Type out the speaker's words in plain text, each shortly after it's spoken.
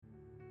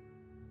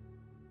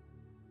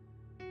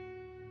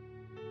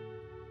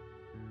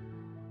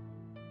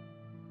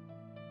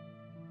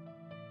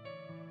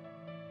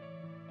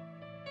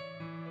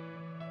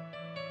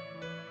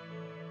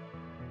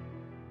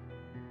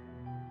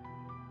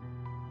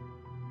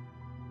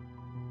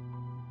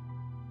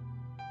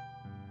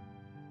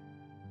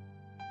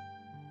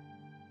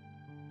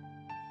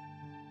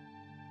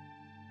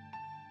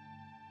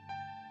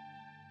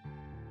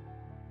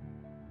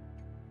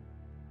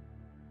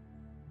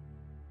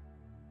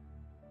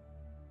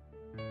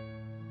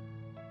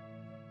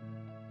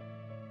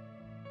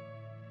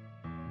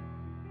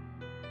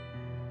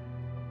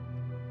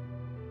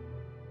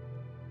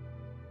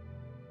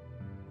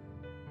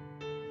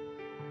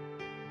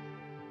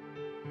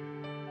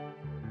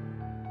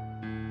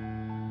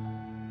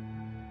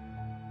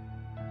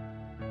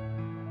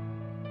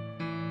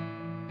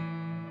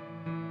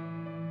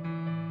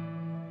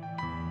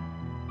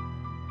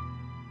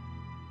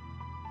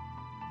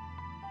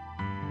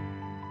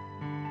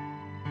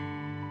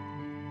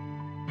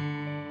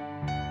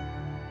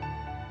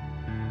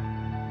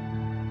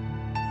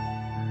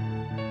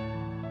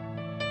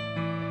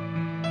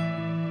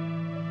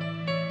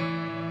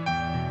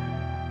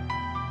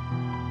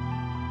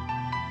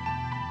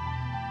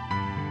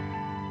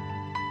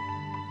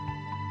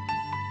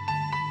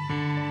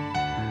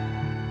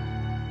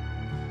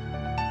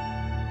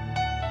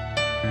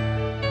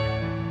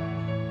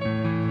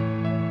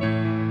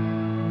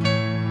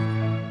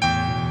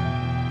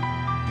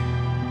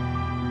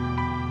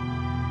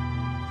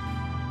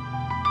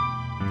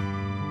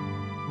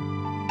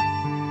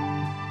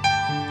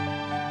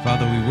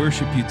Father, we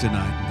worship you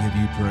tonight and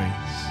give you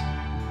praise.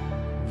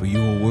 For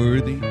you are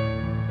worthy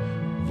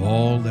of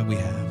all that we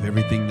have,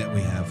 everything that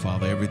we have,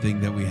 Father, everything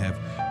that we've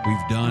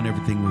done,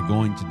 everything we're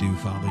going to do,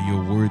 Father.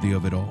 You're worthy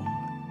of it all.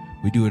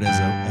 We do it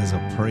as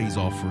a praise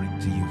offering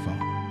to you,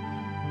 Father.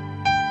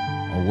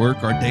 Our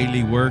work, our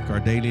daily work, our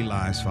daily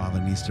lives,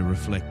 Father, needs to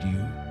reflect you.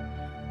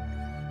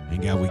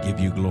 And God, we give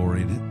you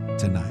glory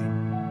tonight.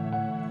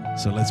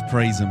 So let's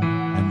praise him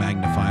and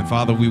magnify him.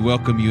 Father, we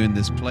welcome you in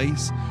this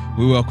place.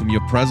 We welcome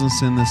your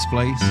presence in this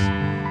place.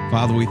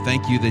 Father, we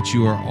thank you that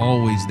you are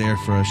always there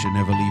for us. You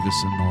never leave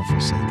us nor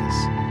forsake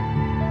us.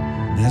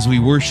 And as we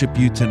worship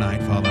you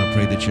tonight, Father, I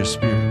pray that your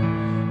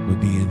spirit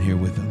would be in here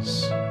with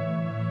us.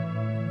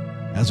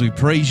 As we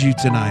praise you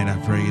tonight, I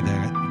pray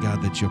that,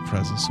 God, that your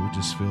presence would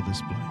just fill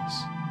this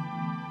place.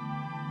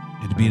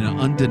 It'd be an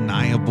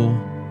undeniable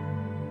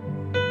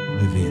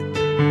event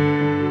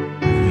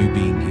of you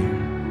being here.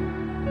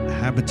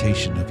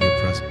 Habitation of your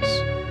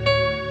presence.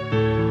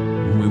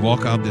 When we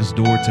walk out this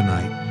door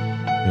tonight,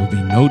 there will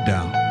be no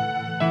doubt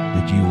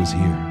that you was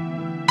here.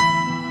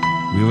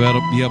 We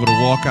will be able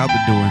to walk out the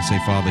door and say,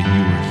 Father,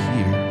 you were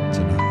here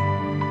tonight.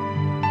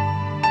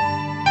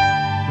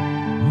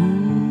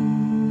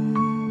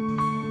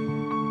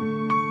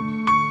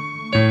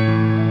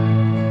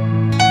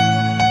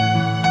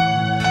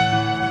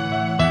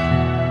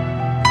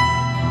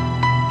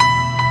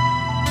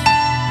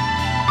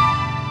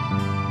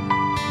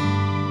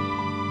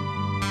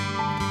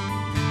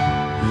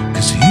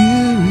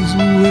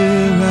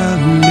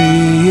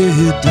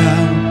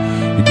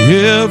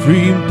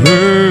 Every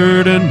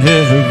burden,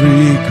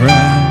 every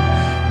crown,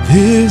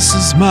 this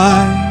is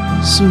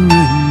my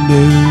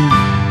surrender.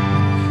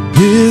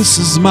 This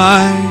is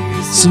my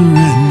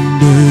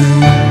surrender.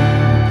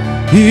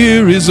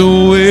 Here is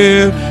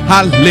where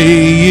I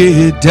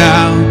lay it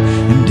down,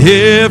 and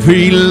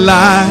every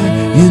lie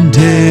and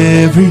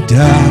every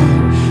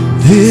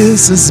doubt.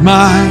 This is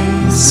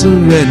my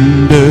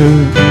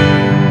surrender.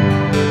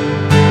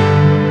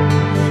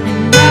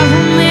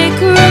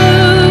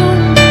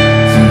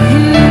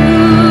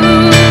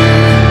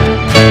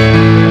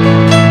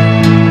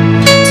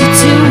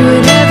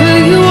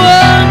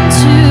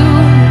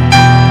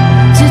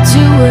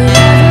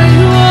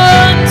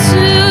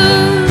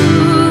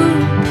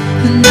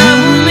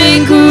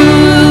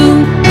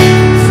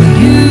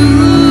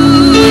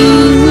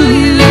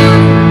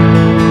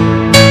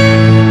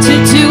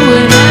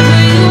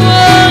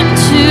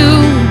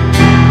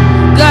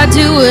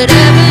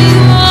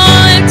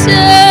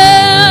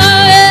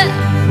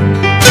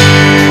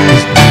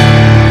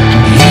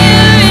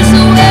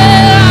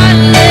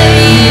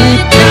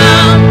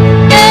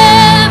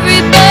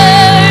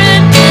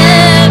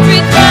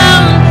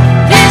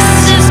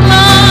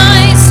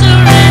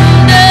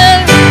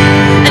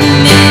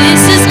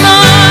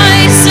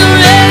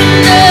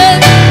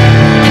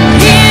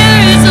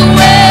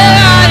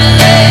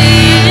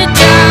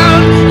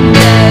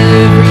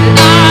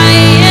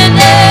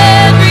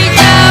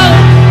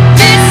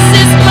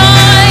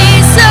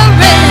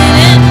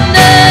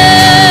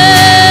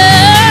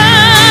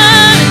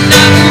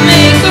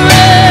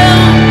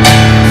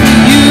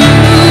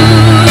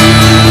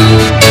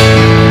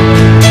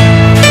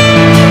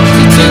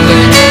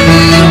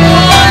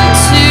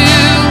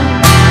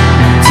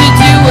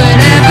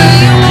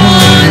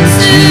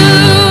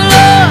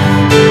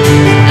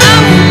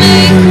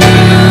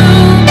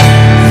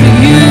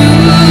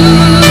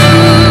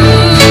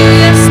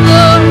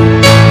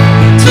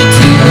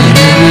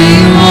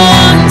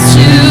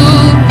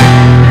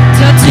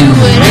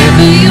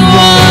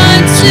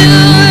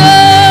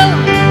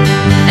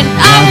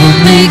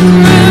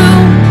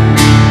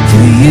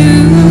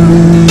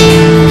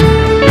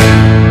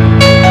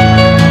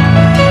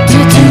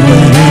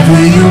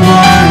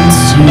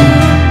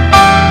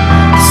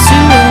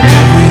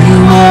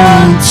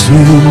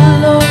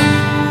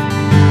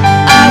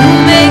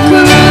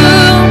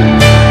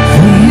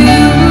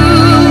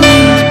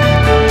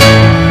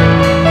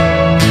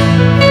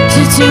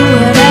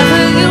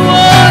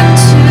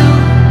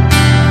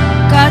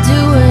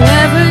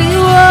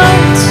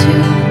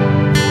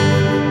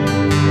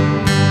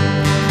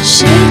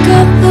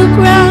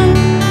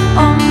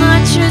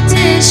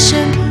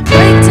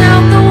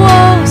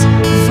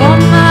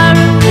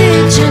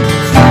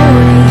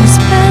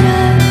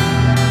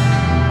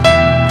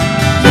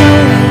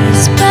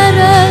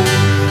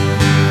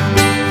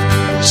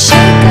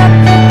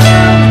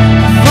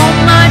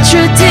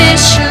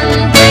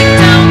 Tradition, break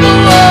down the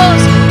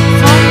walls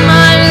for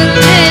my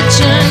religion.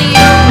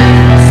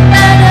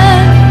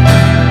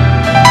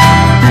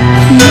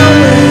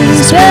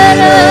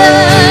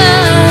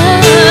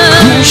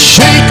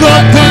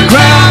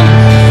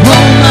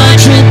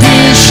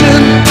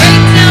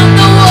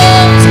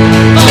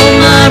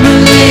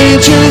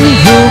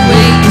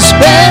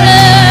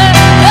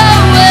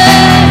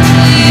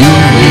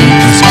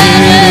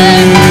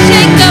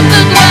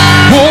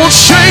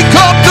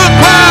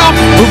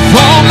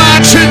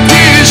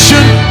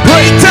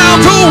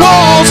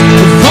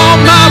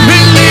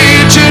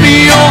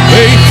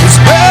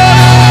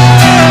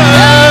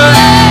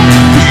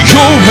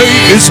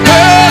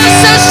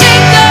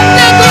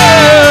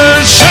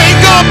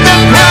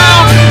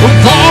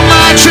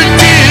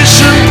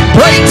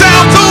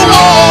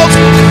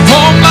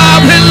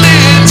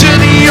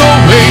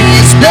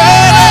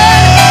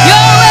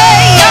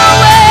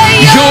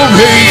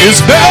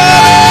 is better.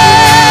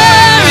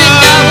 And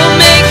I will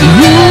make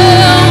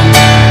room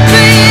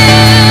for you.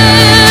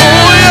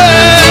 Oh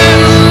yeah.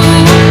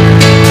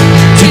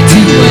 To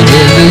do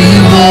whatever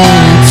you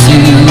want to.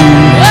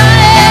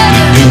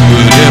 Do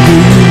whatever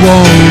you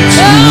want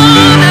to.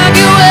 Oh, have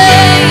your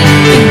way.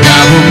 And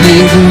I will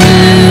make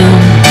room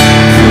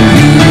for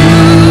you.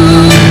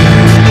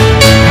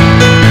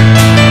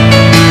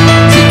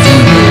 To do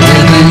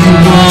whatever you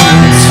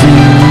want to.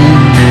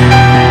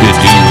 To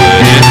do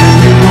whatever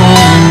you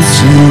want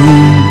to.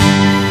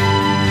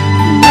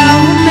 I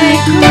will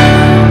make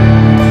room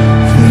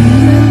for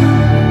you.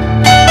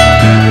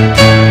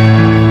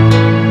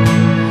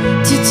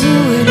 To do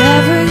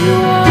whatever you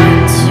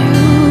want to.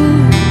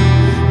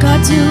 God,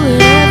 do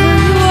whatever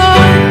you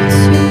want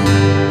to.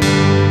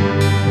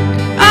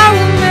 I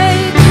will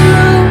make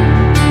room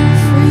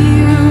for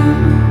you.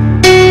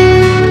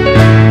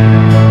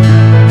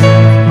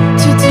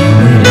 To do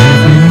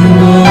whatever you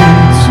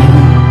want to.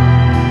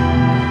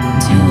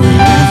 Do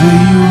whatever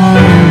you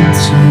want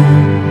to.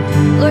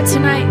 Lord,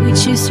 tonight we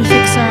choose to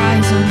fix our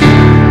eyes on you.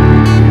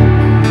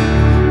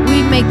 We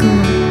make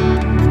room.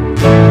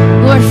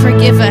 Lord,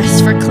 forgive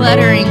us for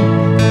cluttering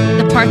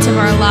the parts of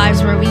our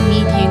lives where we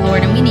need you,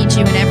 Lord, and we need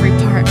you in every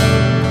part.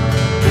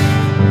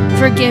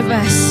 Forgive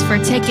us for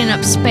taking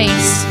up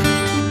space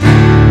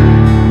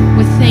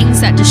with things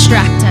that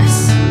distract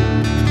us,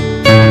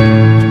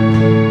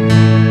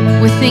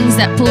 with things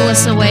that pull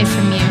us away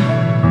from you,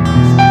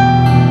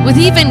 with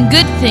even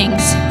good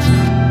things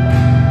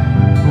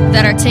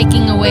that are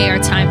taking away our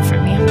time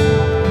from you.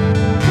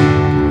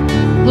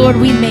 Lord,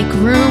 we make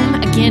room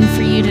again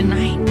for you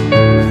tonight.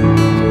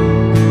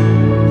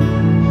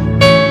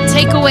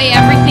 Take away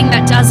everything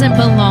that doesn't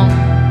belong.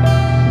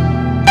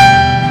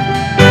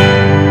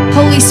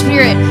 Holy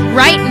Spirit,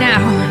 right now,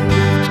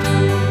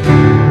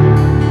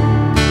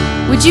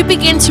 would you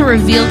begin to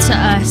reveal to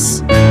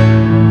us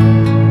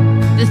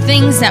the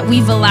things that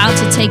we've allowed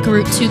to take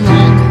root too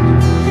long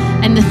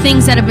and the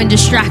things that have been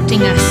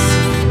distracting us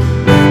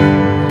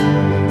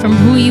from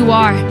who you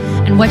are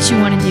and what you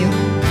want to do.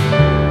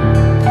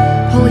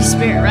 Holy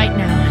Spirit, right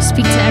now,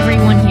 speak to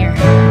everyone here.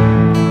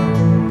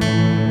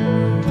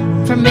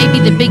 From maybe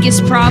the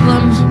biggest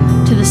problem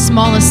to the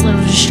smallest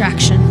little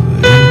distraction.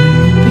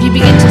 Would you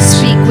begin to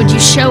speak? Would you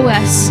show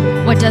us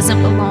what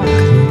doesn't belong?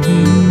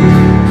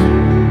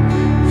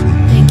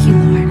 Thank you,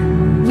 Lord.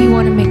 We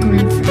want to make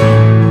room for you.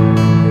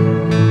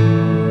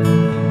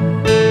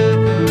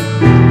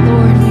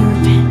 Lord, we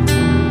repent.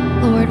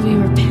 Lord, we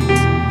repent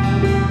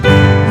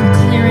for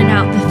clearing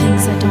out the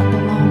things that don't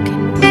belong.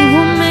 And we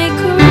will make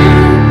room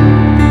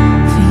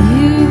for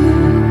you.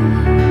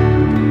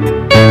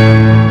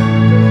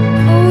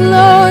 Oh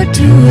Lord,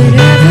 do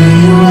whatever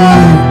you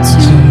want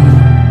to.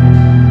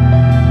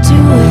 Do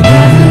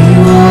whatever you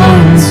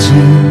want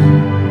to.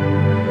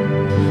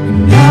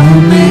 And I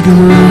will make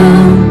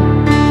room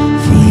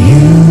for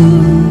you.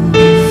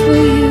 For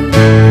you.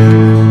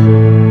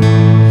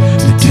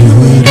 To do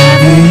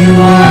whatever you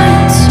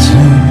want to.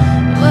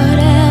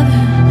 Whatever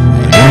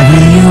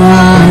you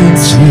want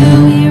to.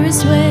 Here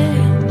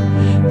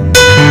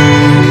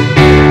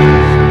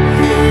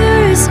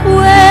is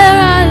where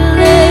I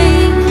lay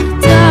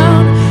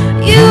down.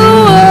 You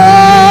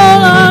all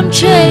I'm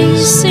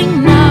chasing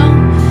now.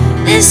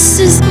 This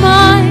is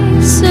my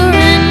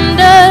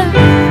surrender.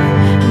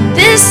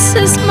 This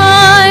is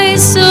my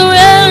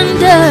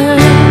surrender.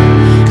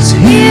 'Cause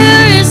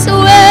here is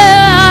where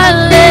I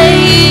lay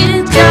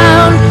it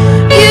down.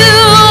 You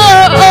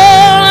are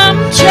all I'm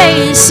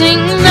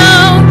chasing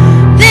now.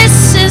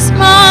 This is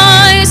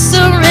my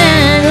surrender.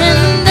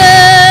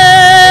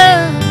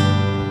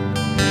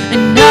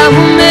 And I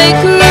will make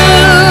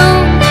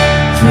room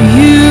for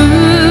you.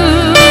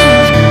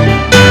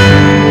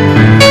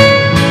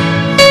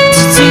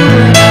 To do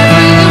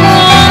whatever you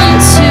want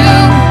to.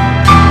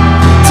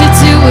 To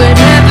do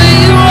whatever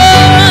you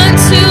want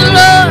to,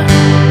 Lord.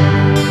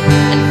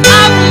 And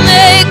I will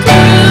make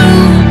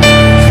room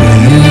for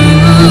you.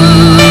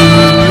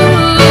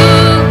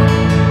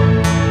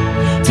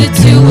 To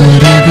do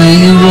whatever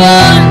you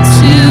want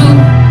to.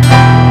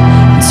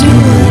 Do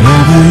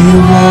whatever you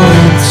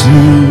want to.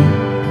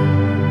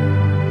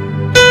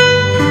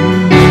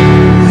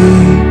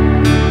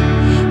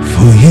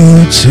 For you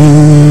to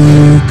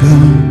go,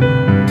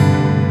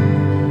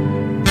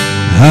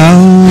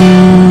 I'll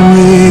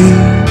wait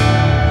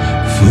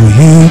for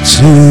you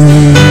to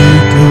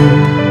go.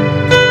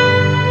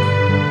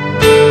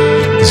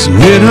 'Cause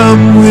when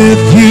I'm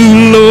with you,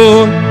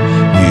 Lord,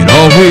 it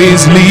always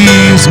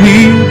leaves me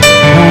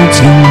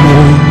wanting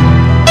more.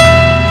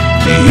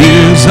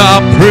 Here's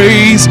our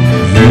praise,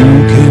 you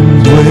can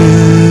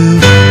dwell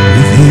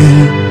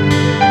within.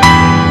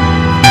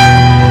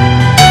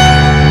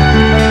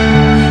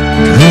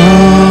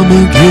 Come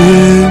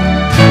again,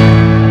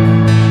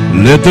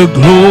 let the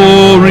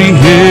glory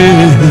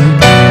in.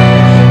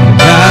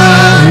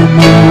 I'm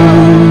open.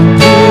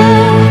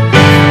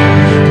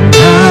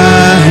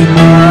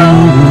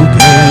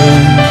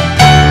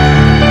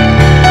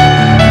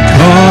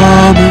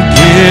 Come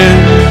again,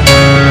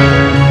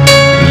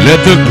 let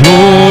the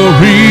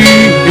glory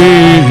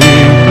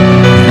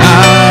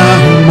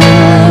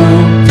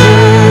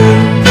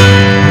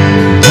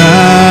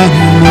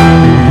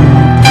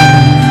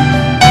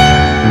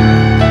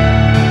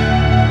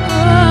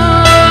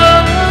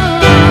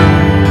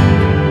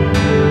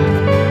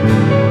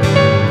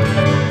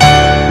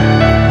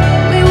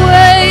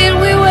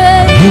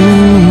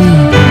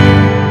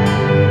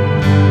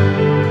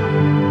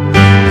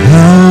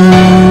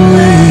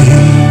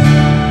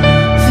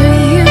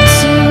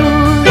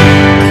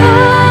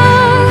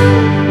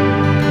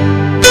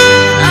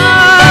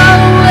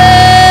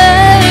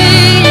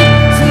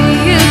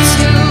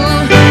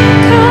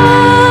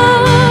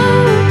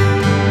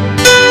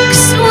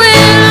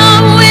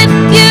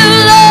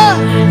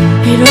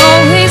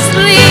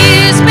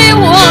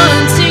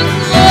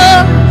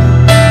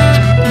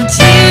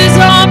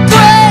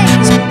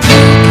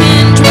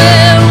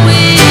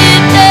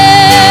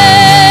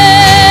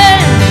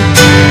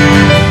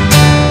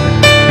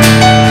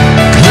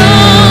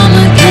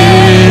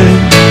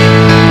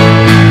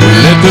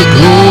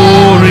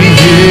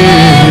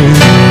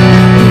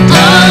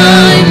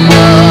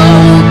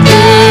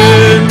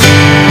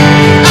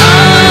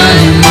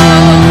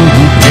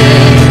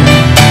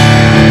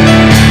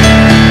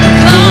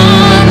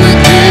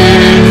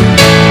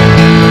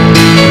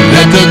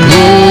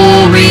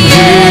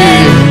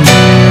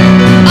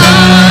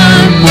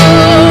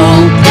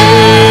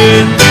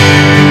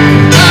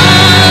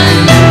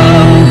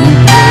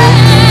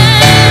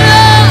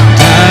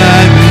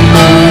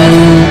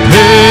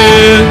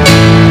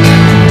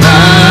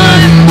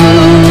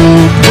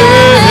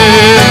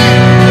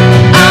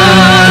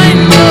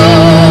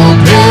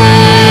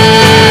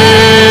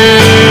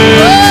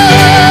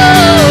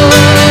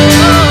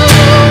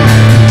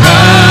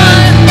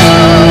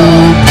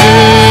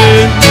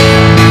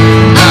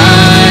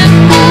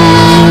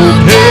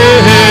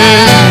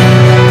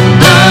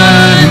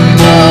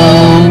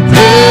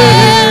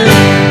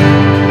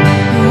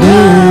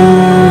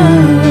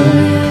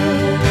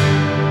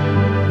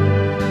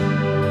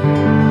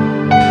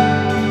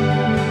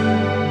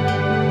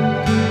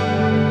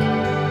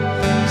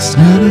It's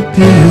not a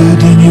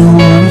building you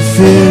wanna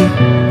fill,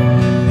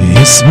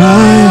 it's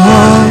my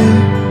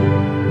heart.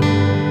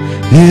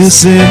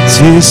 This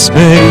empty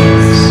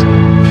space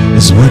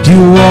is what you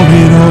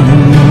wanted all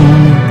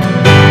along.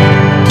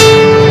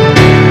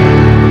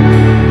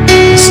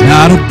 It's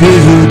not a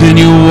building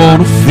you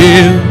wanna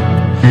fill,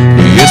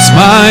 it's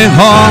my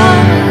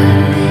heart.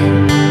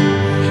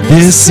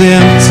 This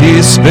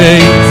empty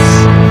space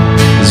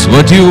is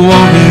what you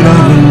wanted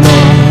all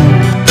along.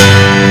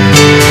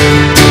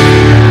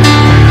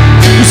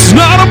 It's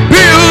not a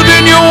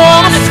building you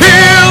wanna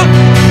fill,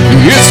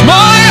 it's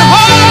my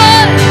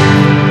heart.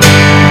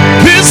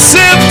 This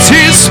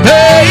empty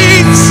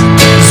space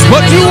is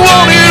what you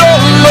wanted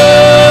all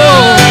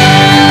along.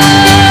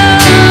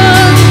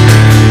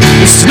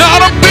 It's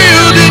not a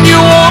building you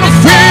wanna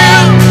fill,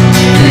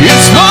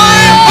 it's my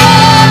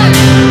heart.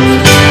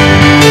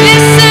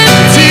 This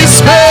empty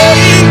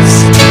space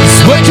is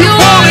what you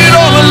wanted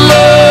all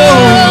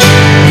along.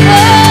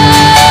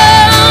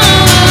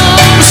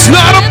 It's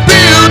not a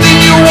building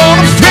you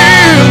wanna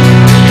fill,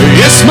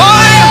 it's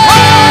my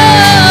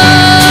heart.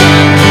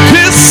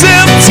 This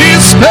empty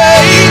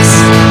space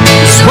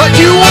is what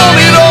you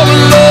wanted all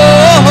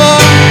along.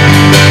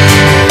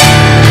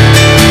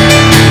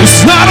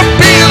 It's not a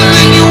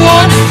building you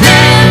wanna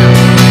fill,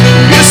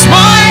 it's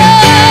my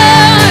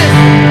heart.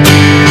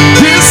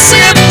 This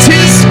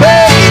empty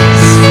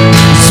space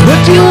is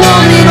what you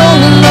wanted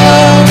all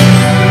along.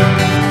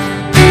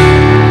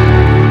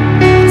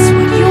 It's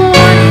what you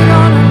wanted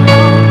all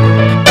along.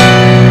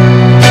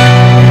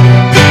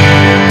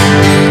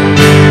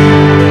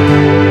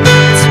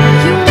 It's what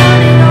you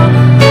wanted all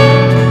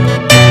along.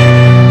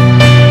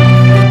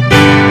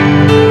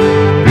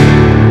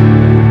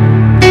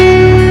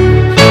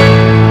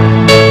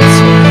 It's what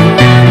you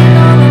wanted all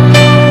along.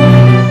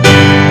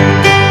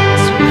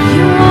 It's what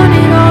you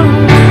wanted all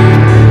along.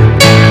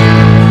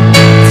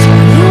 It's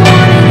what you wanted all along. It's what you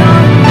wanted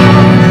all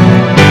along.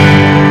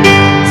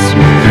 It's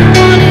what you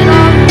wanted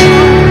all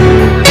along.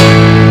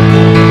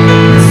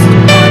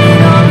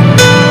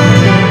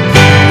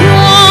 You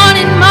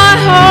wanted my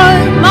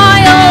heart, my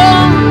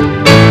all,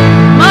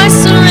 my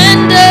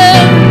surrender.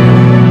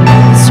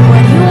 It's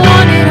what you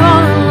wanted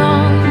all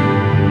along.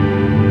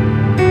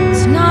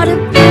 It's not a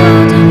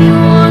building you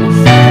wanna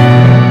fill,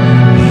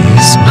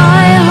 it's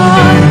my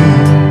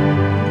heart.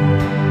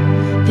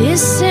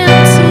 This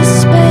empty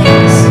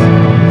space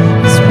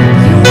is what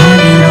you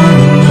wanted all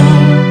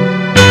along.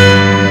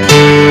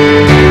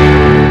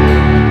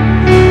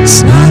 It's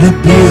not a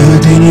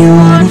building you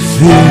wanna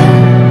fill,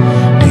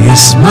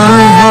 it's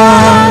my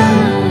heart.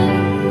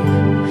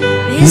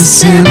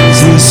 This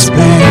empty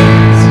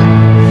space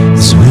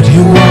is what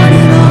you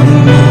wanted all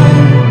along.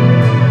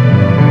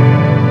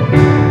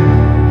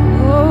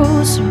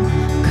 Oh, so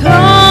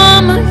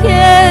come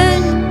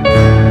again,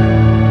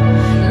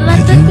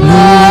 let the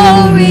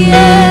glory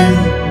in.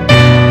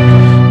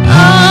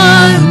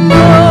 I'm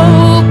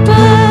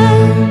open,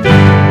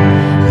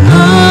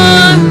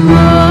 I'm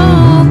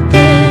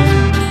open.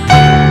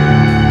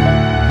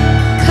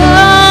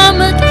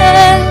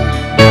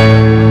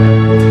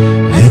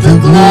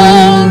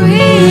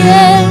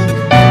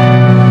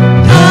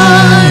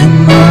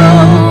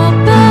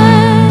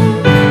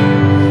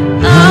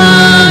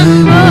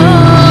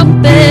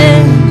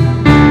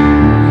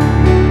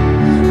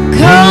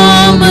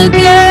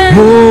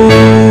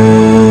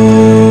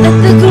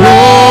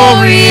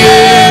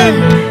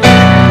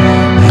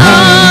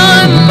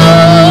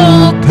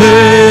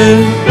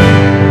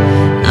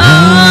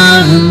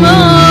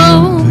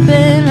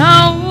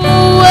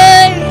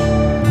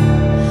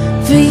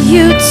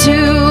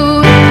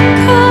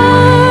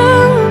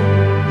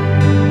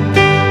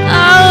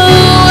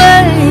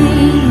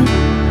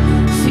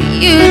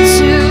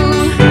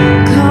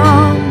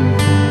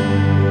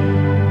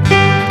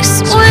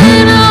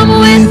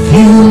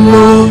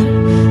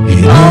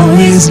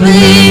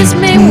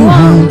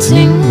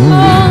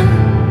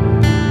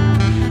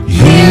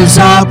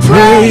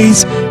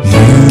 place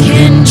you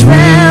can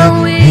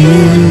dwell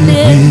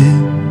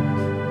within.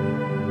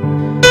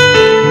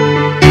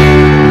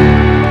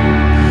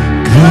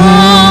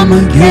 Come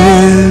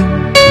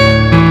again,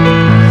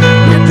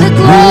 let the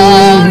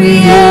glory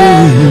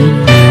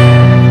in.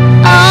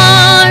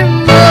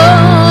 I'm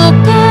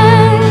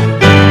open.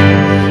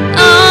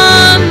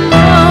 I'm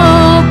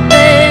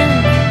open.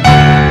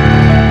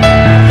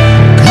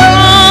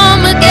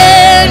 Come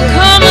again,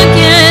 come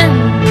again.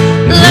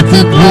 Let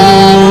the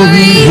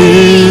glory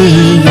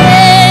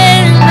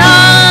in.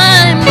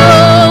 I'm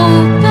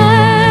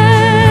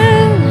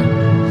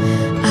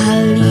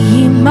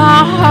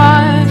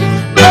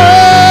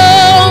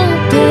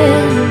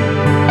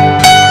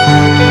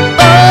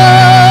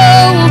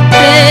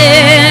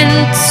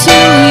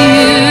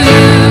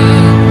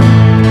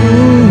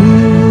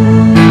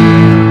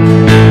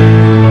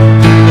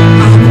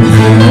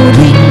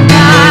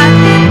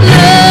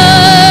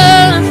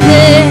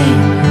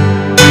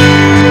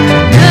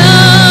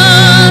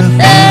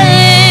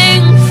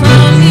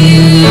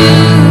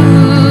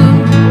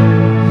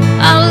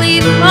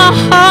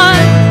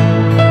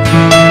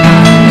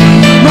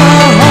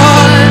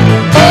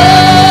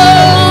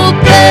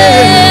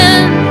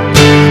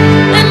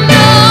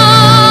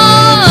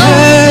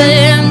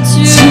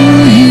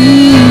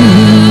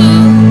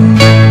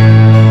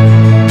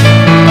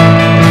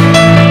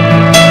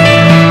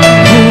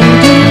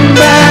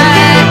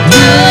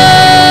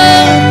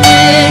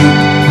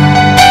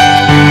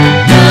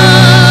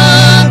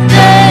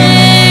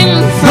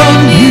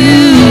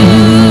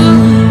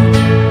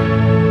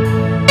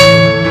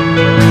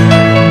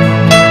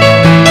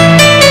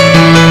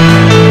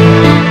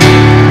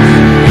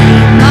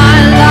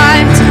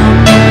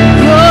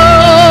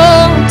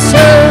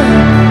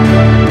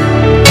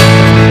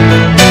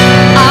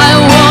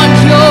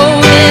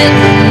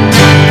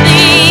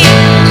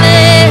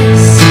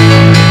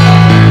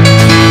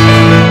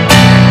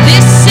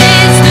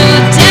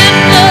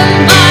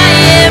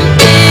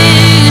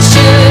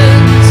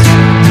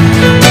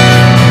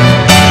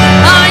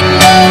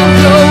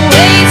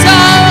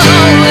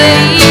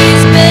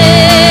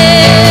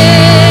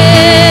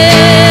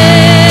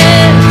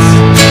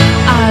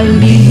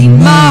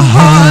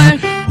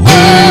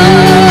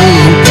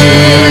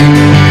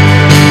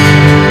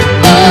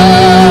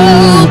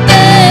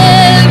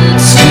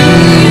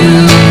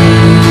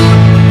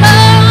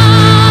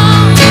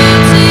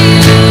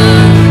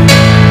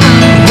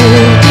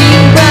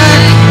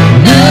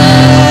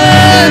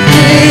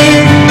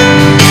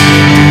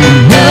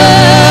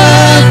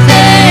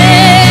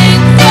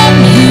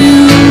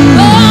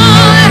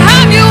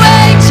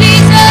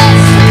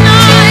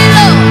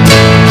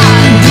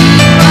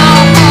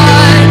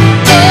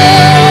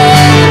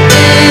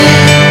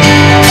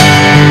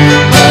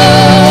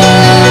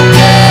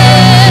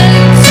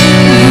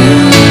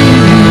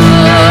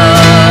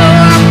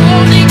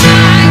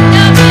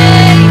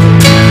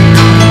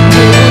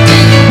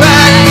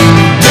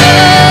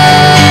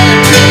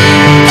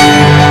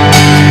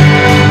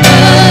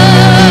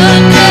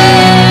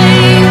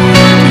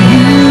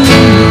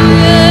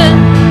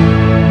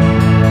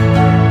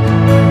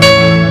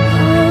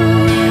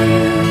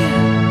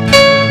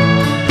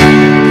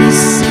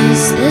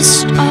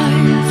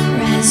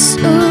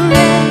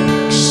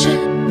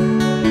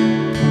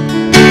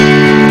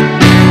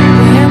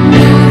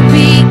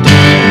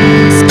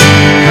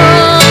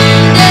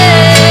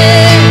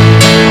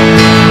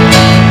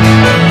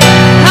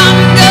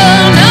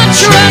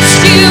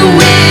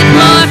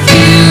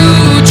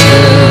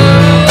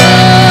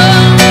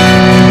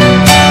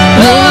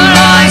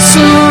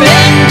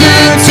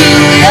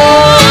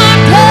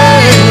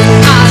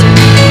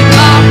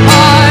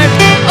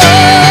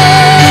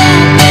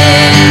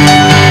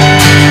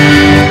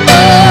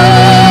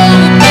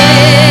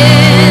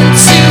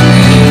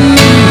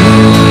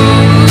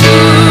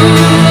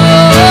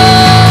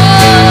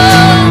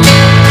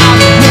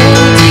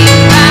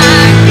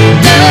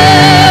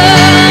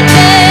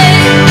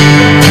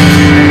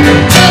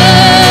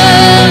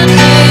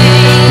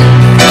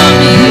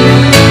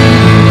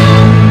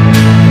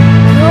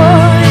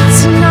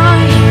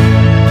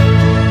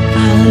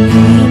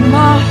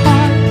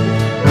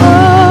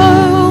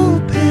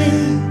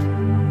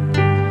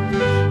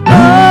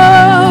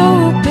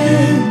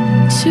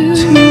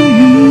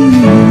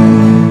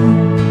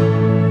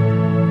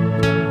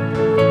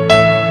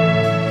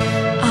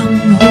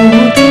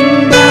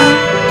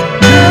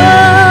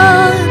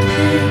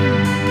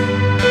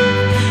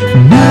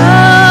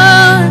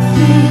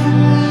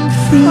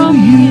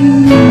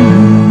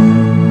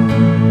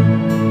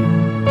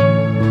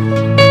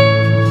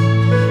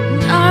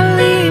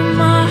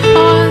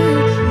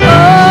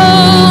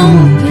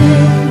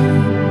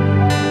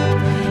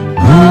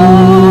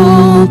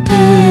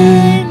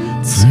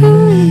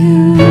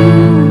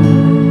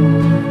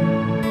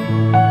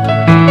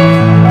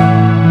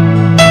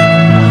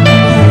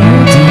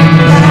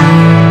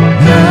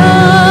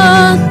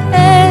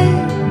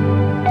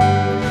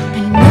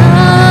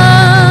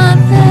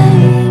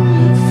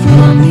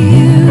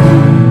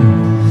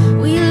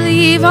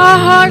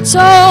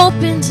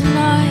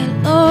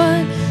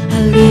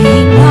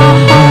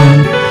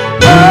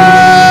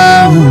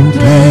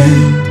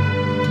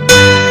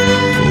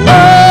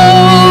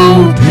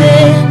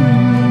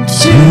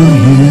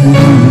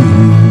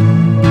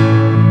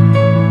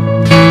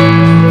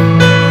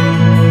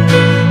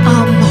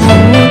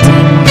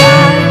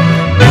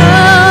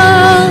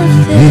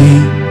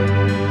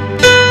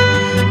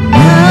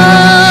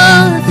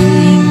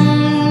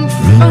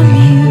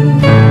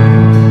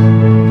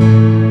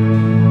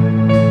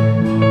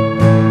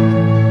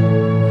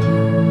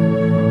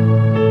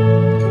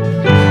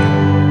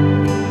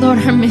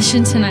our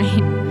mission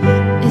tonight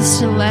is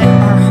to let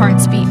our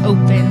hearts be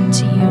open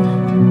to you.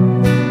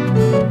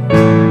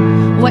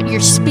 What you're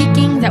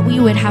speaking, that we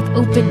would have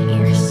open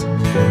ears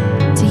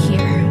to hear.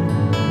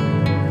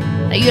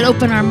 That you'd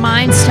open our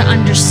minds to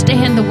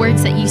understand the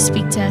words that you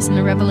speak to us and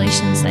the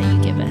revelations that you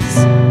give us.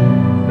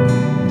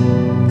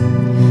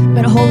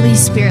 But Holy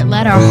Spirit,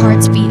 let our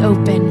hearts be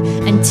open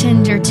and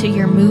tender to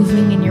your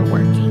moving and your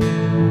working.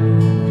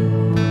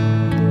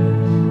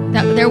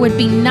 That there would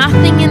be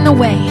nothing in the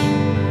way,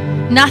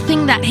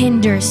 nothing that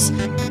hinders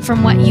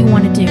from what you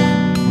want to do.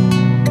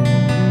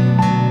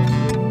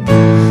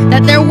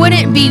 That there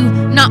wouldn't be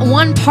not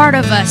one part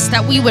of us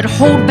that we would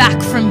hold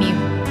back from you.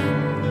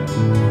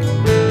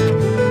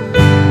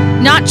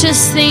 Not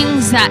just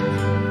things that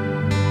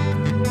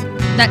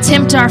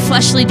tempt our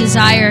fleshly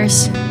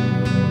desires.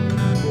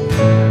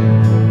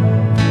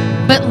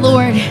 But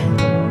Lord,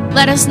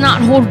 let us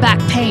not hold back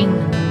pain.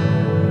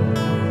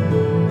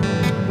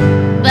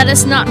 Let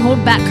us not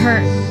hold back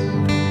hurt.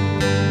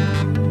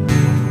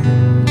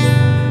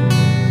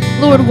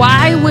 Lord,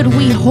 why would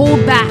we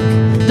hold back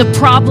the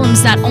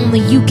problems that only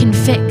you can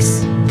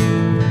fix?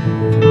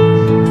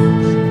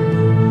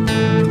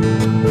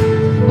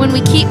 When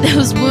we keep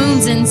those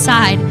wounds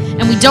inside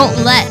and we don't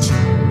let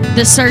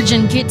the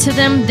surgeon get to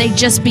them, they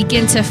just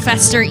begin to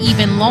fester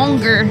even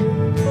longer.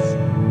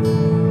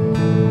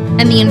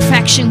 And the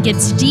infection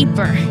gets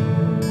deeper.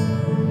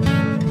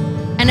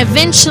 And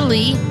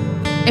eventually,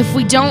 if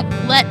we don't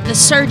let the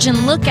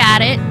surgeon look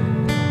at it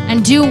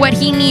and do what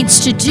he needs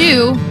to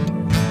do,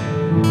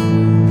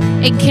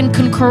 it can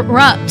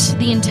corrupt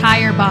the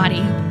entire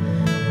body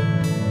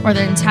or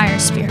the entire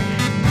spirit.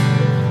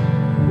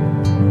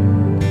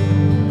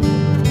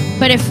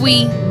 But if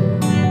we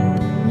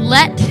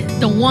let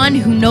the one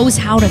who knows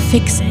how to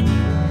fix it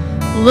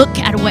look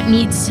at what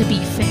needs to be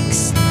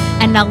fixed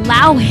and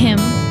allow him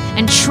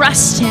and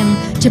trust him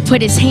to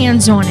put his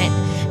hands on it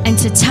and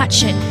to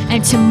touch it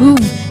and to move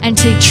and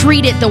to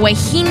treat it the way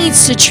he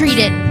needs to treat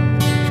it,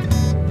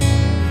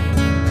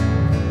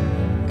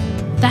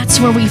 that's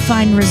where we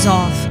find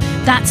resolve.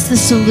 That's the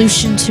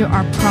solution to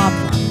our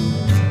problem.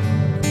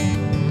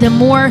 The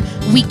more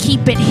we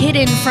keep it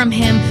hidden from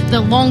him, the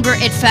longer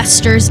it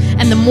festers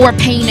and the more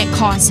pain it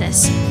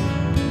causes.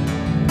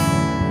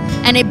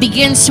 And it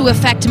begins to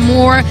affect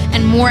more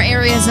and more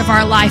areas of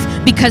our life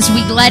because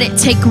we let it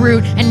take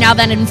root, and now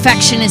that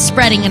infection is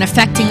spreading and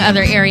affecting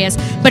other areas.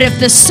 But if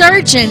the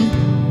surgeon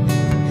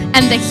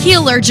and the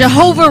healer,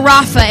 Jehovah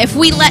Rapha, if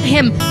we let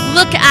him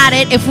look at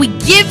it, if we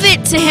give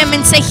it to him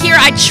and say, here,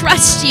 I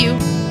trust you.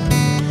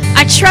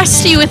 I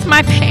trust you with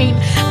my pain.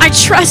 I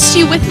trust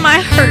you with my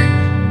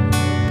hurt.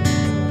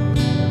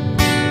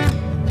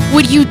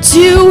 Would you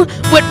do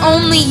what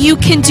only you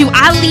can do?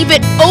 I leave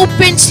it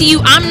open to you.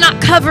 I'm not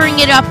covering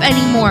it up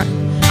anymore.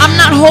 I'm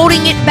not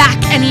holding it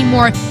back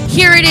anymore.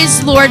 Here it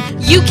is, Lord.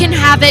 You can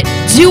have it.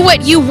 Do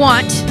what you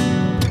want.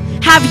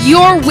 Have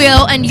your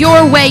will and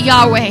your way,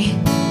 Yahweh.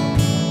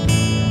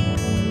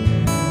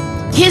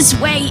 His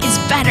way is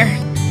better.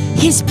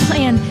 His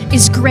plan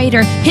is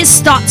greater.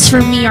 His thoughts for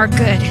me are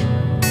good.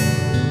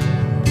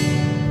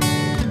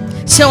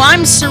 So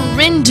I'm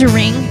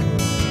surrendering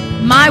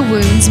my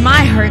wounds,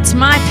 my hurts,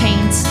 my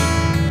pains,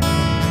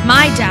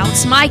 my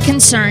doubts, my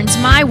concerns,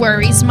 my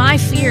worries, my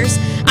fears.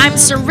 I'm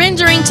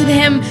surrendering to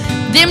them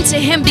to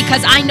him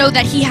because I know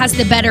that he has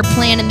the better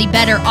plan and the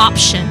better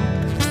option.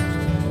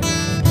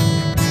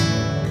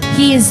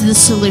 He is the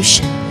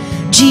solution.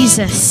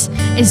 Jesus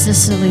is the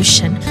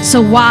solution.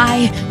 So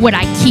why would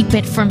I keep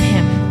it from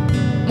him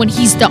when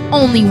he's the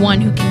only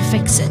one who can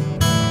fix it?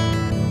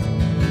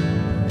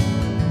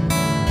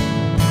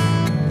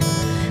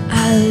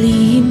 I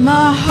leave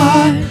my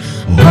heart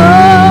open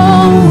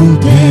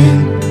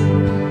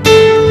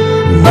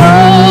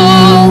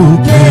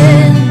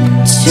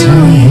to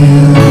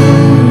you.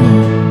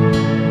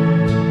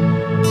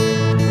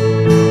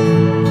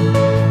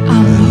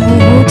 I'm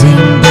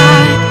holding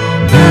back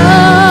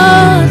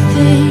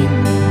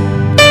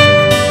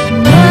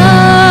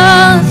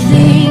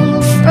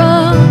nothing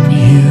from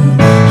you.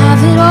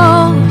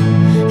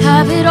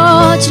 Have it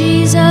all,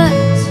 Jesus.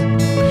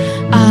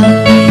 I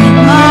leave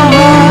my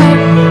heart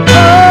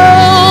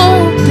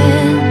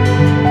open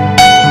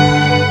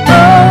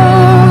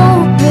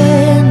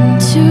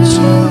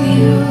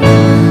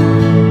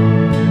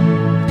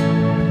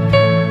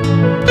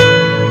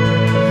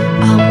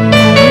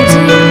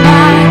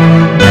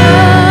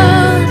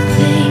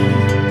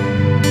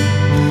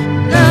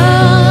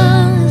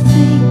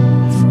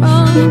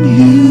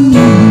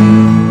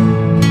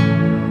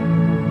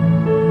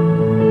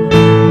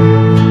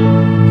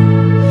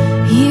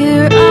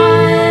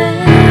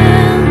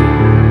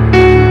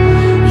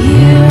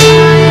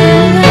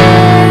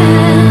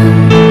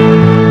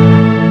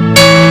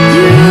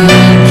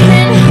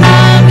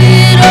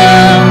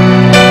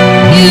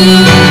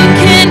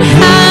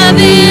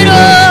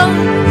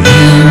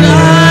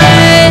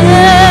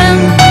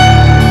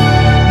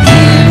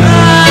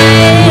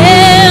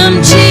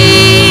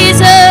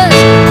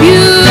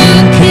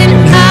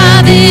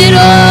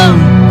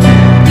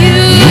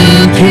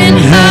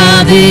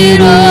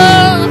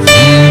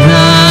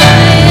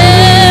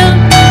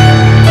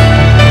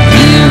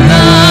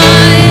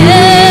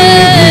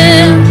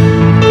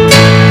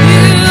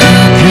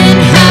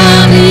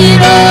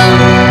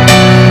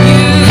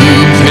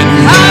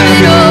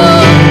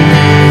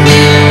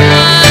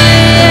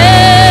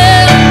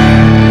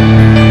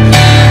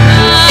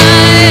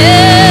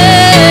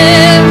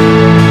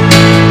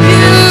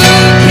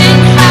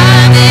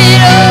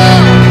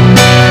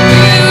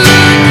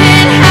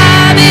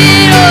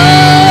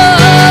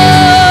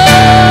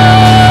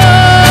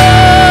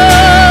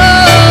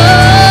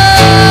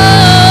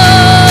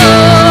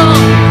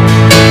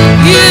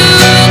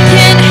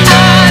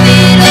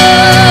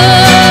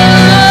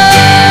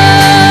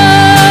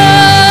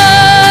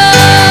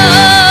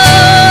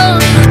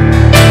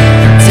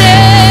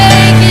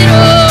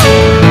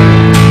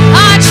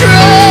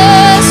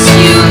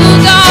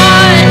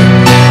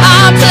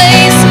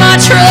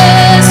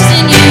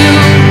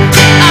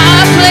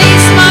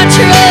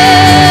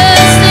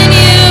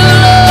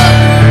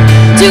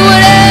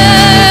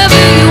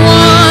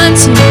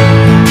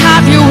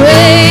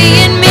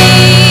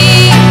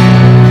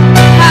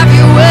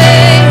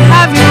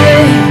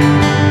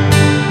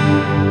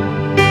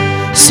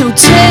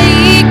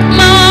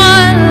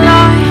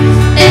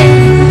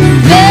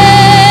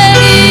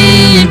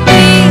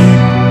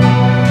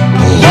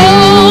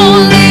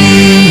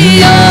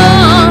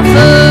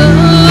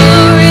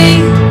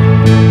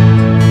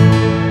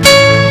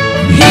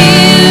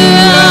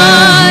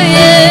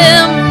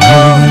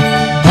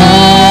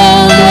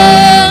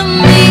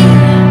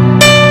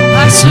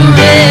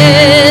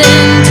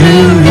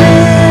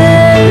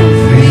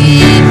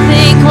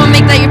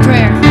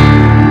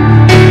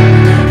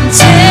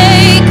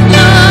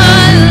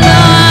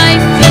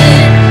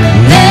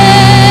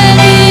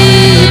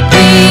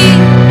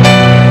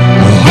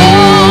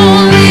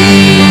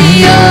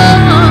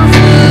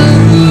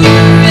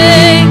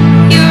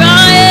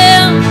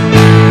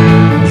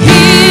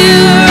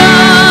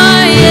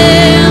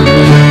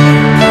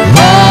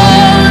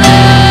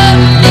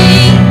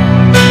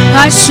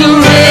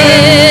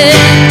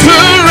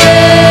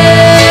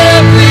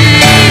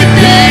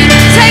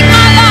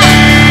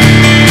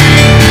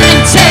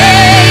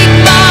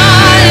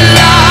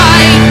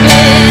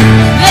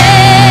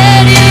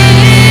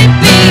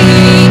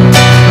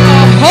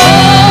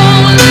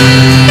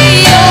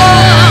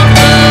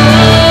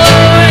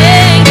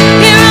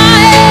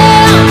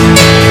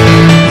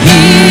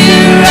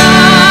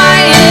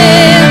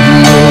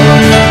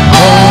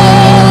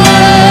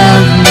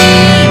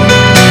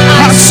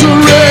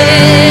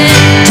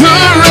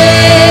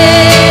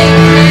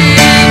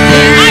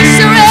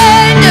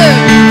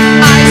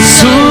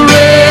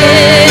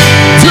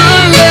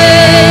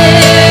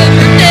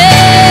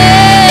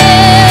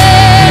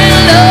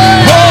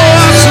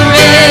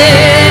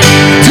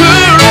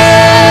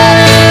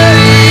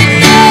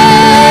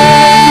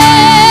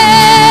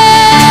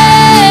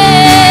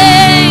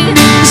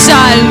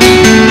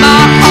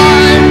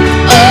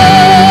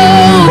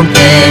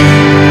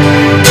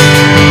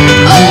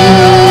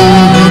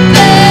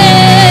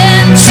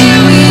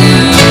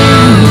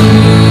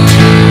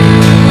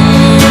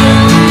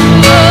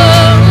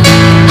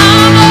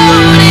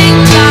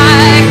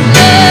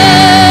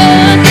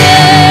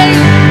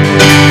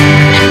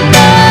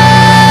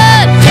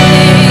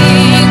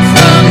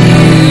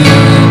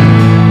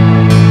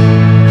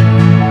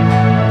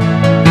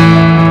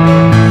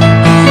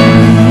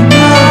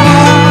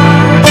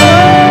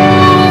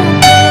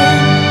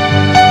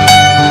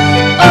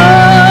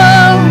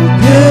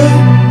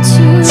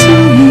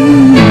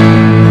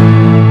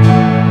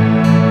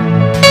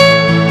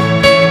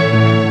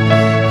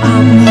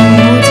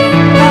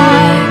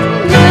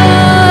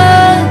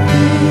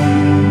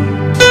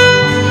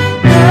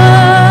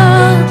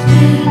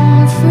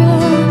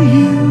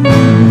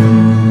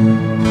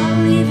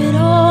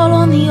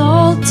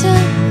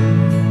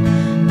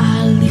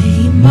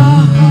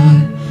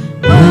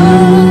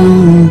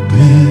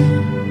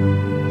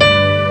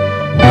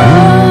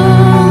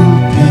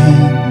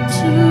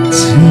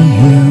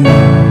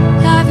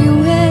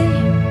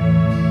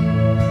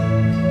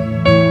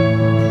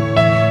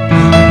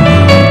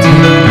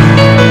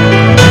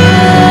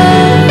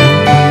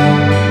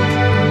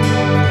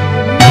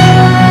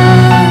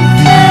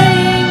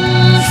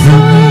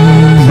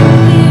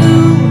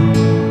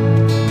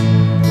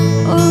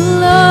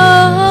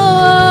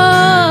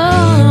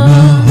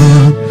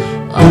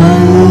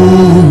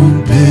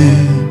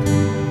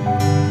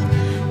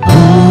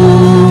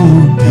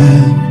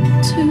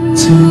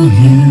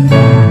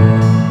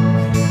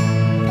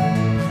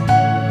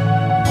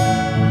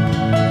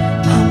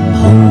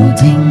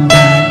holding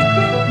back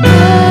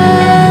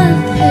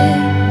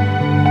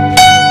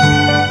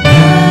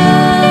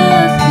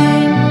nothing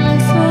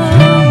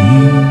from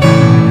you.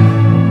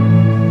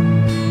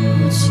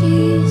 Oh,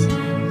 Jesus,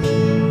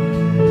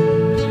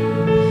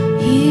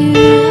 here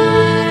I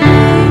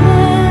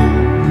am,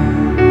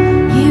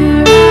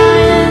 here I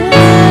am.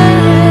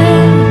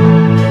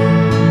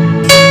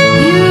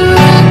 You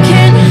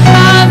can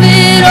have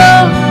it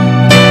all.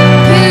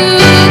 You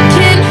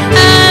can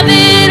have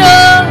it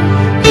all.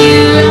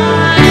 Here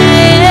I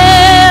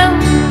am.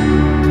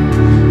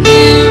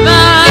 Here I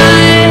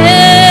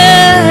am.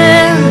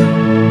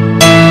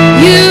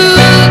 You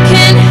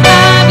can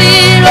have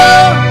it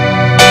all.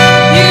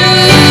 You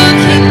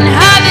can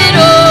have it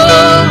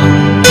all.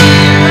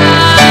 Here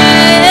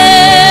I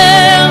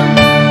am.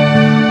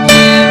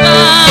 Here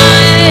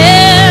I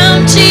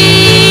am.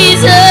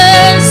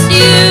 Jesus,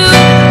 you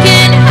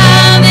can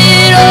have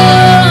it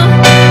all.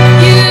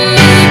 You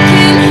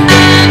can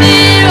have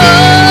it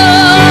all.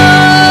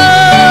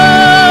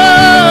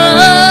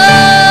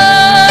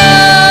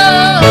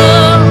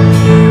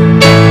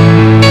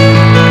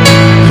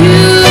 You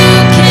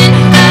can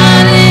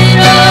have it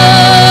all.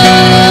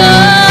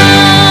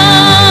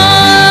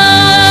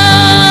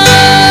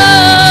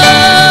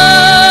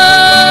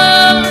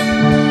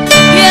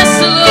 Yes,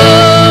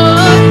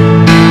 Lord.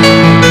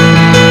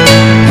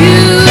 You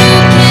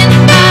can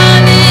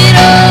have it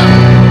all.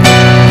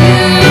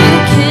 You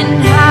can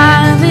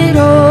have it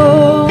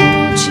all,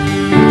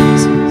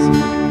 Jesus.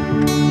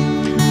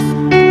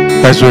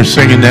 As we're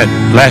singing that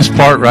last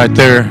part right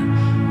there,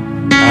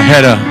 I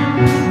had a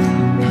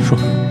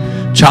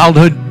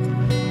childhood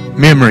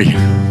memory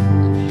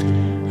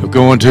of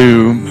going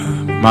to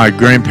my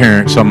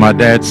grandparents on my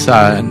dad's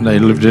side. They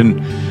lived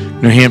in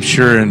New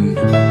Hampshire and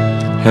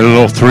had a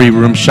little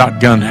 3-room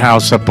shotgun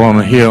house up on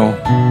a hill.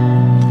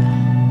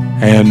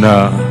 And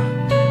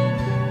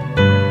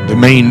the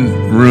main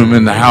room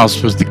in the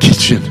house was the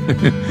kitchen.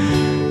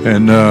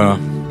 And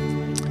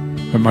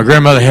my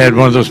grandmother had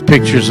one of those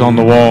pictures on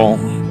the wall.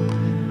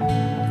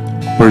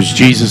 Where's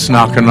Jesus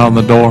knocking on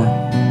the door?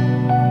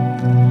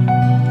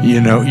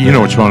 You know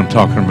which one I'm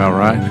talking about,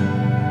 right?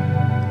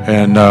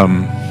 And I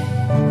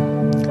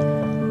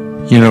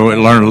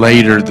learned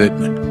later that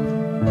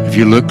if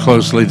you look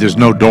closely, there's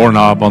no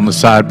doorknob on the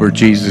side where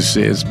Jesus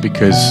is,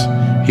 because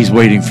he's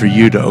waiting for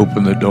you to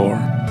open the door.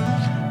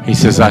 He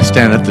says, I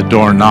stand at the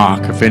door and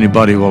knock. If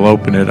anybody will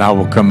open it, I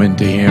will come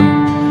into him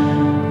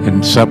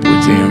and sup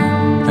with him.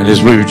 And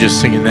as we were just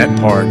singing that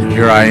part,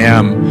 here I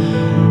am,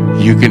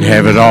 you can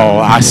have it all.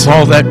 I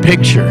saw that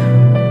picture.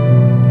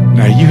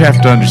 Now you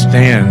have to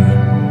understand,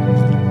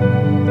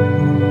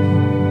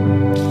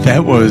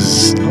 that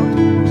was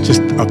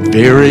just a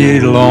very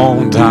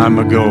long time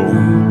ago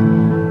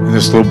in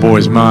this little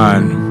boy's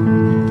mind.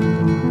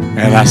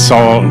 And I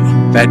saw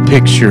that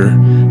picture,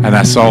 and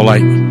I saw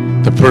like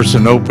the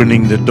person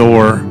opening the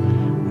door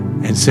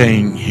and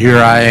saying, here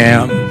I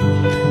am,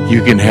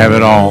 you can have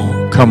it all.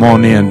 Come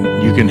on in,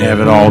 you can have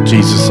it all,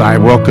 Jesus. I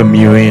welcome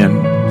you in.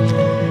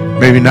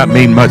 Maybe not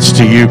mean much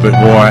to you, but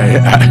boy,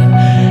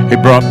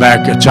 it brought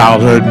back a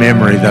childhood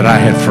memory that I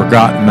had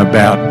forgotten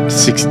about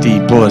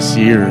 60 plus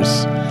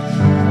years.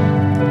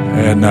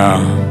 And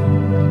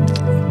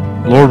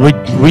Lord,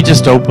 we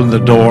just open the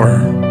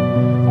door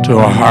to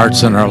our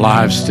hearts and our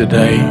lives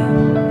today.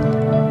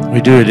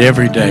 We do it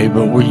every day,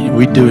 but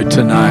we do it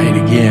tonight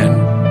again.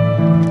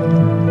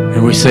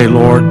 And we say,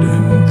 Lord,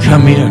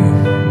 come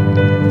in.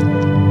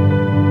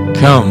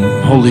 Come,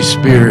 Holy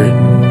Spirit,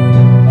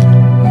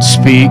 and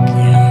speak.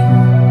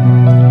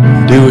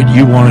 Do what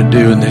you want to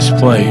do in this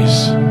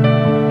place.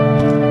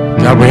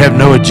 God, we have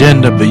no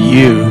agenda but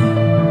you.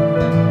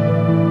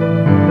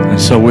 And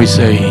so we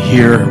say,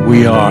 here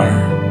we are.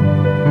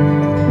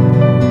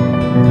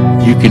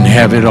 You can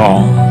have it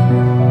all.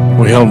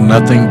 We held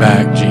nothing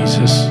back,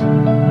 Jesus.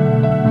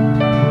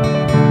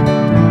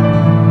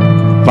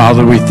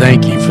 Father, we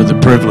thank you for the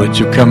privilege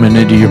of coming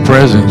into your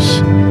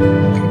presence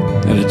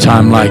at a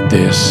time like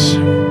this,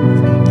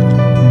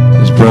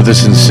 as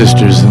brothers and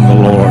sisters in the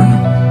Lord.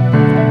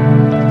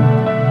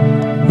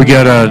 We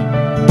got a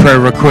prayer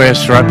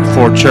request right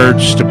before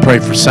church to pray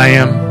for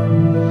Sam,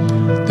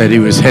 that he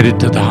was headed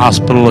to the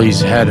hospital.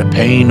 He's had a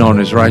pain on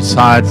his right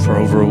side for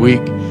over a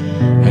week,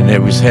 and he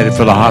was headed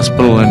for the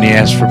hospital, and he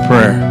asked for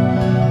prayer.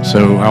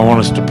 So I want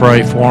us to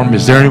pray for him.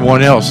 Is there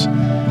anyone else?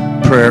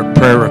 Prayer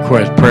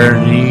request, prayer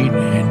need?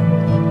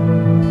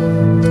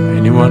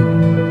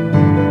 Anyone?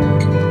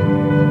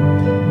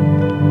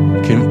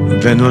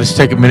 Then let's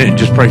take a minute and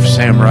just pray for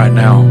Sam right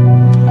now.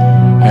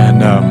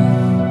 And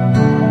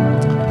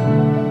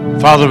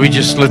Father, we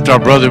just lift our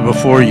brother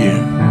before you.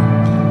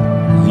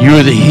 You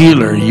are the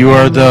healer. You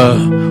are the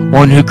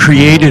one who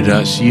created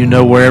us. You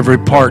know where every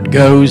part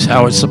goes,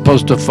 how it's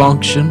supposed to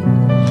function.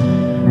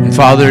 And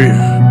Father,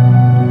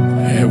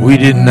 we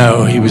didn't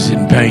know he was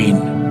in pain.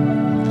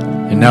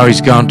 And now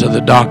he's gone to the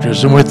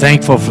doctors. And we're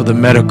thankful for the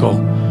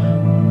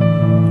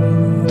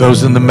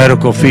those in the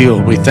medical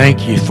field. We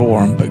thank you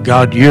for them. But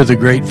God, you're the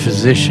great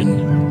physician.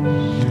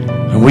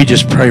 And we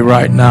just pray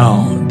right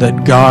now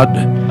that God,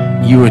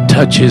 you would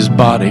touch his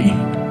body.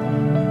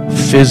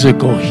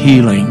 Physical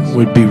healing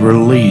would be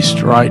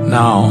released right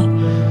now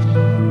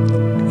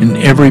in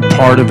every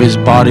part of his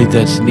body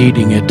that's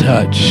needing a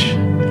touch.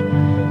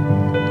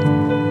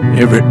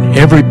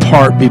 Every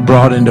part be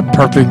brought into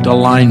perfect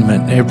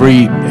alignment.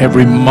 Every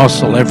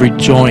muscle, every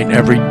joint,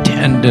 every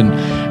tendon,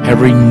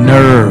 every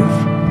nerve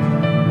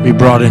be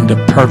brought into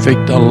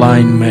perfect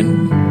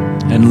alignment,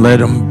 and let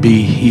them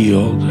be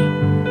healed.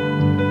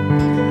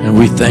 And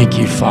we thank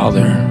you,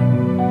 Father,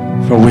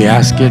 for we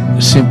ask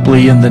it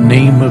simply in the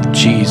name of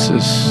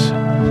Jesus.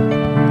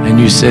 And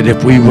you said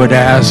if we would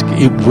ask,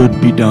 it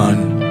would be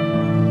done.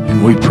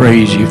 And we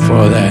praise you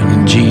for that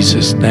in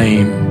Jesus'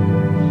 name.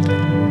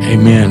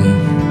 Amen.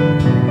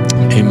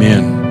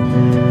 Amen.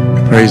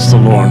 Praise the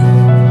Lord.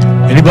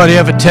 Anybody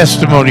have a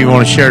testimony you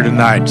want to share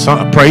tonight?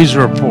 A praise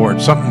report,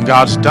 something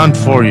God's done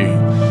for you,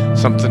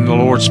 something the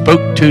Lord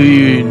spoke to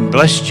you and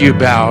blessed you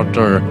about,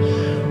 or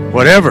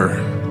whatever.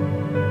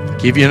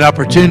 Give you an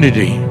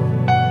opportunity.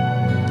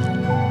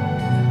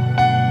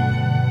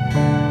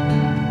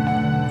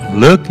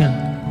 Looking.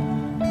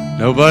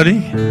 Nobody?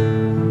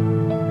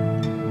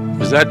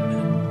 Was that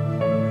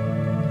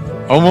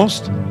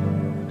almost?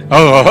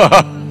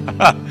 Oh,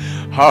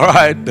 all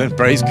right, then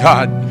praise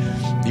God.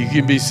 You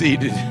can be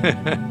seated.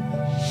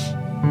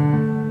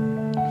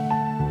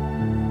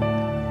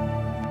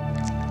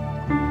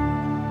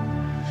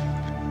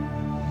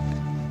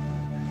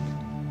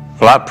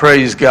 Well, I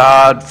praise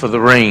God for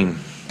the rain.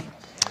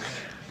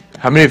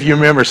 How many of you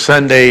remember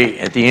Sunday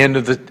at the end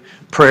of the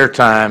prayer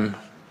time,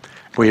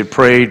 we had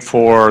prayed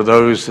for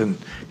those and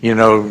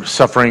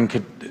suffering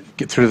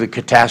through the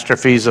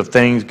catastrophes of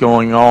things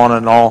going on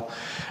and all,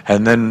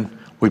 and then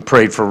we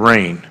prayed for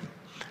rain.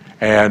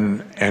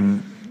 And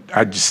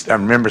I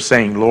remember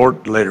saying,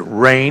 Lord, let it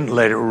rain,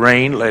 let it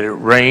rain, let it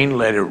rain,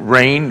 let it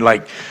rain,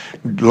 like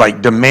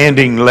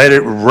demanding, let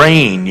it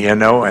rain,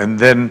 And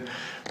then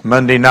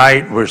Monday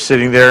night, we're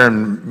sitting there,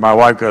 and my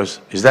wife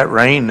goes, is that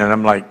rain? And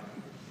I'm like,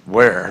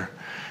 where?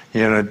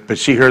 But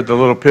she heard the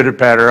little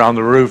pitter-patter on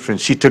the roof, and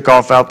she took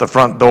off out the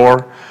front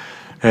door,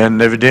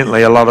 and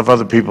evidently a lot of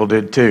other people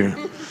did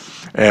too.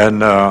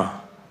 And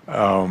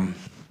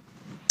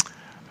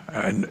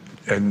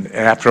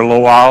after a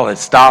little while, it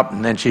stopped,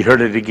 and then she heard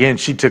it again.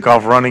 She took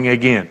off running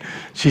again.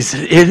 She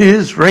said, it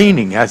is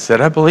raining. I said,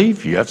 I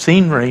believe you. I've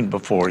seen rain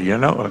before,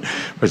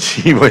 But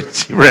she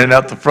ran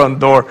out the front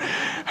door.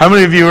 How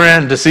many of you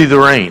ran to see the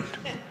rain?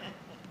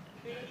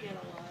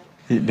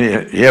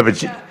 Yeah,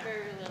 but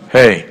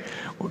hey,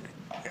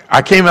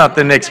 I came out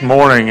the next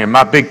morning, and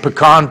my big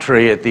pecan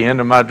tree at the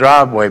end of my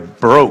driveway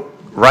broke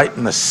right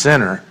in the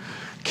center,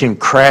 came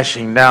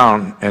crashing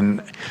down,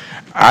 and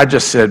I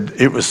just said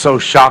it was so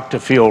shocked to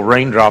feel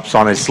raindrops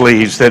on his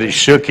sleeves that it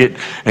shook it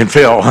and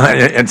fell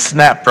and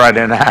snapped right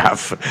in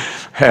half.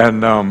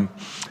 And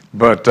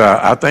but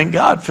I thank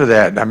God for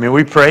that. I mean,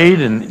 we prayed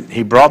and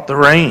He brought the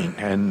rain,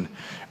 and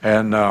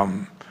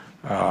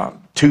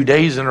 2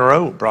 days in a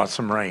row brought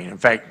some rain. In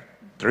fact,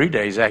 3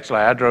 days actually.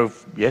 I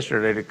drove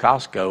yesterday to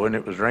Costco and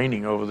it was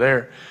raining over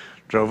there.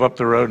 Drove up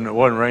the road and it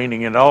wasn't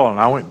raining at all, and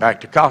I went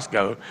back to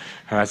Costco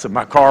and I said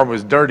my car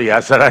was dirty. I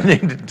said I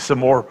needed some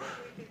more.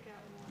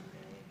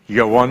 You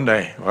got 1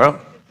 day. Well,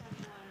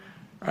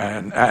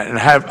 and I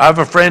have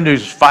a friend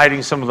who's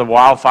fighting some of the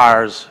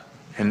wildfires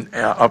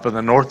up in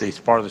the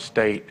northeast part of the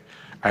state,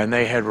 and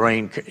they had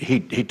rain.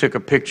 He took a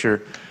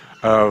picture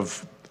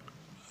of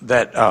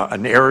that,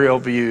 an aerial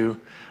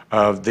view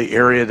of the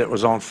area that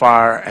was on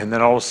fire, and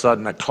then all of a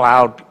sudden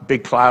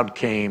big cloud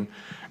came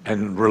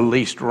and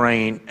released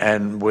rain,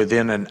 and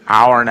within an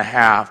hour and a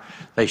half,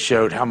 they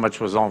showed how much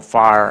was on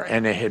fire,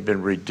 and it had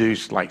been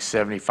reduced like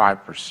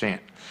 75%.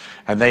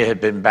 And they had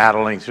been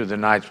battling through the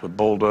nights with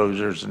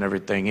bulldozers and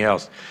everything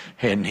else.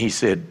 And he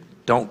said,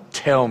 don't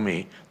tell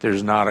me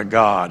there's not a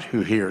God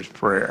who hears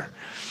prayer.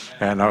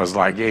 And I was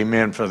like,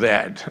 amen for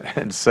that.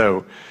 And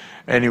so,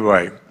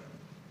 anyway,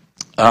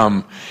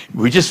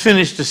 we just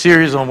finished a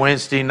series on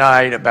Wednesday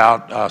night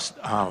about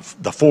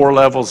the 4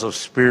 levels of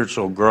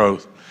spiritual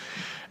growth.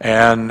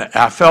 And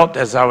I felt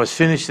as I was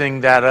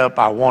finishing that up,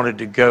 I wanted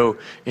to go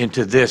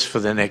into this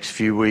for the next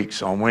few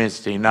weeks on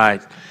Wednesday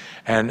night.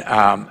 And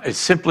it's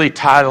simply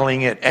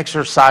titling it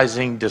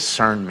Exercising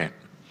Discernment.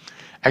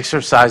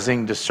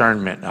 Exercising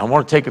Discernment. I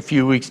want to take a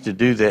few weeks to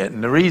do that.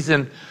 And the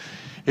reason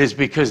is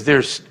because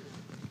this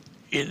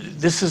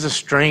is a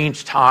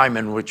strange time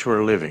in which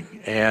we're living.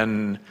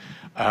 And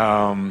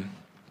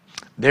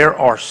there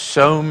are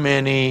so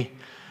many,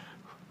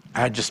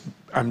 I'm just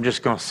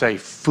going to say,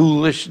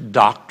 foolish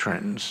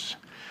doctrines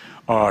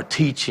or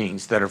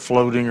teachings that are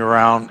floating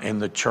around in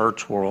the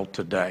church world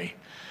today.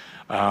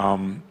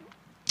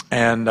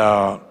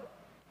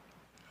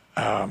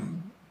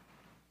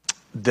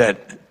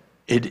 That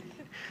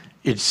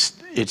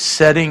it's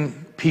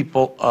setting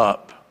people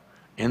up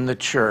in the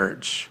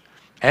church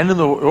and in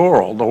the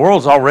world. The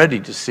world's already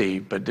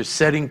deceived, but they're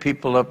setting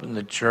people up in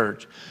the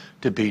church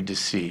to be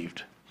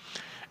deceived.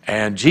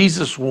 And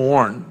Jesus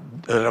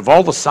warned that of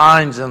all the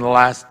signs in the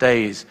last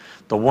days,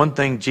 the one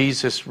thing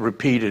Jesus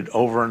repeated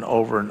over and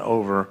over and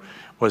over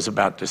was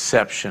about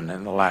deception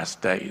in the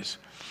last days.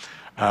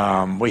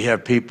 We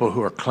have people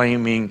who are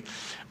claiming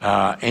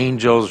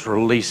angels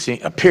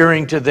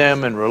appearing to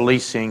them and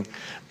releasing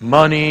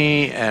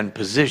money and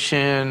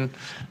position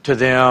to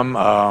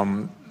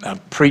them.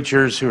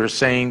 Preachers who are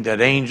saying that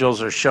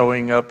angels are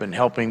showing up and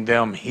helping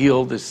them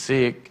heal the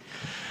sick.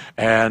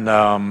 And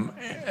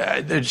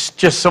there's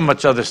just so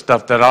much other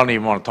stuff that I don't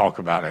even want to talk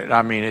about it.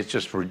 I mean, it's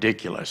just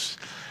ridiculous.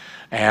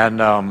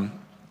 And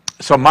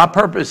so my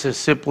purpose is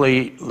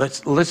simply,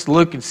 let's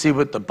look and see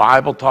what the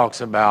Bible talks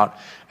about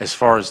as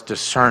far as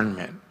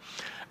discernment.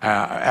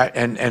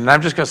 And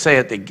I'm just going to say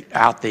at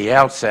the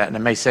outset, and I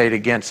may say it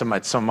again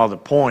at some other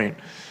point,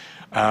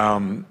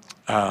 I've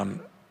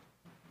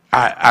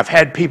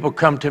had people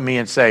come to me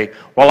and say,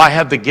 well, I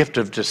have the gift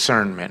of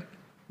discernment.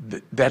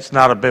 That's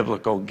not a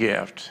biblical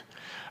gift.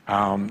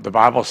 The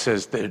Bible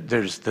says that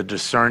there's the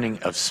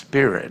discerning of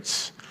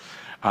spirits,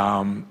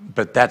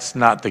 but that's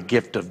not the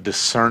gift of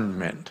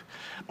discernment.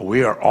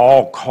 We are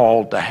all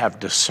called to have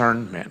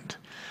discernment.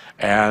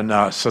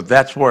 And so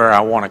that's where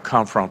I want to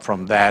come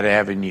from that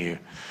avenue.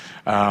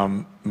 My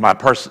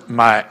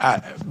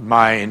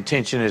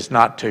intention is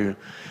not to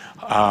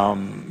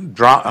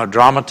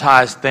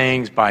dramatize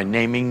things by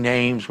naming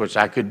names, which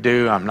I could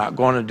do. I'm not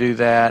going to do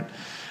that.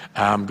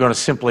 I'm going to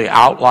simply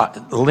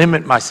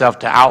limit myself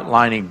to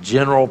outlining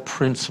general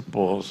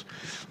principles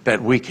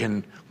that we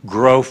can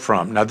grow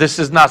from. Now, this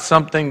is not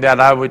something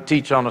that I would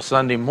teach on a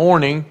Sunday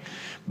morning,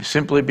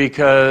 simply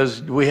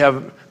because we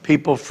have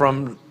people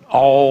from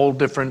all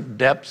different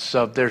depths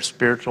of their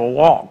spiritual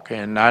walk.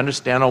 And I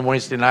understand on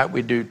Wednesday night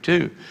we do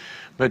too.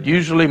 But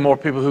usually more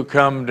people who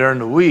come during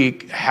the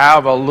week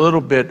have a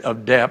little bit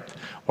of depth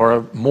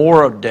or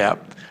more of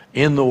depth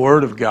in the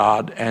Word of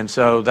God. And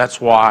so that's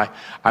why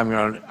I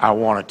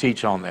want to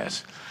teach on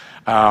this.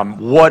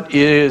 What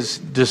is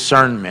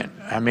discernment?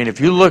 I mean, if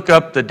you look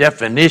up the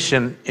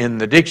definition in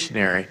the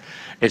dictionary,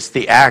 it's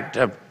the act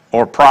of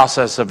or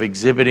process of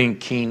exhibiting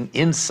keen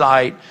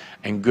insight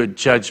and good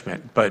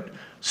judgment. But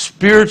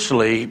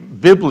spiritually,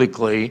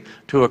 biblically,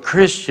 to a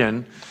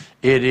Christian,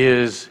 it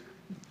is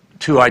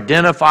to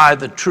identify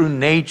the true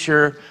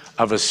nature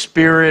of a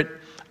spirit,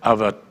 of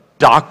a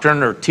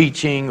doctrine or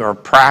teaching or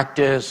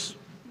practice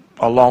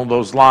along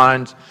those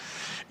lines.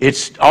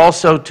 It's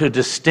also to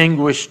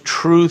distinguish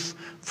truth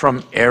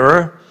from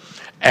error,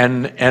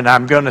 and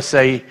I'm going to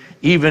say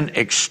even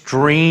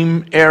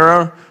extreme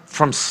error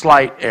from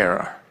slight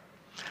error.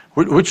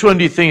 Which one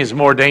do you think is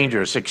more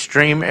dangerous,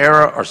 extreme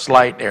error or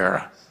slight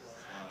error?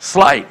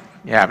 Slight,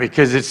 yeah,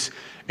 because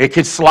it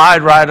could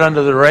slide right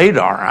under the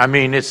radar. I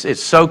mean,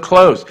 it's so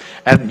close.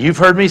 And you've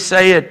heard me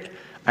say it.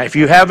 If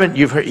you haven't,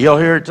 you'll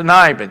hear it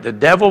tonight. But the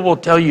devil will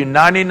tell you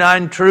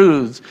 99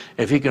 truths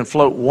if he can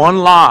float one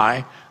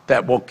lie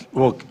that will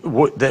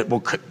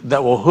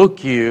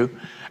hook you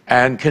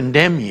and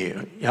condemn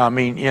you. I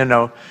mean,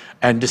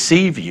 and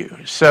deceive you.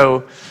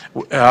 So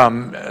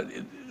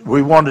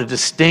we want to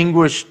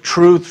distinguish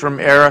truth from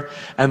error.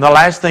 And the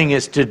last thing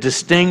is to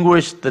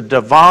distinguish the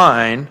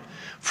divine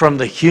from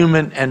the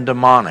human and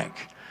demonic.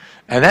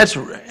 And that's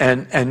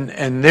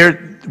and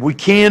there we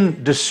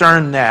can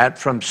discern that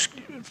from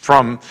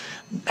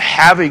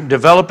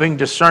developing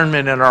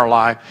discernment in our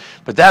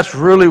life, but that's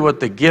really what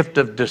the gift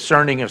of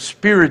discerning of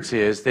spirits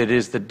is. That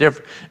is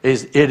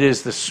it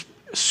is the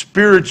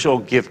spiritual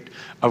gift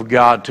of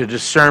God to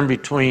discern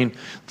between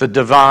the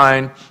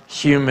divine,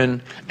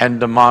 human,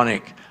 and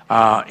demonic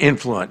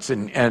influence,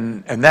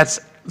 and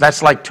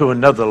that's like to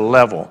another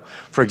level.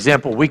 For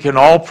example, we can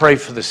all pray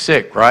for the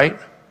sick, right?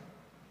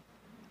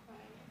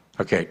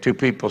 Okay, 2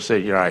 people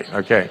said you're right.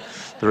 Okay,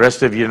 the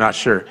rest of you are not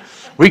sure.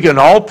 We can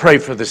all pray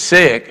for the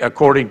sick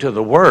according to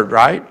the Word,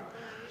 right?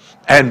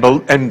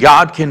 And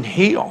God can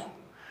heal,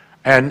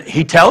 and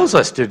He tells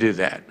us to do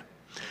that.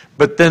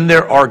 But then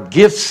there are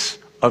gifts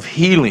of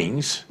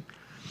healings,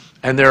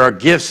 and there are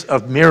gifts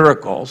of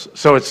miracles.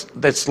 So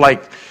it's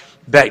like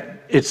that.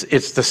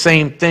 It's the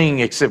same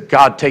thing, except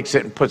God takes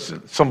it and puts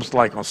it, it's almost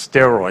like on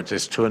steroids.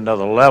 It's to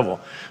another level.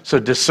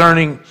 So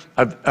discerning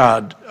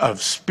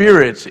of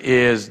spirits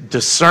is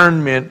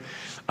discernment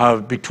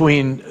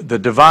between the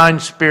divine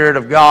spirit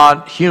of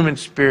God, human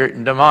spirit,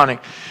 and demonic.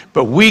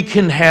 But we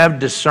can have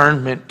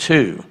discernment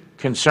too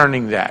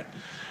concerning that.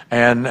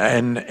 And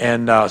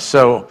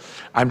so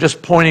I'm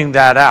just pointing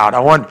that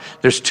out.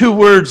 There's 2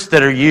 words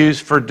that are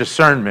used for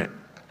discernment.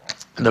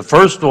 The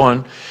first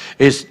one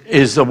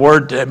is the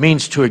word that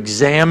means to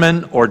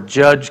examine or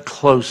judge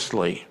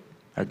closely.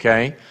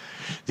 Okay?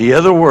 The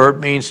other word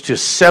means to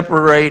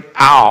separate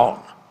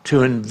out,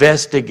 to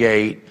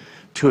investigate,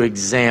 to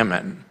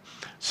examine.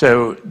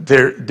 So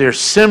they're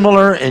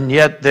similar, and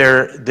yet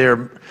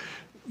they're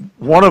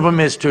one of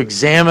them is to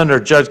examine or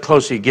judge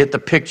closely. You get the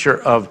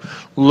picture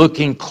of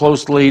looking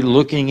closely,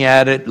 looking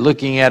at it,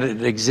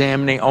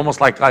 examining, almost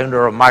like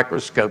under a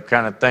microscope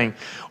kind of thing,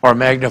 or a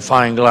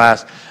magnifying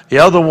glass. The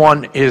other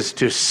one is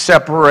to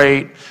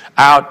separate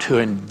out, to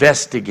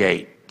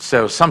investigate.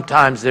 So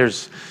sometimes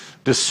there's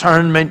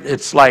Discernment,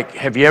 it's like,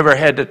 have you ever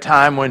had a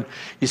time when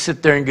you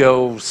sit there and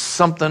go,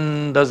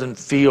 something doesn't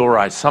feel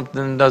right,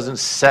 something doesn't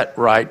set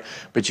right,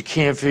 but you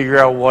can't figure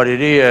out what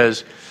it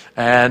is,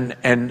 and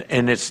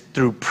it's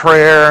through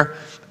prayer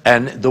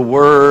and the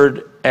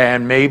Word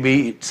and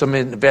maybe some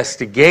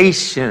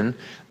investigation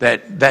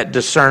that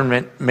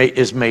discernment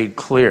is made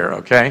clear,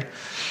 okay?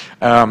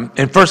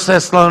 In 1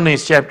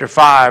 Thessalonians chapter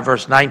 5,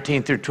 verse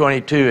 19 through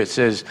 22, it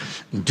says,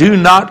 "Do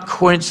not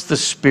quench the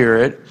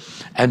Spirit,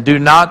 and do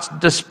not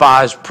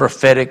despise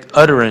prophetic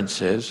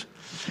utterances,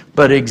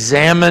 but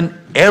examine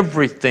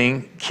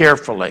everything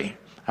carefully."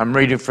 I'm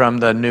reading from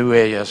the New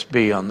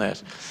ASB on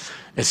this.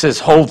 It says,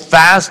 "Hold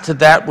fast to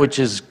that which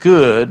is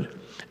good,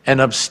 and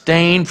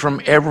abstain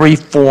from every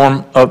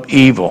form of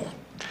evil."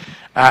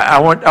 I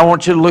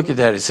want you to look at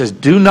that. It says,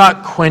 "Do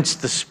not quench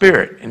the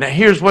Spirit." And now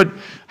here's what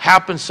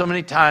happens so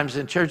many times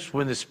in church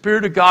when the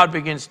Spirit of God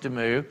begins to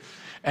move,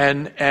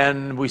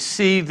 and we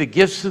see the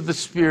gifts of the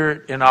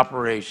Spirit in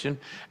operation,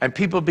 and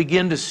people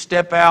begin to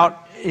step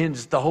out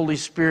as the Holy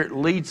Spirit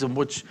leads them,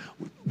 which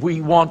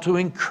we want to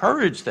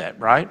encourage that,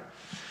 right?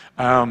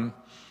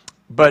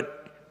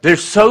 But they're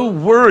so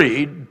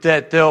worried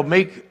that they'll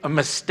make a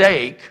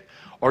mistake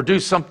or do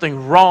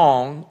something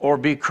wrong or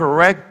be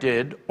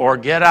corrected or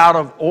get out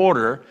of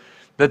order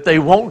that they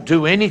won't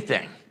do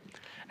anything.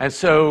 And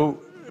so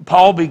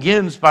Paul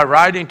begins by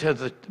writing to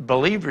the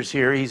believers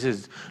here. He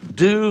says,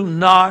 "Do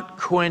not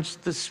quench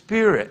the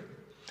Spirit,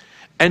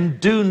 and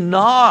do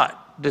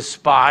not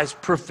despise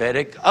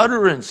prophetic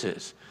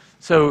utterances."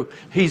 So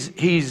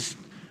he's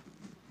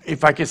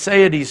if I could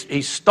say it,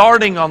 he's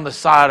starting on the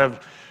side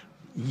of,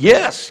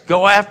 yes,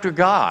 go after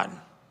God,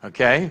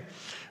 okay?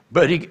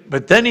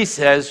 But then he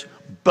says,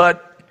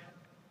 but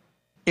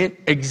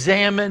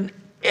examine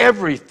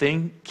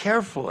everything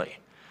carefully.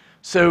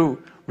 So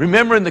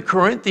remember in the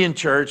Corinthian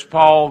church,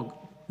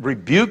 Paul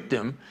rebuked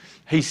them.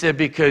 He said,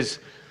 because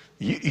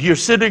you're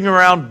sitting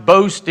around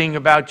boasting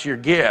about your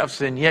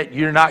gifts, and yet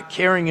you're not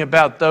caring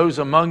about those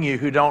among you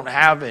who don't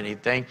have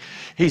anything.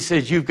 He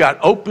says, you've got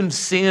open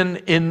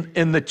sin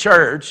in the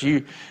church,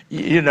 and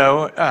you're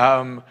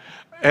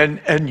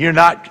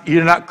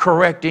not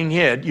correcting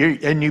it.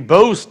 And you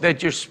boast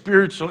that you're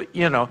spiritually,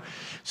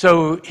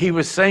 So he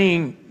was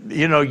saying,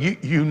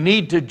 you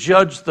need to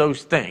judge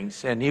those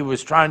things. And he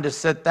was trying to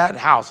set that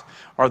house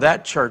or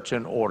that church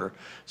in order.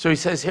 So he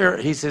says here,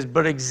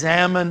 but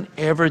examine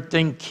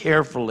everything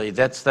carefully.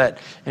 That's that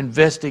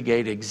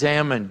investigate,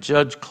 examine,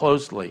 judge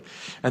closely.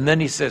 And then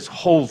he says,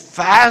 hold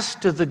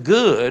fast to the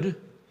good,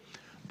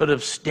 but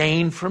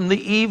abstain from the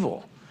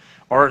evil,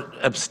 or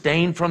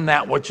abstain from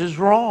that which is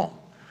wrong.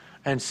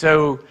 And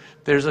so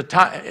there's a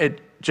time,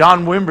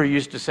 John Wimber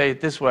used to say it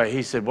this way.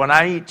 He said, when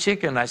I eat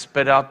chicken, I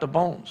spit out the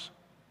bones.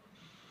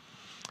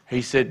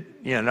 He said,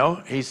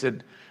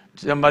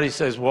 somebody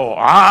says, well,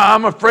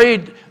 I'm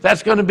afraid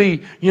that's going to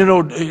be,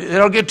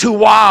 it'll get too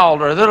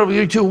wild, or that'll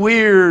be too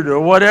weird, or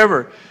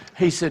whatever.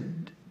 He said,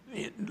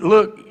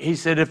 look,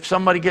 if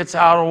somebody gets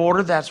out of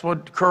order, that's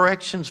what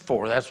correction's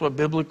for. That's what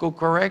biblical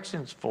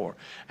correction's for.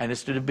 And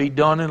it's to be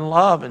done in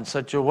love in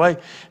such a way.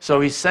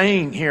 So he's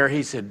saying here,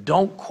 he said,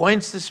 don't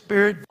quench the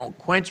Spirit, don't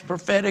quench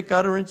prophetic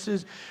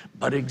utterances,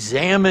 but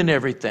examine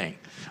everything.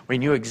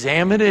 When you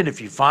examine it,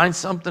 if you find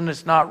something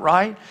that's not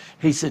right,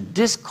 he said,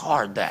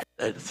 discard that,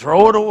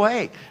 throw it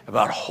away,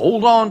 but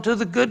hold on to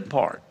the good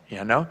part,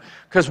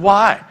 Because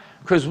why?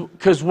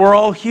 Because we're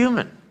all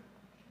human.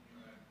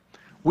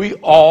 We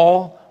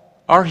all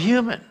are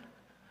human.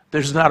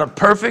 There's not a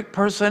perfect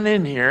person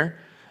in here.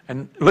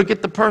 And look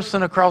at the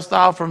person across the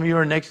aisle from you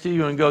or next to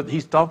you and go,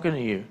 he's talking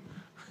to you.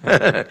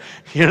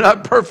 You're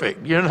not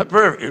perfect. You're not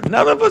perfect.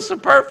 None of us are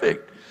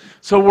perfect.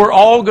 So we're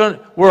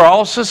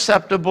all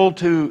susceptible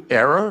to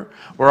error.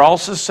 We're all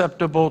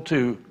susceptible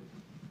to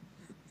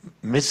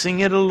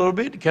missing it a little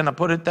bit. Can I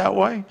put it that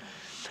way?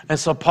 And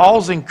so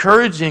Paul's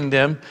encouraging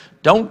them,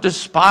 don't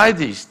despise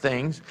these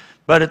things,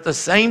 but at the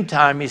same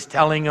time he's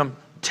telling them,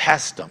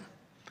 test them,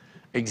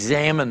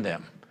 examine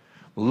them,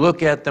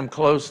 look at them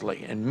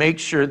closely, and make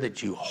sure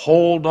that you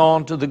hold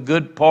on to the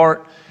good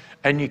part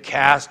and you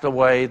cast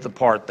away the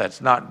part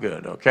that's not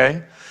good,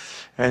 okay?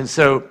 And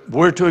so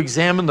we're to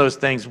examine those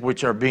things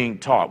which are being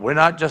taught. We're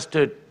not just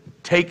to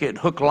take it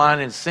hook, line,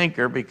 and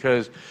sinker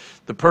because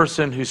the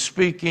person who's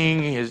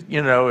speaking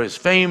is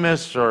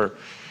famous or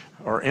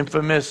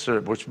infamous,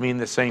 which mean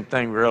the same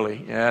thing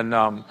really. And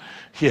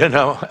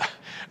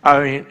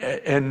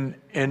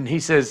and he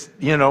says,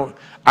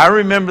 I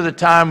remember the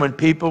time when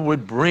people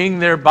would bring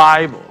their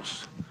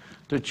Bibles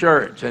to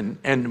church,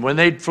 and when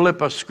they'd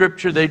flip a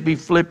scripture, they'd be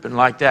flipping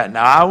like that.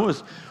 Now, I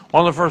was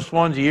one of the first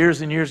ones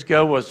years and years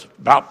ago was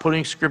about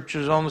putting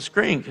scriptures on the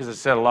screen, because I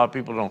said a lot of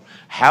people don't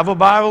have a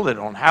Bible, they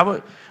don't have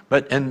it.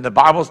 But in the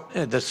Bible,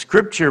 the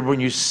scripture,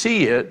 when you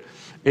see it,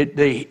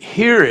 they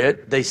hear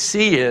it, they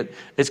see it,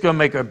 it's going to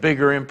make a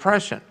bigger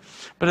impression.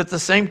 But at the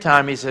same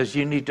time, he says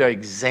you need to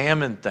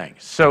examine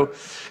things. So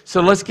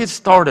let's get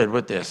started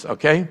with this,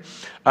 okay?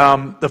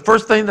 The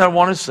first thing that I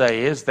want to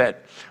say is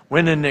that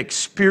when an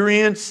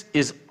experience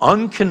is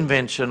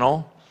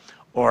unconventional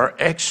or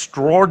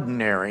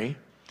extraordinary,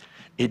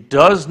 it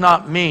does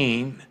not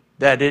mean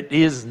that it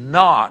is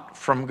not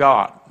from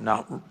God.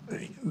 Now,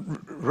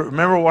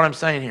 remember what I'm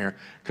saying here,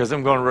 because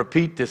I'm going to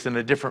repeat this in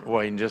a different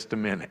way in just a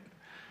minute.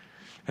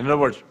 In other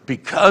words,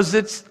 because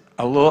it's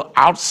a little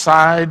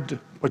outside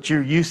what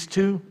you're used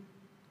to,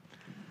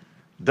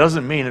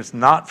 doesn't mean it's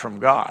not from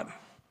God.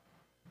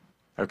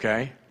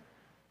 Okay?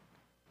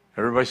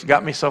 Everybody's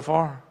got me so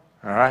far?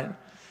 All right?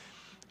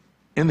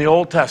 In the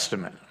Old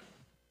Testament,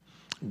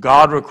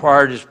 God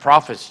required his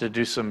prophets to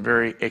do some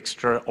very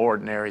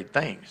extraordinary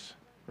things,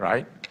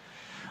 right?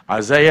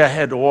 Isaiah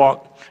had to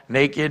walk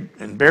naked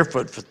and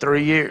barefoot for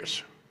 3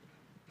 years.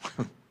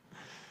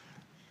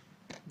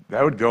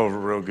 That would go over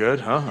real good,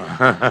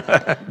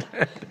 huh?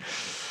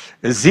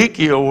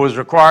 Ezekiel was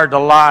required to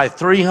lie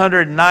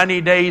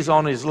 390 days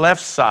on his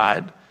left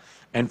side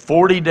and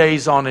 40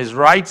 days on his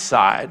right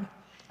side.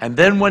 And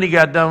then when he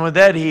got done with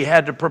that, he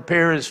had to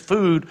prepare his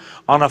food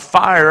on a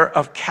fire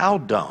of cow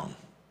dung.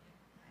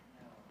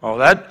 Oh,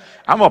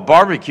 I'm a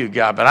barbecue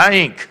guy, but I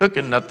ain't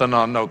cooking nothing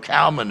on no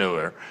cow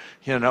manure,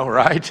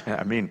 right?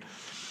 I mean,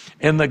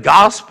 in the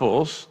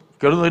Gospels,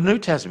 go to the New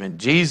Testament,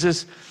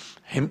 Jesus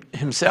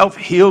himself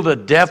healed a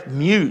deaf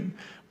mute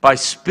by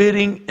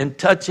spitting and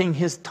touching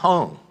his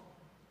tongue.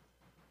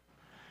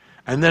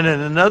 And then in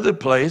another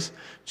place,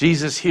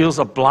 Jesus heals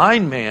a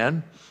blind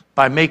man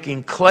by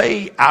making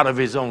clay out of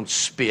his own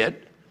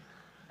spit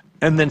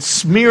and then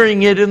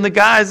smearing it in the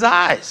guy's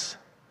eyes.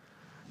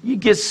 You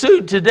get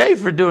sued today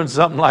for doing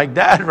something like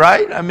that,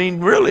 right? I mean,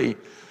 really.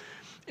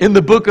 In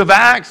the book of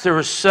Acts, there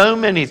were so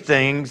many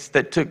things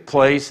that took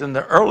place in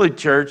the early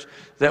church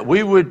that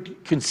we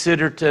would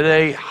consider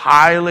today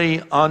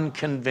highly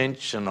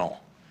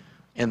unconventional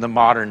in the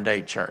modern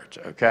day church,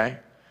 okay?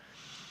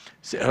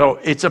 So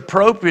it's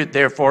appropriate,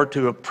 therefore,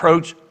 to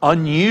approach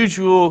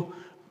unusual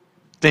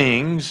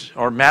things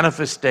or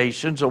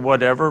manifestations or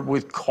whatever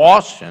with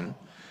caution,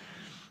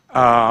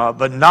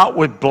 but not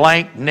with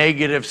blank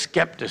negative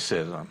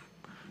skepticism.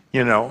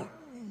 In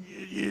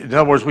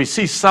other words, we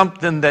see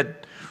something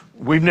that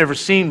we've never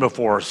seen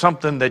before,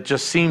 something that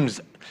just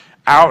seems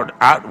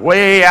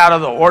way out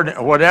of the ordinary,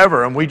 or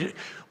whatever, and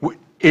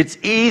it's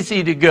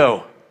easy to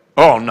go,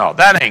 oh no,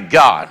 that ain't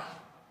God.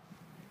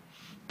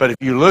 But if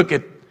you look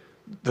at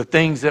the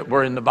things that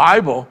were in the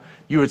Bible,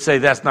 you would say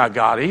that's not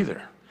God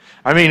either.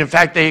 I mean, in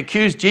fact, they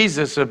accused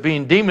Jesus of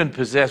being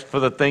demon-possessed for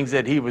the things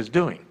that he was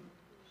doing.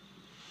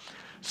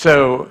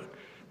 So,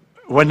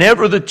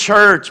 whenever the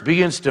church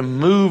begins to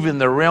move in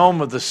the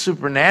realm of the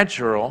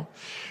supernatural,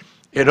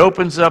 it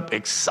opens up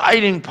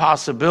exciting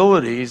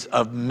possibilities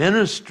of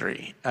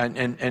ministry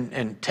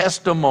and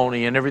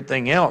testimony and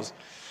everything else.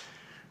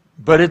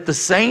 But at the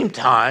same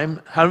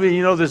time,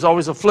 there's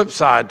always a flip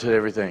side to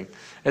everything.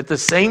 At the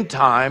same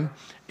time,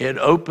 it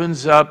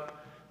opens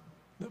up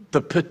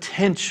the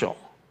potential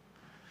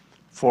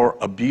for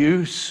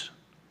abuse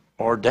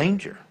or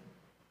danger.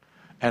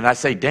 And I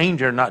say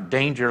danger, not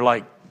danger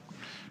like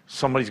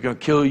somebody's going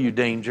to kill you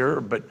danger,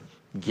 but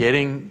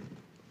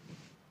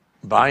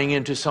buying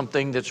into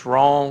something that's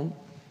wrong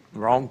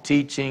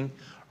teaching,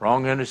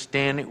 wrong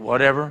understanding,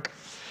 whatever.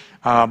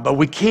 But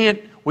we can't,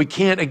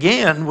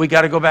 again, we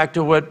got to go back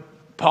to what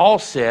Paul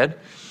said,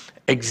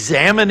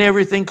 examine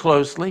everything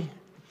closely,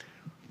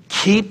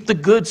 keep the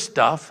good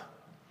stuff,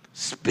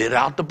 spit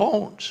out the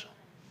bones,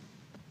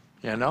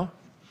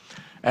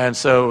 And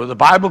so the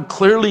Bible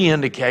clearly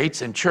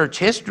indicates, and church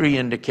history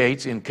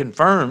indicates and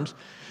confirms,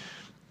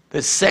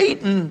 that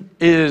Satan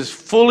is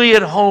fully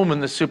at home in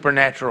the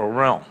supernatural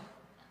realm.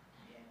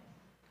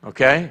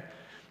 Okay?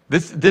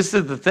 This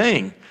is the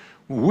thing.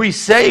 We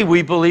say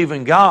we believe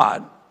in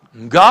God.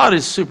 God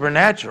is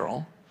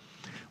supernatural.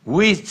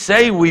 We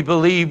say we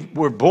believe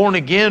we're born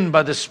again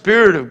by the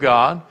Spirit of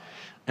God.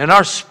 And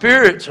our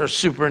spirits are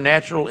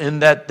supernatural in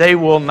that they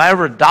will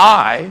never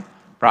die,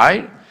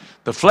 right?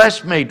 The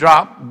flesh may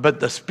drop, but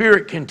the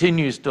spirit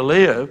continues to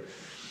live.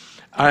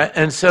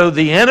 And so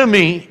the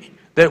enemy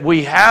that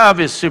we have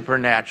is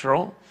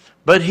supernatural,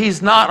 but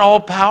he's not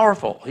all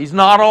powerful. He's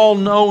not all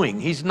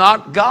knowing. He's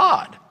not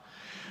God.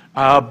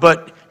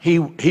 But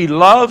he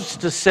loves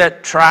to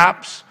set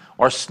traps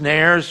or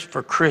snares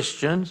for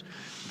Christians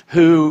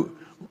who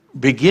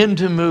begin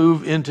to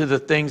move into the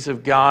things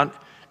of God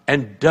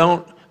and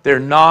they're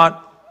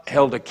not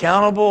held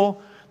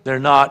accountable. They're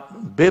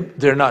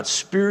not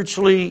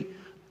spiritually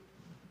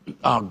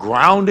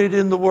grounded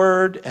in the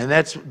Word. And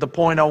that's the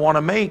point I want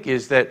to make,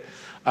 is that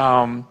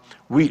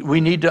we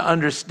need to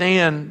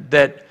understand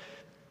that,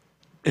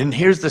 and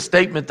here's the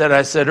statement that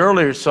I said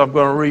earlier, so I'm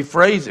going to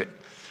rephrase it.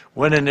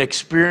 When an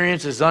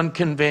experience is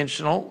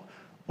unconventional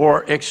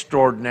or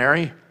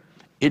extraordinary,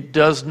 it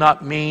does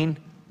not mean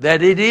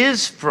that it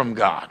is from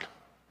God.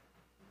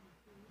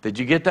 Did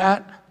you get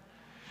that?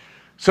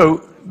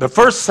 So the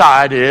first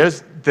side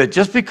is that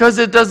just because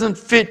it doesn't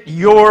fit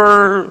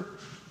your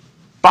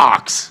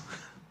box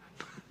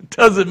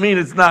doesn't mean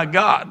it's not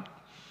God.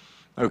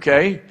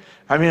 Okay?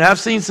 I mean, I've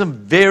seen some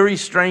very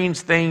strange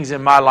things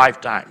in my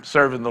lifetime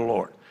serving the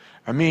Lord.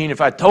 I mean, if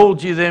I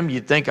told you them,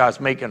 you'd think I was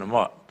making them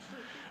up.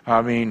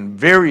 I mean,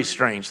 very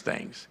strange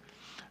things.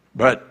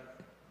 But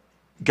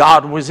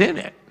God was in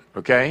it,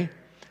 okay?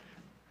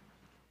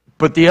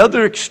 But the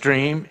other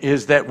extreme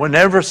is that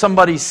whenever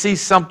somebody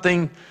sees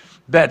something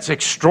that's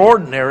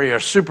extraordinary or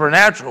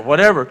supernatural,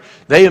 whatever,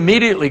 they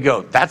immediately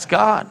go, that's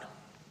God.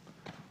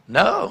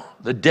 No,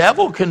 the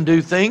devil can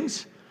do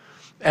things.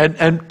 And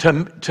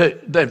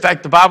in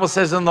fact, the Bible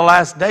says in the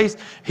last days,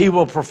 he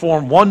will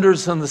perform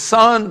wonders in the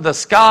sun, the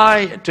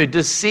sky, to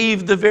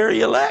deceive the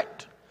very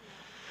elect.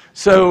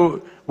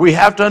 So we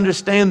have to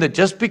understand that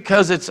just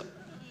because it's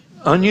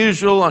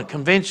unusual,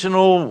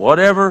 unconventional,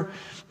 whatever,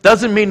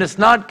 doesn't mean it's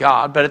not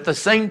God, but at the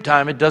same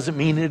time, it doesn't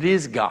mean it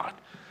is God.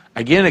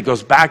 Again, it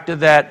goes back to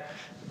that,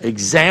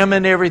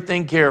 examine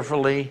everything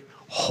carefully,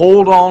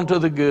 hold on to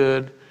the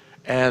good,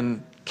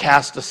 and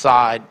cast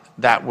aside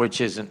that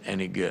which isn't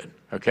any good.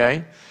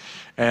 Okay?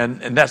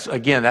 And that's,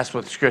 again, that's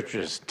what the scripture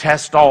is.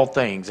 Test all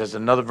things. As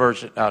another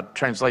version,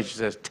 translation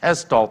says,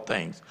 test all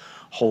things.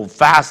 Hold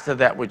fast to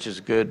that which is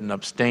good and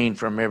abstain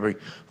from every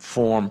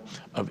form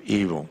of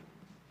evil.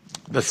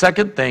 The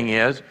second thing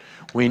is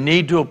we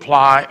need to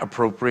apply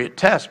appropriate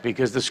tests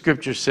because the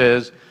scripture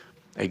says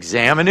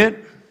examine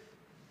it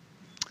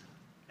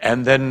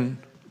and then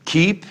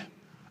keep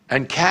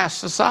and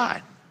cast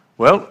aside.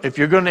 Well, if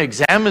you're going to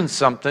examine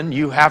something,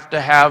 you have to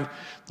have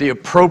the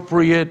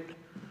appropriate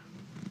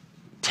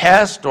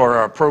test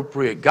or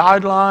appropriate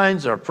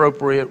guidelines or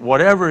appropriate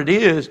whatever it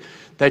is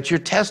that you're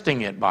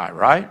testing it by,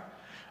 right?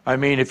 I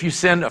mean, if you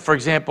send, for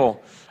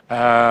example,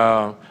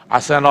 I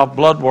sent off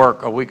blood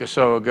work a week or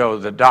so ago.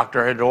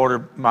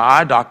 My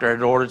eye doctor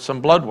had ordered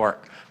some blood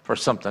work for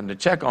something, to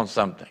check on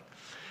something.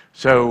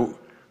 So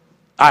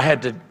I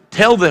had to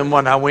tell them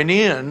when I went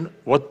in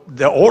what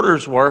the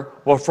orders were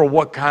for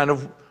what kind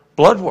of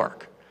blood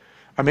work.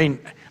 I mean,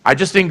 I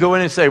just didn't go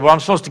in and say, well, I'm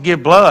supposed to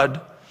give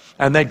blood,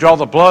 and they draw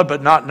the blood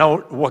but not know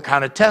what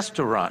kind of test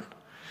to run.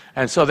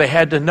 And so they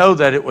had to know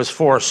that it was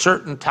for a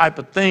certain type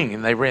of thing,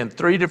 and they ran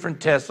 3 different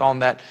tests on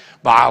that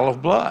vial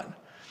of blood.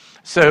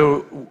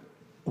 So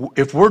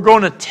if we're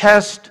going to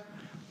test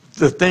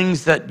the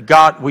things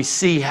that we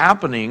see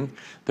happening,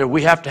 that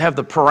we have to have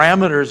the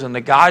parameters and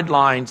the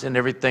guidelines and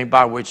everything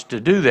by which to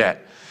do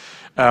that.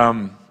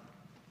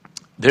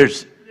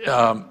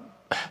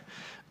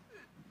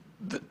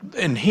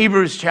 In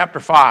Hebrews chapter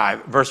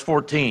 5, verse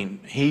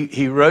 14,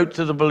 he wrote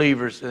to the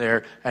believers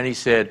there, and he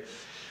said,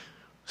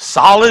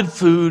 solid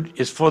food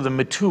is for the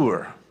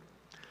mature,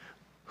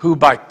 who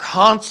by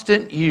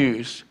constant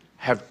use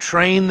have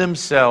trained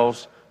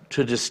themselves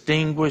to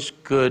distinguish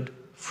good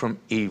from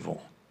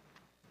evil.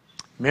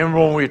 Remember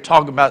when we were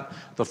talking about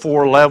the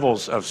 4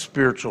 levels of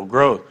spiritual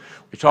growth,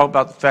 we talked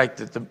about the fact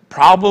that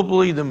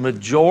probably the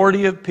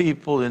majority of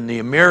people in the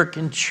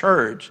American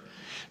church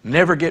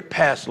never get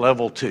past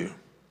level 2.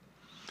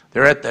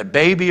 They're at the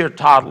baby or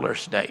toddler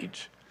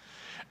stage.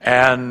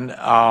 And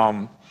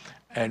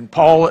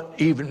Paul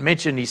even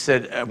mentioned, he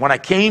said, when I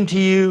came to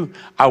you,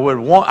 I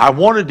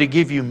wanted to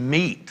give you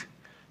meat.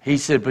 He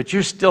said, but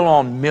you're still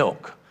on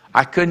milk.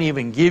 I couldn't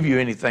even give you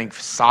anything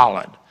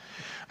solid.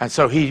 And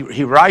so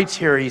he writes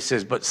here, he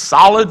says, but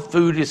solid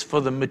food is for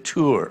the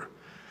mature,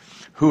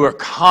 who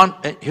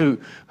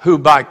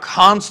by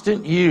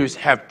constant use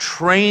have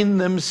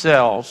trained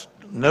themselves,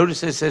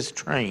 notice it says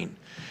train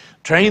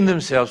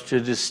themselves to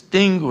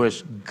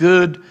distinguish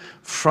good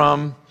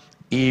from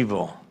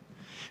evil.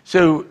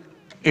 So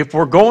if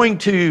we're going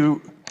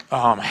to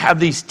have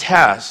these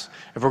tests,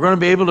 if we're going to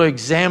be able to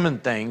examine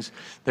things,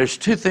 there's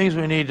 2 things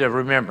we need to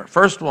remember.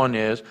 First one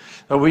is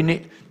that we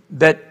need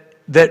that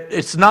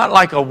it's not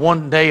like a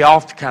one day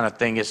off kind of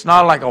thing. It's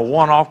not like a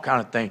one-off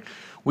kind of thing.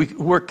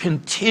 We're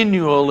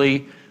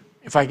continually,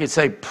 if I could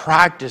say,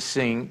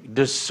 practicing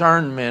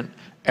discernment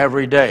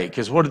every day.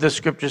 Because what did the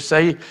scripture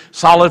say?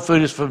 Solid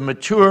food is for the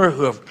mature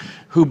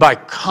who by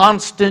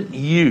constant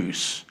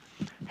use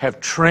have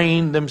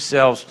trained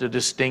themselves to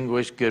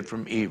distinguish good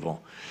from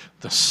evil.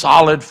 The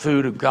solid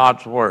food of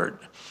God's word.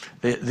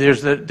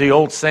 There's the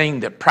old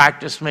saying that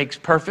practice makes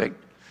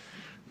perfect.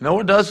 No,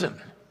 it doesn't.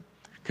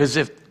 Because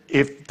if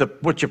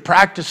what you're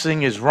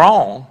practicing is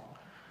wrong,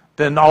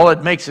 then all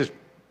it makes is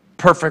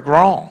perfect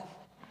wrong.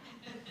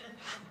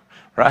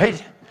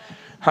 Right?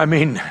 I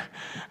mean,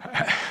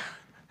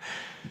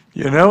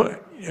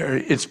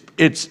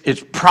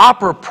 it's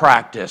proper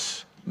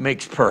practice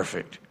makes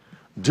perfect.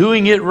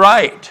 Doing it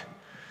right.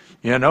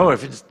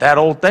 If it's that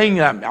old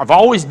thing, I've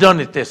always done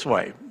it this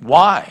way.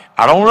 Why?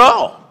 I don't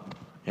know.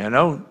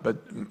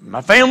 But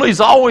my family's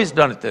always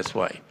done it this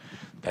way.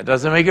 That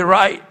doesn't make it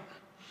right.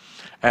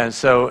 And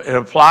so it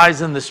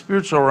applies in the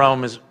spiritual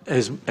realm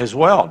as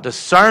well.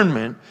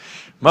 Discernment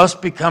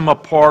must become a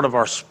part of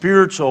our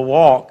spiritual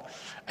walk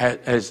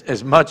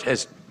as much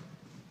as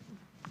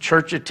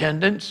church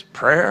attendance,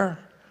 prayer,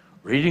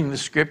 reading the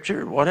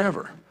scripture,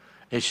 whatever.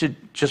 It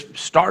should just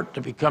start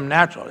to become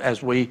natural.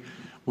 As we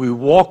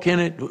walk in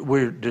it,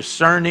 we're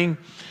discerning.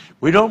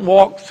 We don't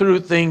walk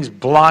through things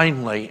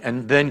blindly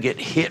and then get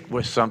hit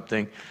with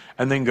something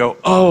and then go,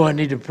 oh, I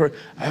need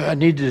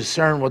to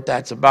discern what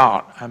that's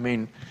about. I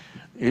mean,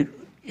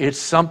 it's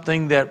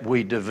something that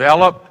we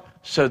develop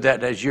so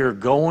that as you're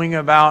going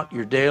about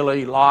your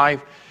daily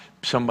life,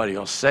 somebody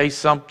will say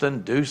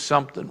something, do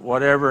something,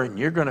 whatever, and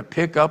you're going to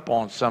pick up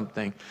on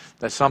something,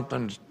 that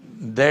something's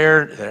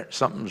there, that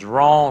something's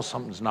wrong,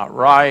 something's not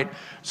right,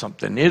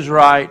 something is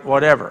right,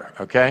 whatever,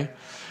 okay?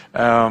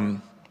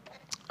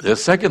 The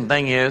second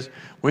thing is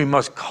we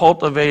must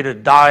cultivate a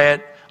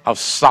diet of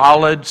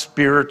solid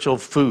spiritual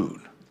food.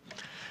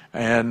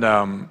 And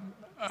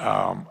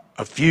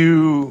a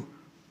few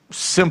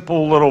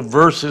simple little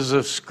verses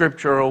of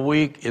Scripture a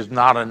week is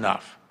not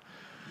enough.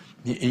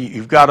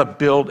 You've got to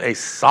build a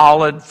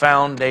solid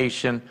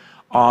foundation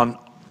on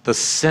the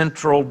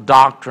central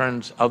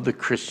doctrines of the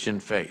Christian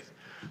faith,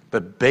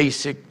 the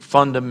basic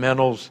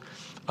fundamentals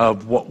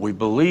of what we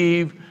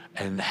believe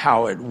and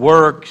how it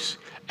works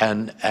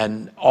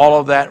and all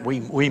of that.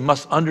 We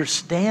must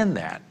understand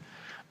that.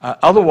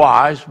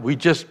 Otherwise, we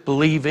just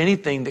believe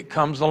anything that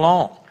comes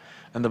along.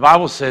 And the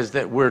Bible says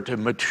that we're to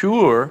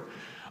mature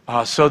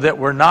so that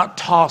we're not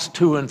tossed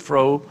to and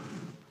fro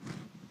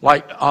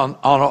like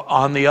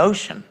on the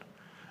ocean.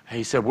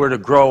 He said we're to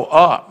grow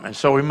up. And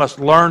so we must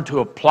learn to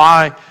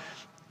apply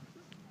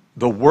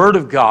the Word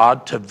of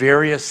God to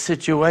various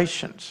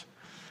situations.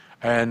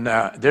 And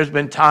there's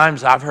been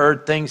times I've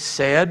heard things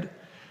said,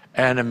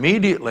 and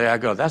immediately I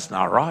go, that's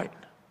not right.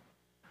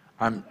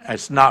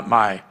 It's not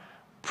my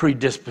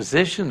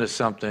predisposition to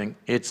something.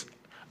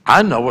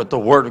 I know what the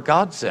Word of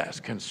God says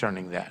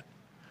concerning that.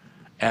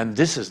 And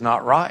this is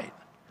not right.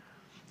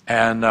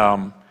 And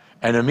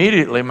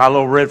immediately my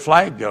little red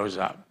flag goes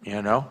up,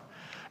 you know.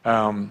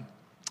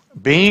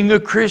 Being a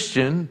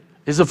Christian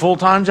is a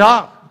full-time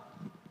job.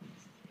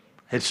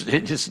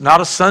 It's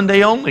not a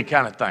Sunday only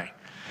kind of thing.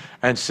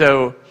 And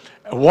so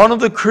one of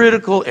the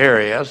critical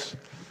areas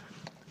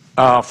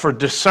for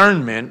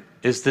discernment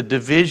is the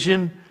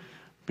division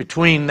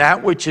between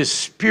that which is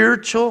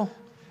spiritual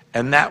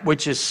and that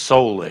which is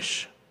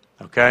soulish.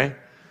 Okay?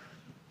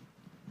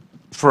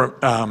 For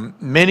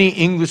many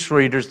English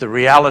readers, the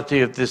reality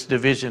of this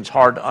division is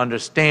hard to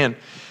understand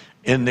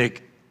in the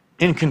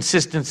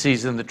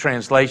inconsistencies in the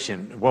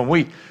translation.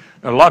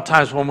 A lot of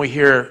times when we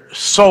hear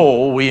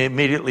soul, we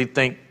immediately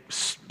think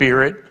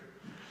spirit,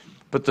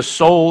 but the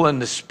soul and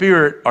the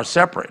spirit are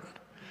separate.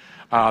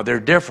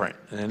 They're different,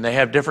 and they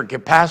have different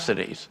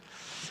capacities.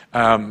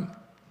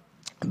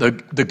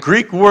 The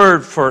Greek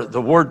word for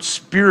the word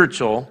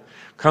spiritual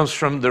comes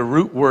from the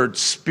root word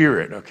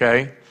spirit,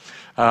 okay?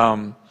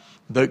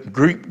 The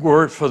Greek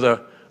word for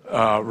the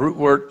root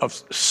word of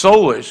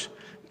soulish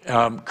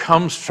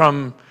comes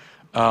from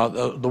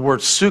the word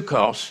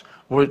psychos,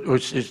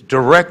 which is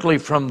directly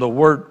from the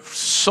word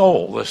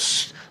soul,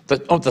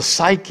 the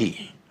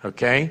psyche,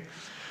 okay?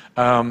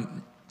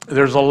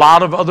 There's a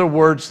lot of other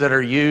words that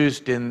are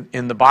used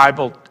in the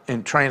Bible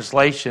in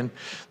translation.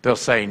 They'll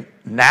say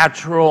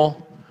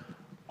natural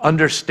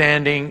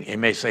understanding. It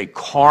may say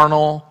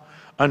carnal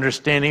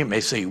understanding. It may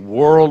say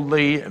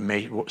worldly. It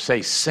may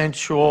say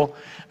sensual.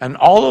 And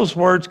all those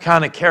words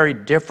kind of carry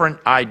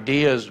different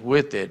ideas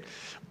with it.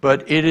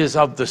 But it is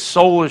of the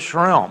soulish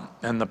realm.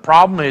 And the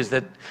problem is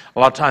that a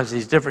lot of times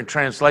these different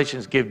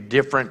translations give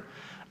different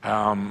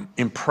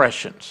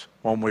impressions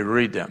when we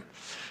read them.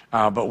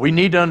 But we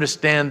need to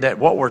understand that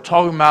what we're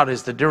talking about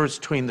is the difference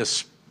between the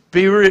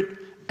spirit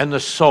and the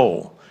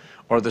soul,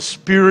 or the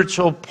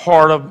spiritual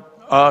part of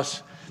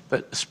us,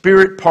 the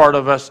spirit part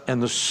of us,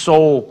 and the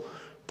soul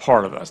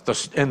part of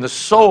us. And the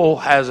soul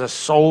has a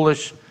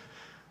soulish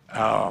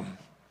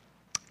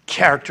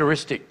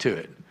characteristic to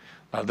it.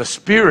 The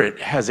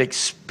spirit has a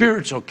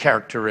spiritual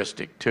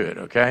characteristic to it,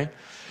 okay?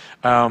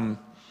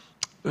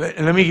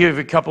 Let me give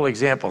you a couple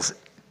examples.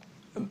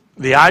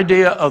 The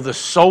idea of the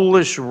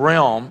soulish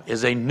realm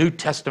is a New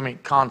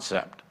Testament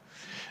concept.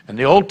 In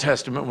the Old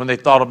Testament, when they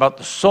thought about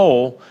the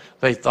soul,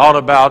 they thought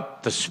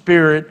about the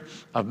spirit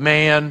of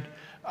man,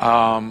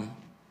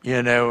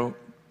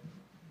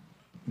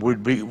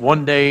 would be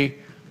one day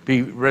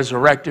be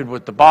resurrected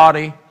with the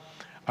body.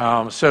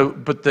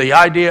 But the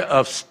idea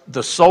of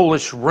the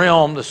soulish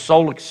realm, the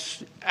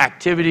soulish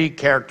activity,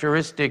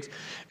 characteristics,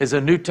 is a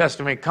New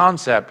Testament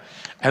concept.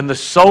 And the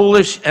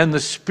soulish and the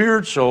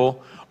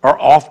spiritual are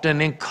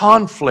often in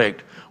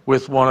conflict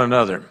with one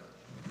another.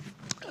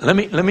 Let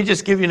me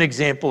just give you an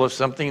example of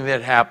something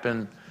that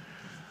happened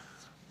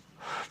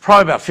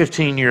probably about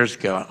 15 years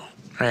ago.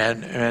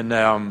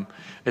 And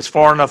it's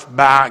far enough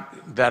back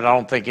that I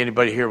don't think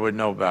anybody here would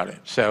know about it.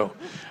 So,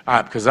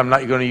 because I'm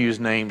not going to use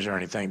names or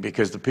anything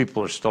because the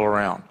people are still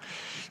around.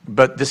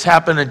 But this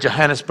happened in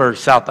Johannesburg,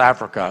 South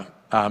Africa,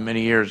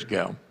 many years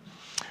ago.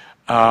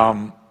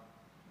 At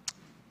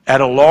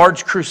a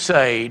large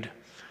crusade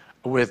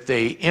with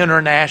the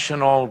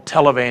international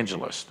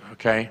televangelist,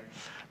 okay,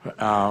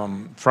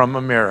 from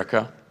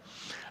America.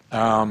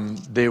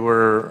 They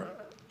were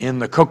in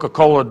the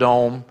Coca-Cola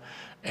Dome,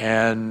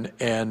 and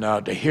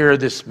to hear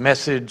this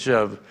message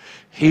of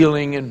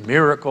healing and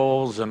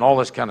miracles and all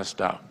this kind of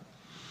stuff.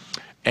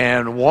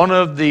 And one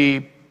of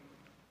the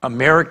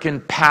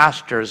American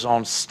pastors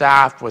on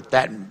staff with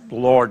that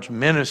large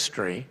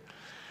ministry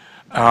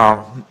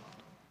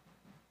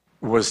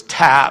was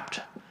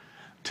tapped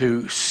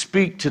to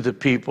speak to the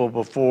people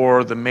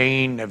before the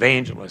main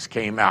evangelist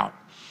came out.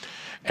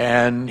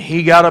 And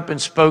he got up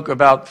and spoke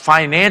about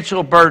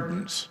financial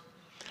burdens.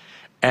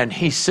 And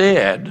he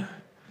said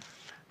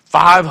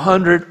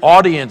 500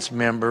 audience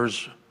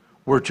members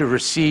were to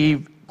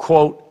receive,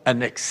 quote,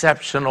 an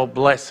exceptional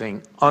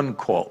blessing,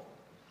 unquote.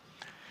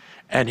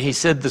 And he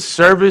said the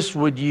service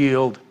would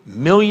yield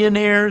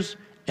millionaires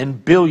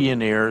and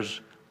billionaires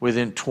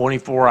within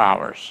 24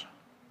 hours.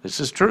 This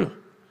is true.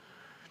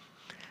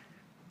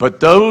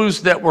 But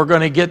those that were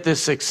going to get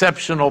this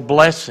exceptional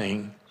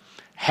blessing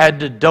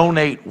had to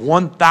donate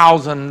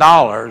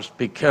 $1,000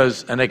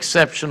 because an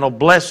exceptional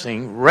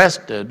blessing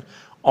rested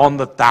on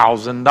the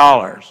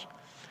 $1,000.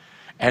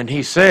 And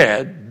he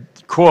said,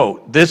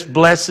 quote, this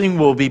blessing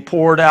will be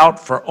poured out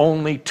for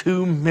only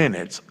 2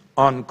 minutes,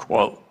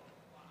 unquote.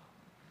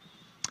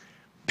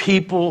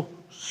 People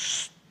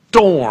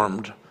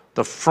stormed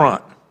the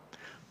front.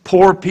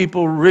 Poor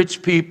people,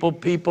 rich people,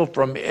 people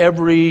from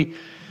every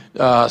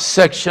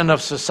section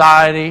of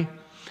society.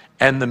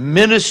 And the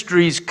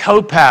ministry's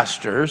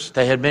co-pastors,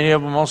 they had many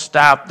of them on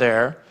staff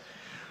there,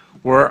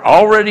 were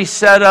already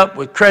set up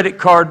with credit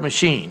card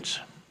machines.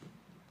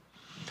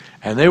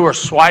 And they were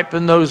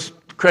swiping those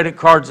credit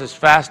cards as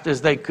fast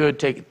as they could,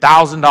 take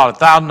 $1,000,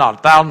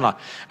 $1,000, $1,000.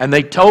 And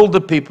they told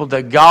the people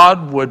that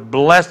God would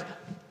bless,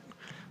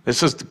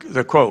 this is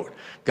the quote,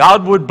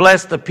 God would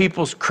bless the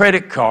people's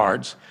credit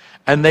cards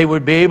and they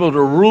would be able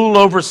to rule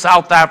over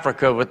South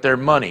Africa with their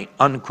money,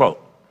 unquote.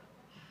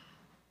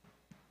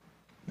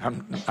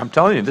 I'm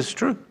telling you, this is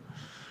true.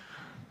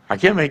 I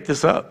can't make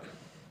this up.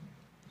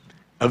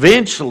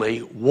 Eventually,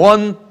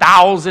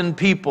 1,000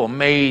 people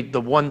made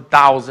the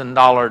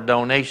 $1,000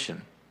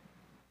 donation.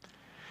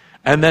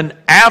 And then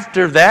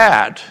after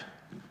that,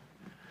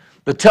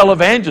 the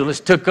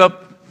televangelist took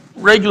up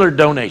regular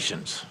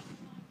donations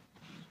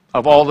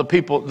of all the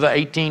people, the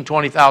 18,000,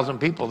 20,000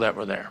 people that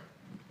were there.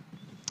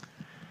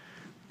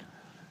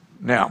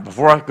 Now,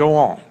 before I go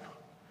on,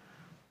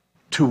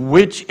 to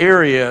which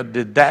area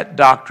did that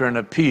doctrine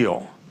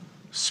appeal?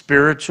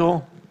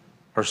 Spiritual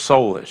or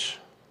soulish?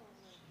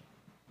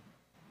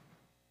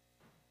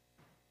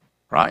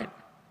 Right?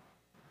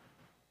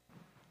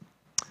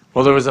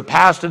 Well, there was a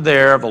pastor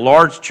there of a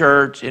large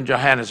church in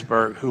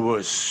Johannesburg who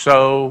was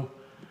so,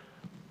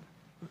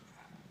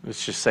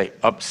 let's just say,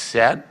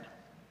 upset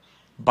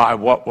by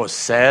what was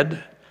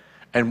said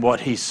and what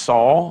he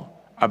saw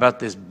about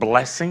this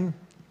blessing,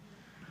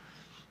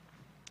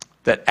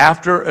 that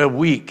after a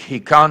week he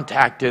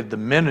contacted the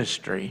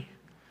ministry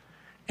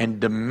and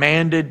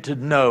demanded to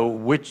know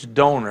which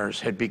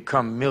donors had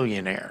become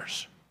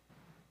millionaires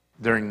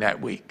during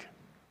that week.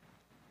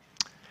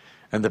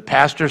 And the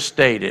pastor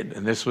stated,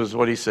 and this was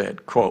what he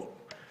said, quote,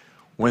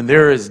 when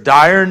there is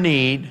dire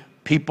need,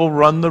 people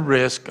run the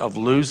risk of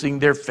losing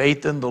their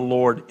faith in the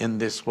Lord in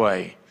this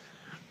way.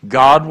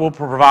 God will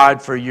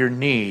provide for your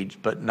needs,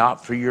 but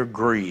not for your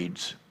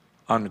greeds,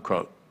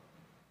 unquote.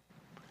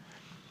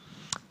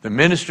 The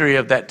ministry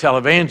of that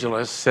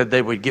televangelist said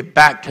they would get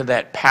back to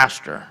that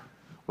pastor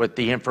with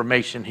the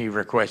information he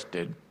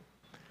requested.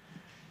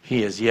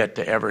 He has yet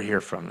to ever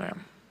hear from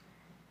them.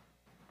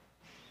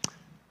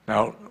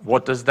 Now,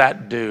 what does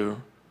that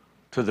do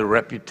to the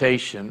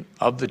reputation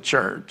of the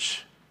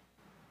church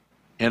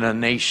in a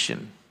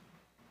nation?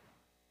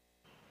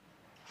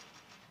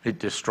 It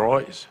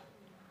destroys.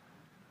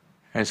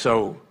 And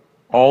so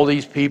all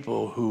these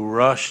people who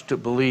rush to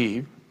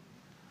believe,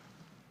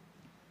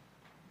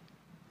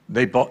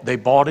 they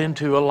bought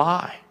into a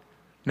lie.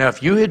 Now,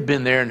 if you had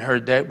been there and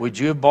heard that, would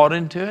you have bought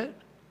into it?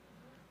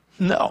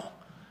 No,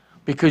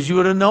 because you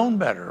would have known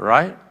better,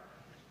 right?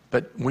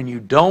 But when you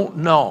don't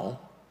know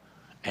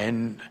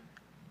and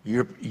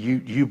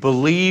you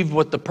believe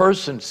what the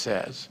person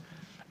says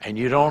and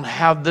you don't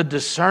have the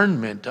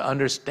discernment to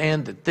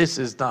understand that this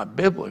is not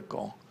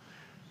biblical,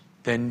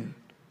 then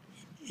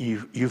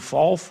you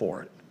fall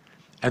for it.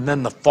 And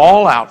then the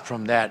fallout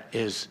from that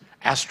is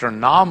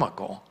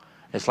astronomical.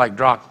 It's like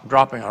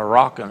dropping a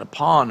rock in a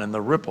pond and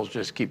the ripples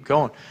just keep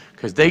going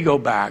because they go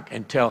back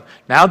and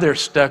now they're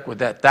stuck with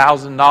that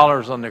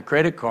 $1,000 on their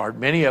credit card,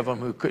 many of them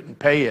who couldn't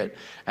pay it,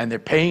 and they're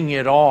paying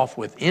it off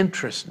with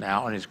interest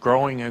now, and it's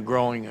growing and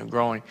growing and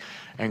growing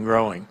and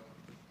growing.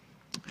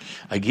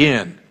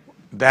 Again,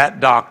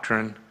 that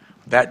doctrine,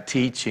 that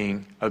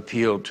teaching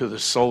appealed to the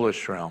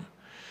soulish realm.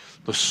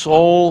 The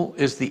soul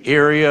is the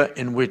area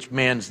in which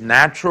man's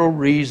natural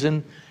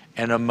reason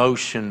and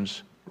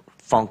emotions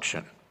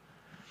function.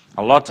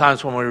 A lot of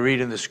times when we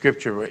read in the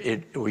scripture,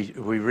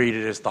 we read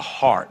it as the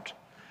heart.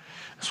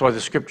 That's why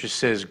the scripture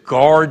says,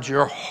 guard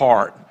your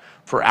heart,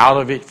 for out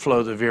of it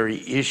flow the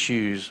very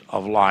issues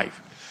of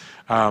life.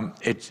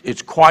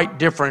 It's quite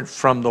different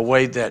from the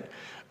way that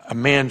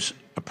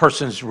a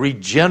person's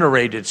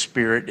regenerated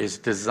spirit is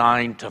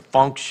designed to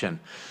function.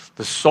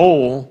 The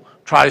soul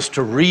tries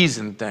to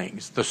reason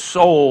things. The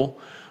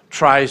soul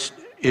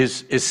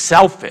is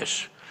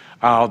selfish.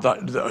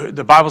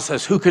 The Bible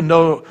says, who can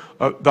know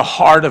the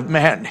heart of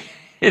man?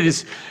 It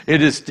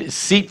is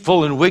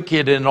deceitful and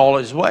wicked in all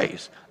his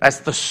ways. That's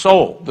the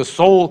soul. The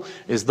soul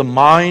is the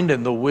mind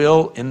and the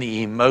will and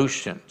the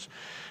emotions.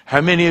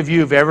 How many of you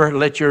have ever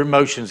let your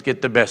emotions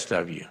get the best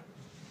of you?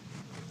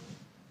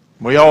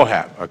 We all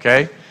have,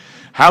 okay?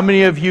 How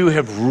many of you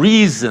have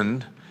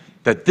reasoned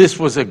that this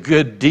was a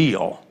good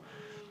deal,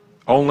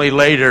 only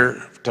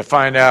later to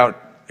find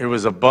out it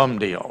was a bum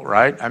deal,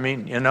 right? I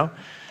mean,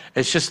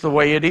 it's just the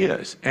way it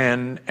is.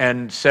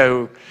 And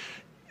so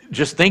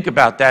just think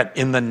about that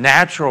in the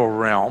natural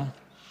realm.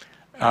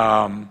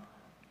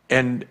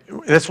 And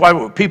that's why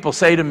what people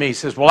say to me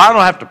says, well, I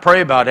don't have to pray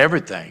about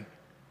everything.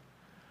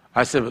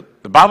 I said,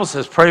 the Bible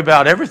says pray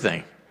about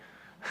everything.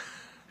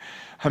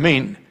 I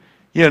mean,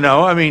 yeah,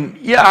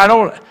 I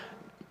don't.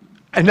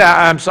 And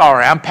I'm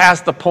sorry, I'm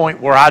past the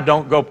point where I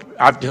don't go.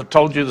 I've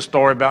told you the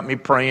story about me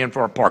praying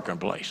for a parking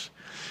place,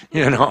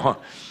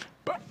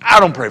 But I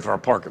don't pray for a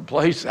parking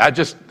place. I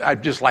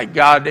just like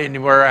God,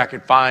 anywhere I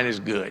can find is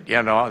good.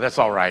 That's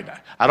all right.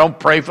 I don't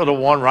pray for the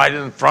one right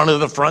in front of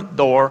the front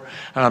door,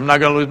 and I'm not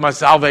going to lose my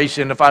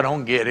salvation if I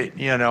don't get it.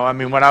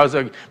 When I was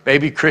a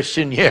baby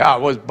Christian, I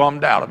was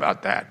bummed out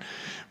about that.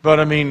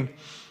 But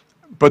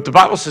the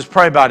Bible says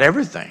pray about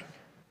everything.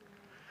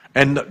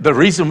 And the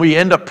reason we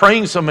end up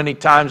praying so many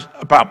times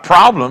about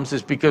problems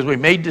is because we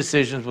made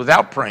decisions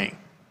without praying.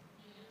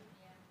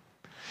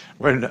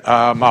 When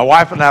my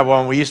wife and I,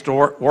 when we used to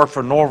work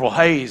for Norval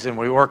Hayes, and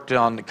we worked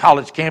on the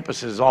college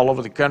campuses all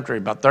over the country,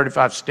 about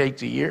 35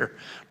 states a year,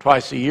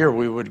 twice a year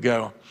we would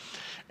go.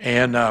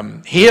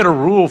 And he had a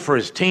rule for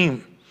his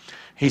team.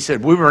 He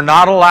said we were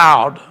not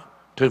allowed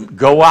to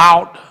go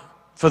out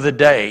for the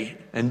day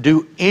and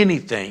do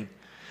anything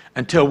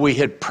until we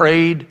had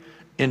prayed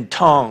in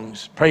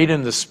tongues, prayed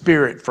in the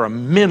Spirit for a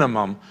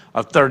minimum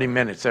of 30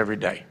 minutes every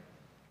day.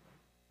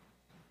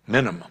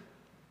 Minimum.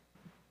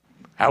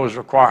 That was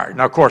required.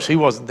 Now, of course, he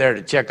wasn't there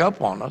to check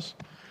up on us.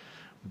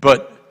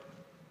 But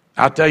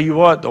I'll tell you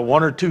what, the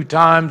one or two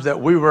times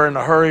that we were in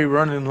a hurry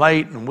running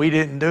late and we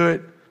didn't do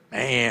it,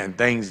 man,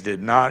 things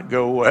did not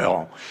go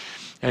well.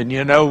 And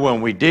when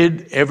we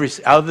did, every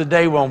other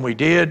day when we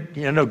did,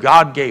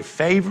 God gave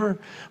favor.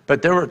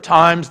 But there were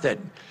times that,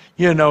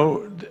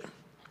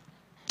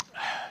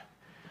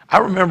 I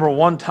remember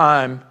one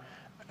time,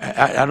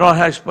 I don't know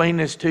how to explain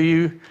this to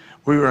you.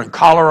 We were in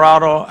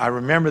Colorado. I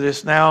remember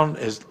this now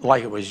as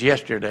like it was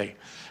yesterday.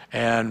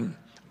 And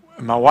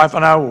my wife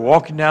and I were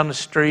walking down the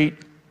street,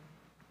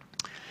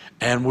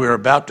 and we were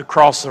about to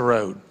cross the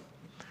road.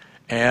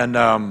 And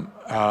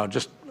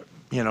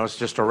it's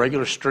just a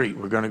regular street.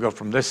 We're going to go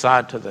from this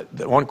side to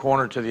the one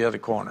corner to the other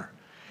corner.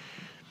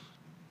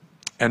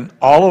 And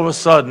all of a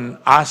sudden,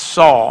 I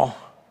saw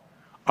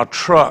a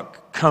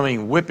truck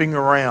coming whipping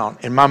around.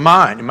 In my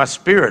mind, in my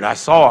spirit, I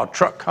saw a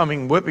truck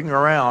coming whipping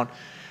around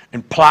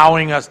and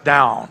plowing us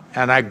down.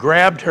 And I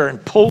grabbed her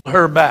and pulled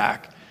her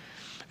back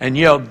and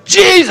yelled,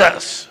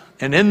 Jesus!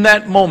 And in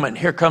that moment,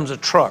 here comes a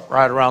truck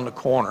right around the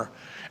corner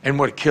and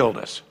would have killed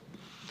us.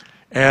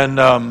 And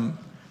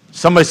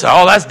somebody said,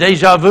 oh, that's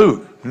deja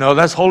vu. No,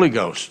 that's Holy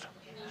Ghost.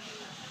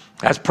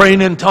 That's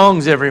praying in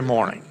tongues every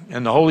morning.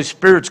 And the Holy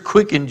Spirit's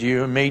quickened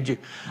you and made you.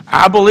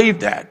 I believe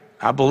that.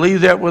 I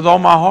believe that with all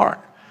my heart.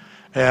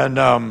 And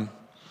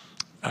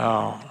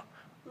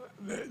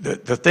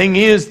the thing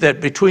is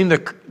that between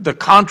the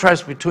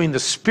contrast between the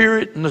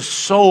spirit and the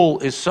soul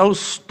is so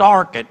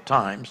stark at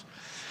times.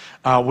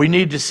 We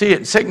need to see it.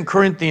 In 2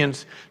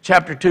 Corinthians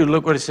chapter 2,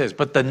 look what it says.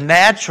 But the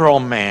natural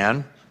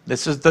man,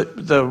 this is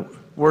the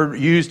word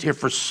used here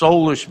for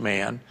soulish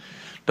man,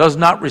 does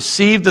not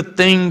receive the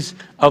things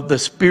of the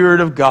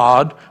Spirit of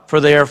God, for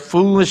they are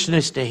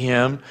foolishness to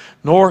him,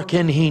 nor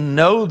can he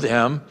know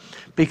them,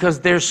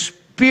 because they're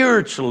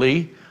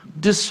spiritually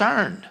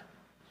discerned.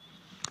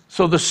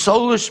 So the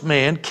soulish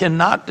man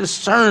cannot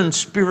discern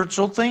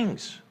spiritual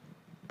things.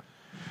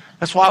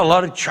 That's why a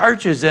lot of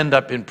churches end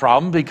up in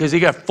problem, because they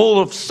got full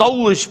of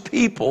soulish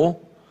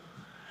people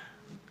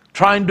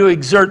trying to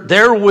exert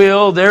their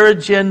will, their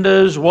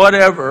agendas,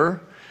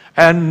 whatever,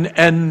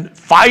 and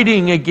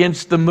fighting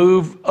against the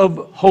move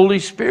of Holy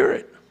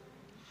Spirit.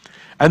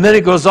 And then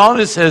it goes on,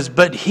 it says,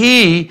 but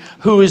he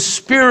who is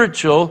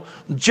spiritual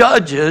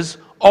judges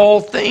all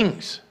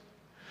things.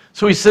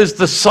 So he says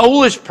the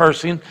soulish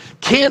person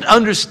can't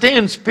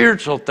understand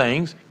spiritual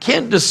things,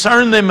 can't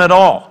discern them at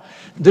all.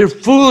 They're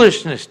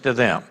foolishness to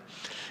them.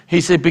 He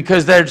said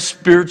because they're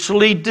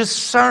spiritually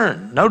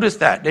discerned. Notice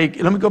that.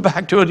 Let me go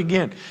back to it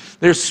again.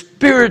 They're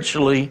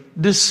spiritually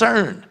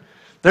discerned.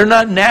 They're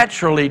not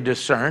naturally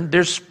discerned.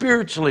 They're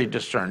spiritually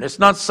discerned. It's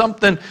not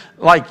something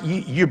like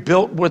you're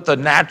built with a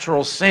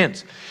natural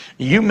sense.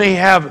 You may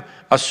have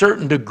a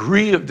certain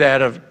degree of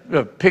that,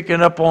 of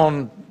picking up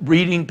on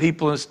reading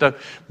people and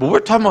stuff. But we're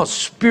talking about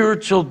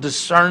spiritual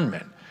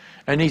discernment.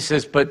 And he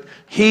says, but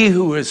he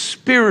who is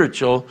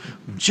spiritual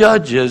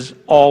judges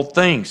all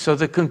things. So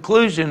the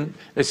conclusion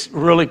is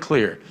really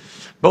clear.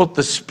 Both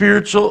the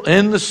spiritual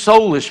and the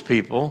soulish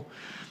people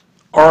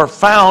are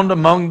found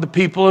among the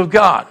people of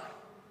God.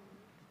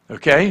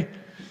 Okay?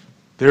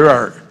 There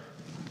are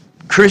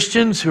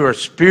Christians who are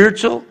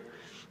spiritual,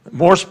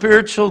 more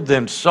spiritual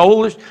than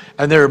soulish,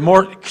 and there are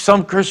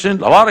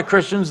a lot of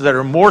Christians that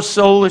are more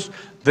soulish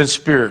than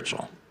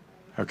spiritual.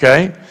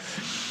 Okay?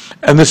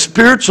 And the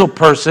spiritual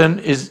person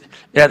is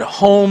at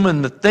home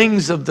in the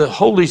things of the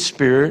Holy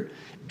Spirit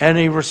and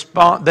they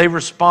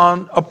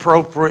respond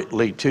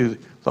appropriately to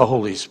the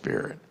Holy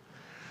Spirit.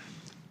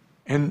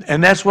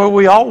 And that's where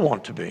we all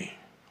want to be.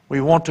 We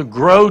want to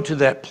grow to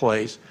that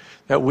place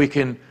that we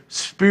can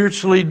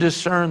spiritually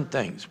discern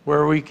things,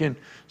 where we can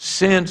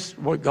sense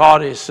what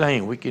God is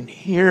saying. We can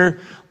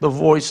hear the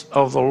voice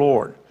of the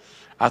Lord.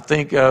 I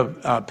think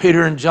of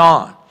Peter and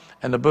John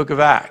in the book of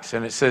Acts,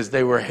 and it says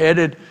they were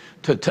headed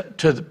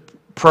to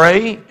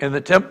pray in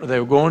the temple. They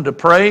were going to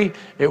pray.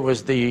 It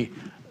was the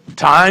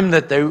time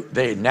that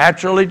they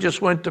naturally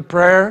just went to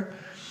prayer.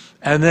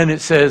 And then it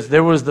says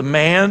there was the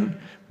man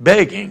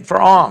begging for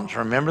alms.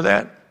 Remember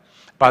that?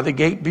 By the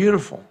gate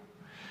beautiful.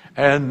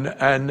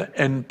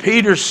 And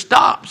Peter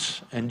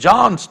stops, and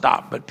John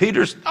stopped, but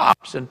Peter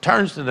stops and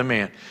turns to the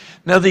man.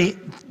 Now the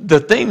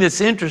thing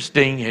that's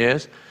interesting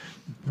is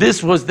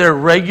this was their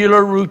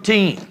regular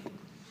routine.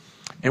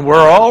 And we're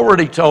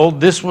already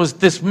told this was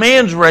this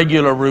man's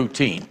regular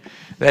routine,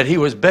 that he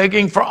was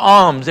begging for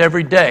alms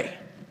every day.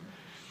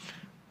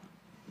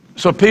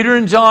 So Peter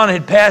and John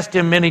had passed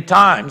him many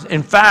times.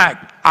 In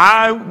fact,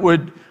 I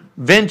would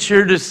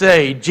venture to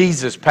say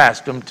Jesus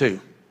passed them too.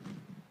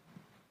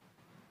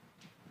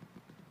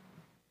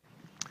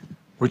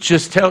 Which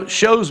just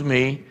shows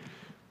me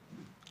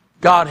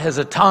God has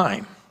a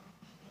time.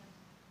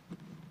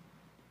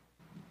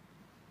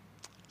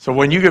 So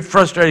when you get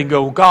frustrated and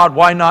go, God,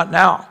 why not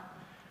now?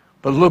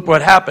 But look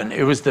what happened.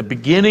 It was the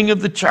beginning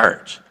of the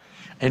church.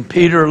 And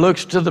Peter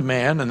looks to the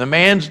man, and the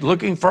man's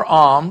looking for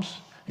alms.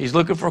 He's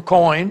looking for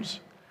coins.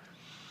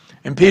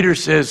 And Peter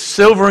says,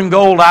 silver and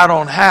gold I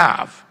don't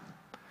have.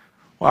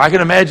 Well, I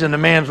can imagine the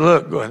man's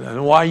look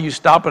going, why are you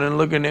stopping and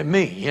looking at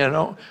me? You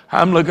know,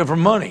 I'm looking for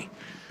money.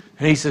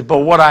 And he says, but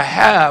what I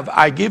have,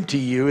 I give to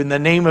you. In the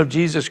name of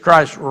Jesus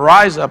Christ,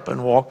 rise up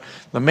and walk.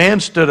 The man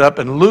stood up,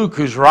 and Luke,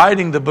 who's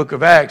writing the book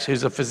of Acts,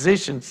 who's a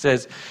physician,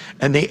 says,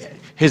 and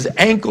his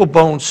ankle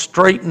bones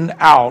straightened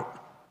out,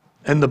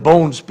 and the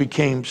bones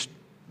became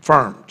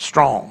firm,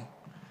 strong.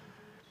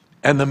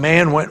 And the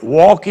man went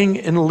walking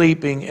and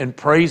leaping and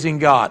praising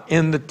God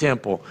in the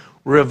temple.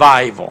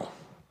 Revival.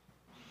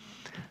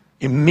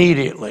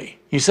 Immediately.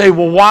 You say,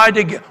 well, why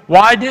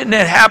didn't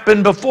it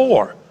happen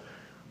before?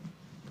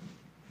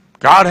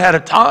 God had a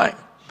time.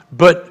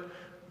 But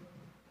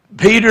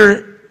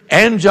Peter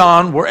and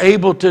John were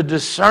able to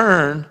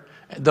discern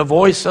the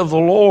voice of the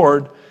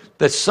Lord,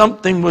 that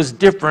something was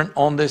different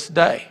on this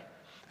day.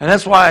 And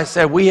that's why I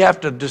said we have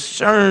to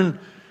discern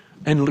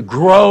and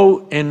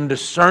grow in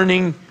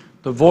discerning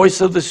the voice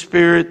of the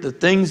Spirit, the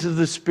things of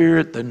the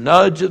Spirit, the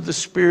nudge of the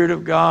Spirit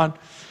of God,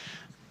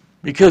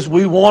 because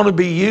we want to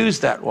be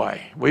used that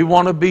way. We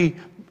want to be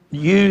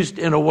used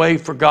in a way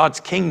for God's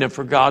kingdom,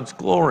 for God's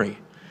glory.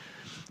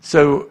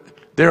 So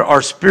there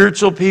are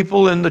spiritual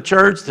people in the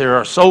church. There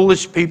are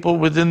soulish people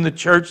within the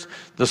church.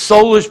 The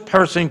soulish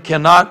person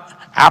cannot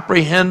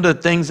apprehend the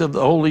things of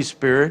the Holy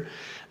Spirit.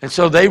 And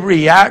so they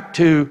react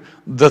to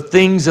the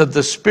things of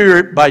the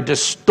Spirit by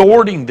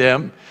distorting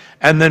them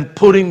and then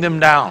putting them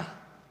down.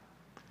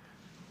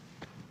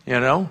 You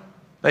know,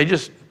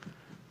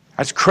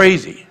 that's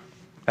crazy.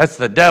 That's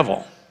the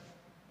devil.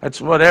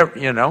 That's whatever,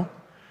 you know.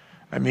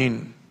 I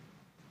mean,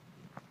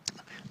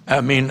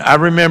 I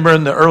remember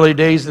in the early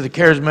days of the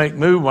charismatic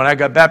move when I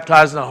got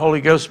baptized in the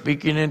Holy Ghost,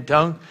 speaking in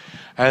tongues,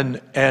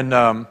 and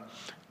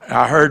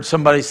I heard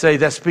somebody say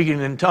that speaking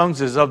in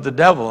tongues is of the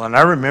devil. And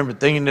I remember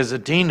thinking as a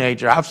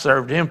teenager, I've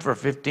served him for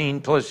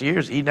 15 plus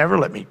years. He never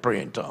let me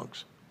pray in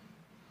tongues.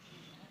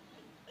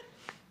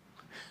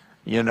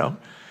 You know,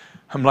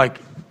 I'm like,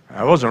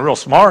 I wasn't real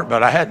smart,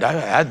 but I had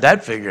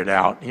that figured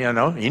out. You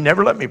know, he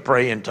never let me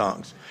pray in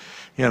tongues.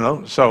 You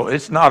know, so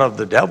it's not of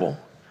the devil.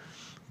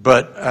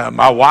 But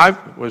my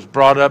wife was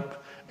brought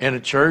up in a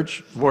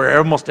church where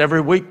almost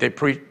every week they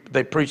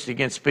preached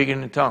against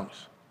speaking in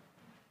tongues.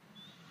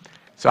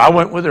 So I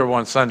went with her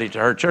one Sunday to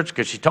her church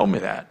because she told me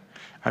that.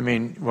 I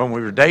mean, when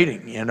we were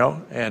dating, you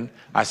know, and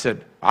I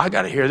said, I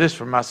got to hear this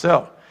for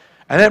myself.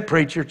 And that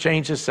preacher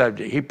changed his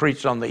subject. He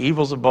preached on the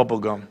evils of bubble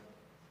gum.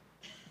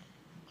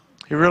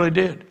 He really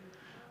did.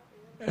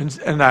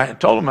 And I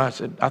told him, I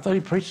said, I thought he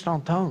preached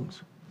on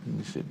tongues. And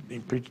he said, he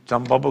preached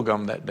on bubble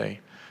gum that day,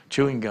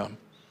 chewing gum.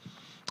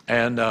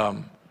 But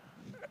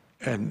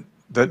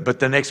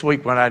the next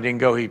week when I didn't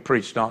go, he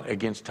preached on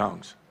against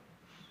tongues.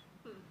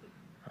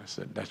 I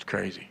said, that's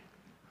crazy.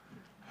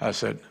 I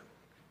said,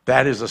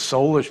 that is a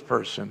soulish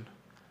person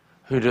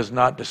who does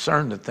not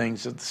discern the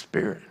things of the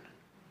Spirit.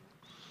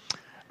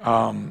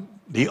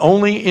 The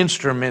only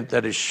instrument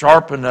that is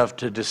sharp enough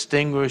to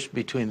distinguish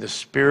between the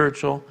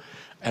spiritual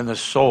and the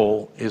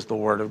soul is the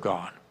Word of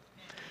God.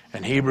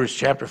 In Hebrews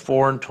chapter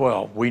 4 and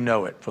 12, we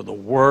know it. For the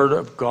Word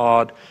of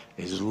God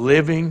is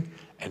living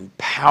and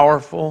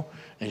powerful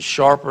and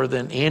sharper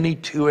than any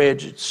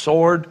two-edged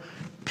sword,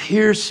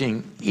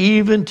 piercing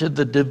even to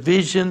the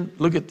division,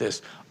 look at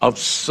this, of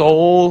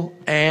soul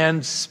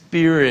and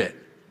spirit.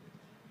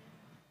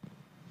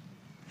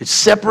 It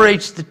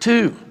separates the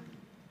two.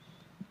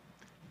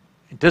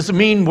 It doesn't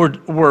mean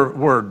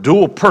we're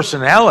dual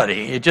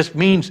personality. It just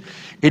means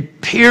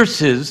it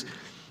pierces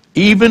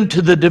even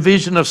to the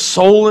division of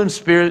soul and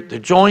spirit, the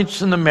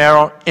joints and the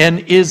marrow, and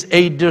is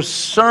a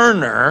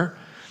discerner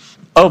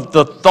of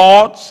the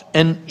thoughts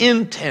and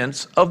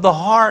intents of the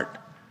heart.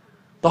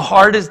 The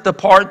heart is the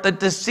part that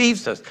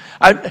deceives us.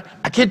 I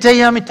can't tell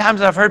you how many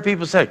times I've heard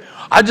people say,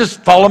 I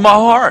just follow my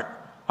heart.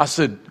 I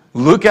said,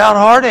 look out,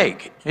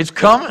 heartache. It's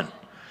coming.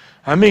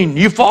 I mean,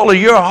 you follow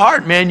your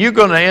heart, man, you're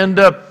going to end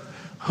up,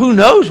 who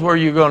knows where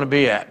you're going to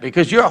be at,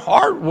 because your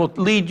heart will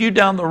lead you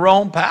down the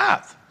wrong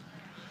path.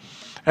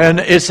 And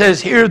it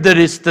says here that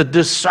it's the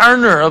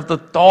discerner of the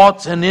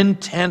thoughts and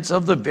intents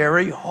of the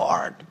very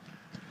heart.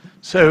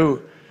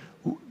 So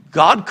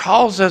God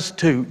calls us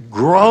to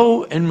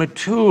grow and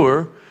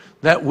mature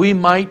that we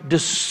might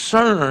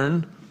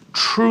discern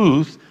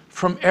truth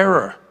from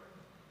error,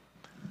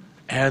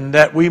 and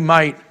that we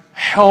might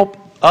help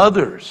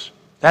others.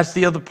 That's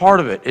the other part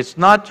of it. It's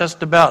not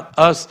just about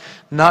us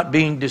not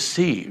being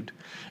deceived.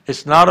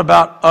 It's not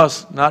about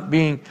us not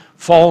being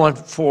fallen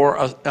for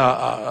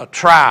a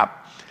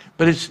trap,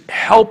 but it's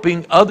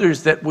helping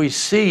others that we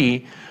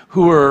see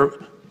who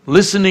are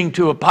listening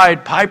to a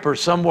Pied Piper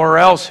somewhere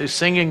else who's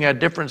singing a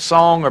different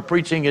song or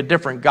preaching a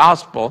different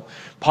gospel.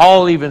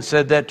 Paul even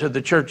said that to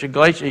the church of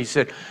Galatia. He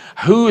said,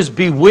 who has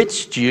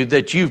bewitched you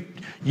that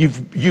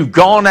you've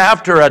gone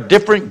after a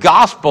different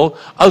gospel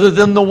other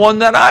than the one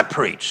that I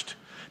preached?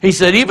 He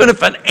said, even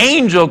if an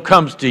angel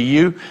comes to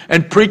you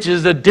and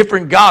preaches a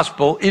different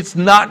gospel, it's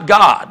not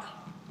God.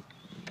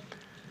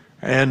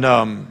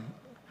 And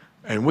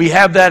we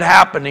have that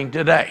happening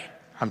today.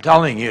 I'm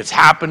telling you, it's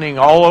happening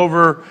all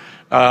over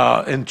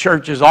in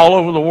churches all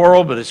over the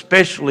world, but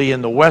especially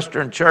in the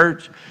Western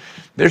church.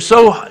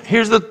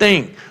 Here's the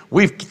thing.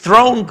 We've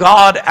thrown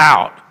God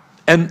out,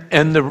 and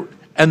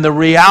the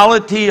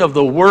reality of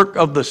the work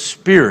of the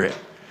Spirit,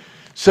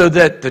 so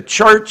that the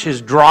church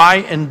is dry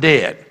and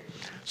dead.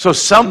 So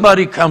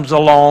somebody comes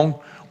along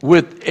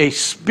with a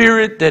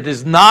spirit that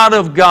is not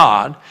of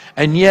God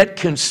and yet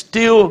can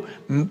still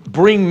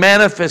bring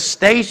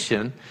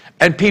manifestation,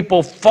 and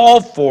people fall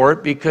for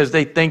it because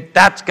they think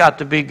that's got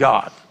to be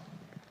God.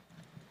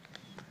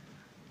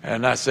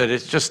 And I said,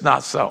 it's just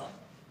not so.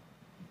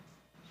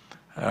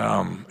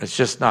 It's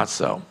just not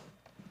so.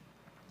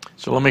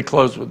 So let me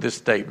close with this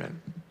statement.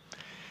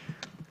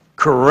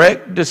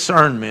 Correct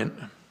discernment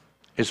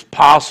is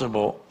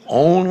possible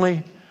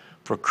only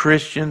for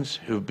Christians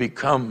who've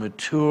become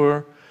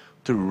mature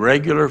through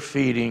regular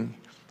feeding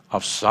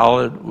of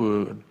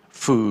solid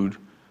food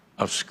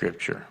of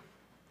Scripture.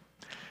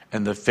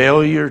 And the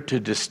failure to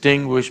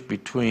distinguish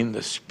between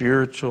the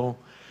spiritual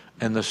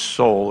and the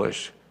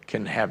soulish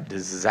can have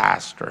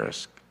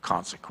disastrous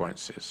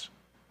consequences.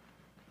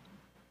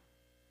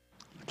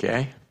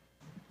 Okay?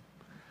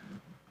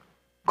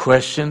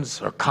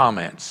 Questions or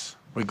comments?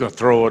 We're going to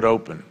throw it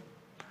open.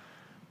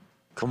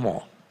 Come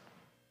on.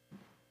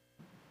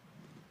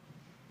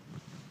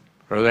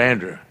 Brother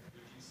Andrew. Would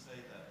you say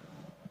that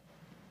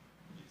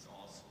it's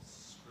also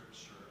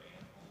Scripture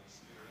and Holy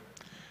Spirit?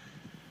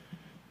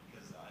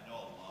 Because I know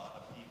a lot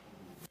of people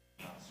who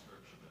read on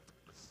Scripture that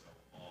it's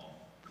so long.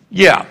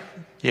 Yeah.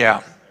 Their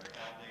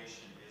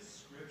foundation is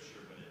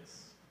Scripture, but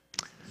it's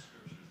the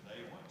Scriptures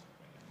they want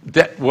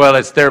to bring.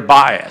 It's their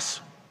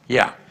bias.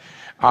 Yeah.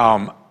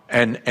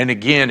 And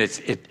again,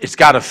 it's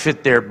got to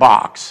fit their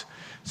box.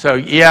 So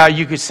yeah,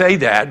 you could say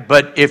that,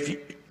 but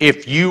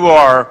if you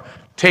are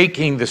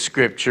taking the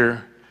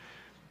Scripture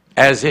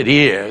as it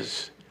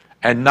is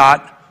and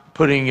not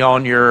putting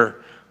on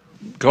your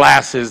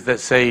glasses that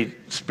say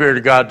Spirit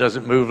of God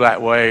doesn't move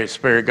that way,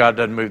 Spirit of God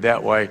doesn't move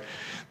that way,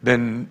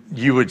 then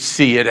you would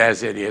see it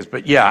as it is.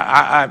 But yeah,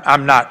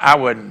 I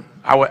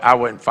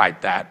wouldn't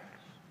fight that,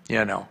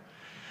 you know.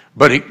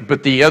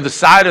 But the other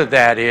side of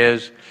that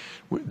is,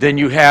 then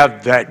you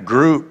have that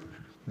group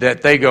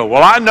that they go,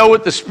 well, I know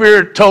what the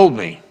Spirit told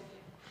me,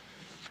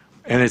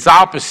 and it's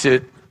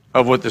opposite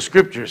of what the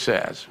Scripture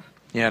says,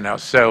 you know.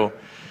 So,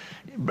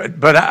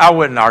 but I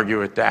wouldn't argue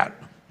with that,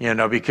 you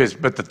know,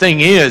 but the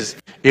thing is,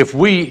 if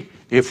we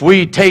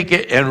take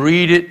it and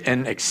read it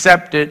and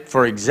accept it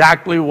for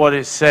exactly what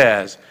it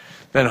says,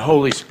 then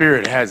Holy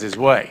Spirit has His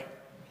way,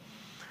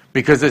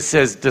 because it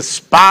says,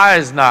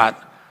 despise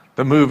not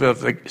the move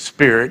of the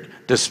Spirit,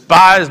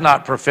 despise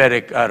not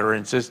prophetic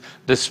utterances,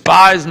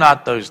 despise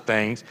not those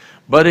things,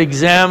 but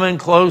examine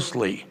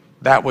closely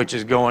that which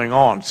is going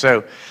on.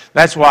 So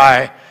that's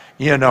why,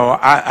 you know,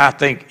 I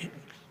think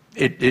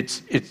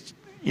it's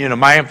you know,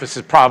 my emphasis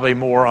is probably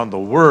more on the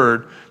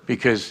Word,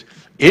 because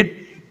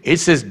it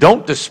says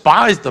don't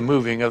despise the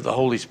moving of the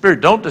Holy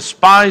Spirit. Don't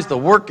despise the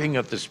working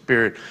of the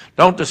Spirit.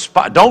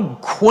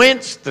 Don't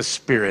quench the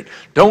Spirit.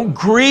 Don't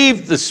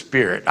grieve the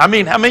Spirit. I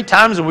mean, how many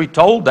times have we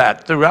told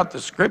that throughout the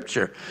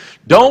Scripture?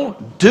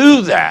 Don't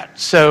do that.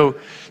 So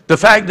the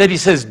fact that He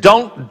says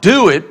don't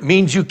do it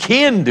means you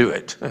can do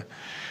it.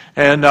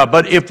 And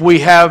but if we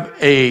have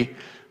a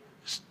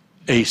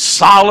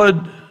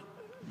solid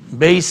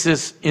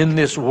basis in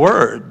this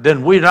Word,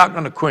 then we're not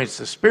going to quench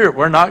the Spirit.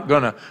 We're not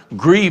going to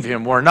grieve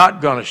Him. We're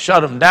not going to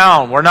shut Him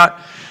down. We're not.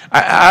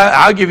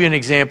 I'll give you an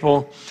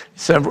example.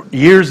 Several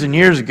years and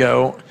years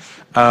ago,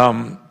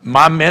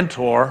 My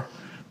mentor,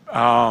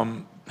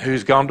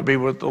 who's gone to be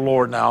with the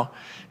Lord now,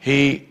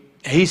 he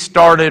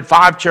started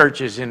 5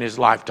 churches in his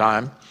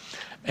lifetime.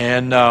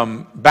 And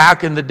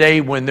back in the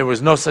day when there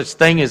was no such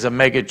thing as a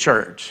mega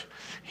church,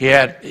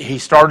 he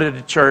started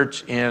a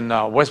church in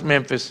West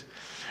Memphis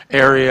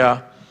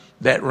area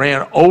that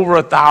ran over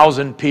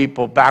 1,000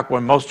 people back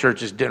when most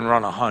churches didn't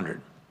run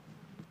 100.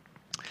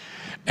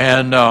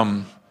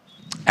 And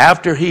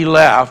after he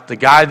left, the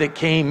guy that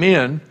came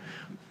in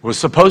was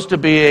supposed to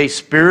be a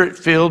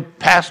spirit-filled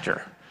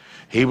pastor.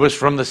 He was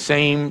from the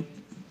same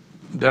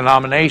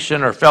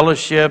denomination or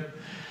fellowship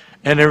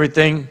and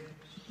everything.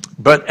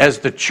 But as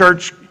the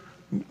church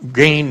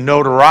gained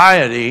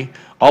notoriety,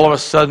 all of a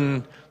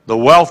sudden the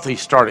wealthy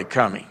started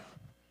coming.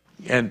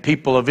 And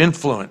people of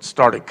influence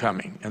started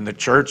coming. And the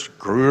church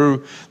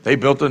grew. They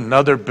built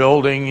another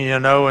building,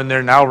 and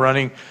they're now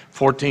running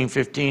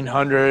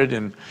 1,500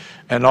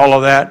 and all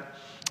of that.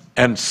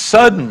 And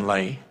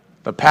suddenly,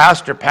 the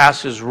pastor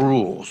passes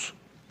rules.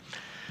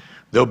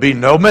 There'll be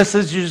no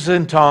messages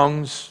in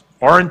tongues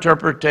or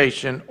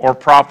interpretation or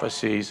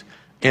prophecies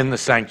in the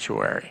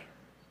sanctuary.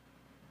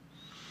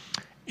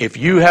 If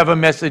you have a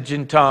message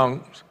in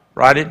tongues,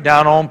 write it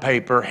down on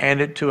paper,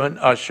 hand it to an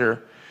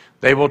usher.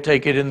 They will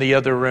take it in the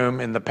other room,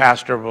 and the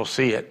pastor will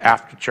see it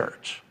after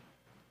church.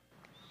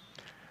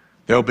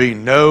 There'll be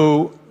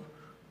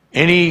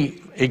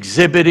any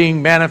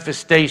exhibiting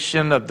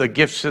manifestation of the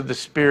gifts of the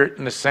Spirit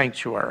in the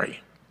sanctuary,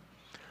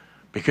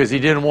 because he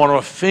didn't want to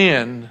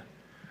offend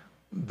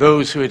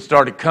those who had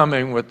started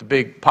coming with the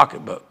big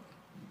pocketbook.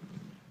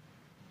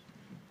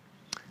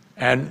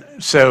 And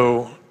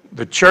so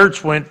the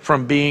church went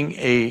from being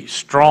a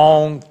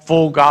strong,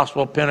 full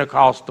gospel,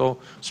 Pentecostal,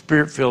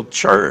 Spirit-filled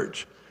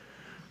church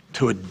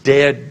to a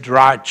dead,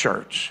 dry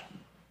church.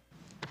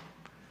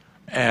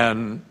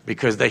 And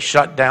because they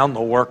shut down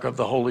the work of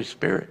the Holy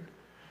Spirit.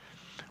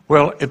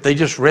 Well, if they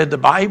just read the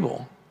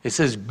Bible, it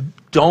says,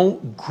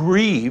 don't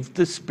grieve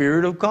the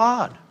Spirit of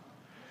God.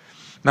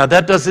 Now,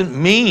 that doesn't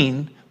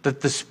mean that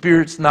the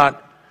Spirit's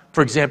not,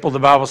 for example, the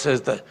Bible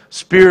says the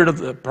spirit of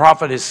the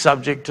prophet is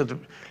subject to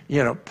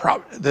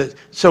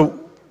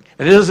so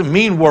it doesn't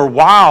mean we're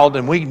wild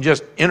and we can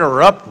just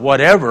interrupt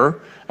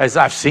whatever, as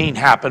I've seen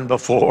happen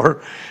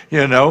before,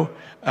 but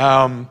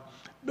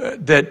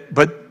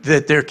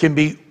that there can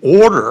be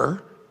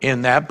order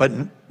in that, but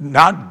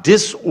not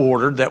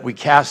disorder that we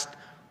cast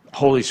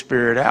Holy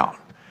Spirit out.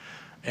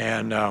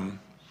 And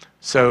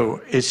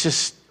so it's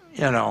just,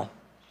 it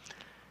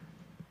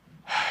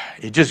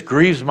just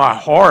grieves my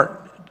heart,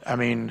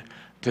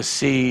 to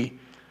see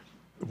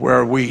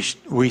where we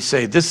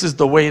say this is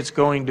the way it's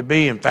going to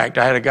be. In fact,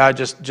 I had a guy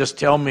just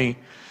tell me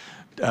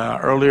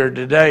earlier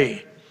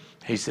today.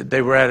 He said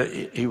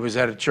he was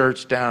at a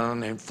church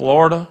down in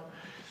Florida,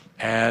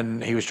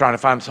 and he was trying to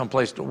find some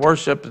place to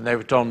worship, and they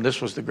were told him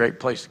this was the great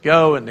place to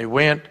go, and they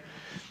went,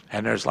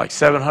 and there's like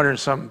 700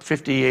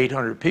 something,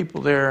 800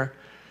 people there,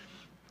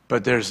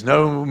 but there's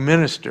no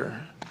minister.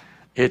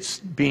 It's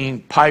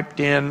being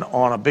piped in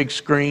on a big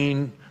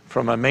screen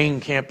from a main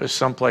campus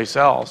someplace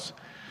else.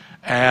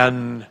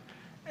 And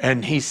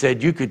he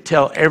said you could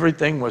tell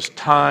everything was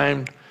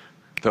timed.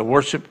 The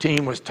worship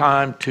team was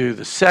timed to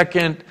the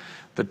second.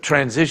 The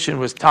transition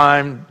was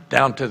timed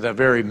down to the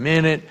very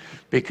minute,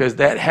 because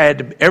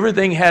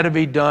everything had to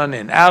be done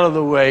and out of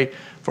the way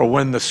for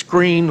when the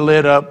screen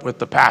lit up with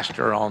the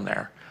pastor on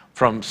there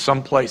from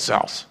someplace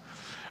else.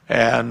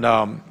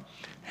 And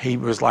he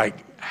was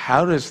like,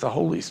 how does the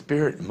Holy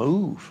Spirit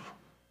move?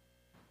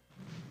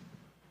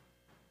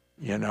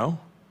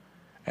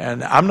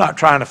 And I'm not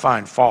trying to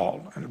find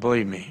fault, and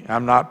believe me,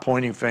 I'm not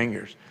pointing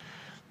fingers.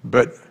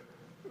 But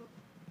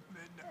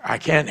I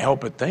can't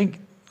help but think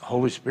the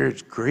Holy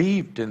Spirit's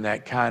grieved in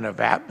that kind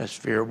of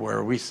atmosphere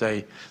where we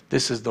say,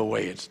 this is the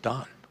way it's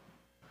done.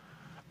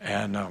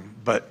 And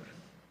but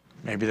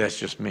maybe that's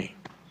just me,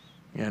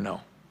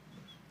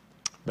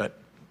 But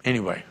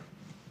anyway,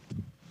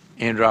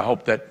 Andrew, I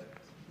hope that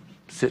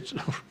sits.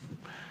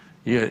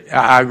 Yeah,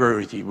 I agree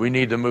with you. We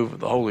need to move with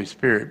the Holy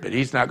Spirit, but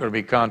he's not going to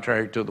be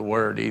contrary to the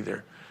Word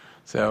either.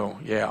 So,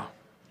 yeah.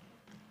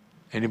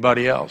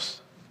 Anybody else?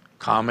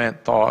 Comment,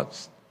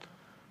 thoughts?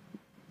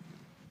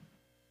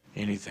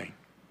 Anything?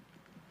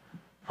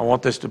 I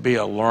want this to be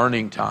a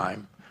learning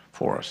time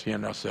for us,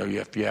 so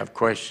if you have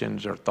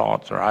questions or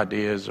thoughts or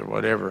ideas or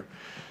whatever,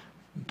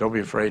 don't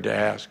be afraid to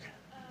ask.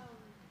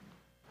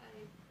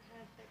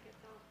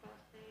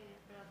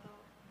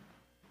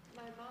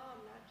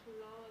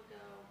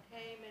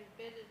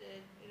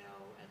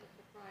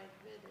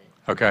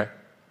 Okay.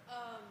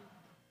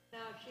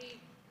 Now she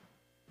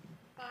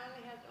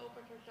finally has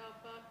opened herself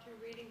up to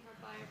reading her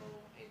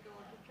Bible and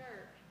going to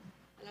church.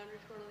 And I'm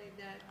just going to leave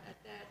that at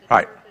that. The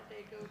right. church that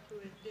they go to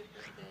is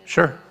different than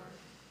Sure. ours.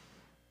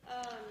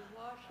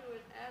 While she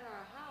was at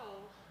our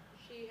house,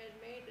 she had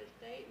made a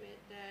statement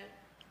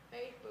that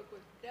Facebook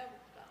was devil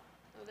stuff.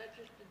 No, that's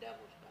just the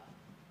devil stuff.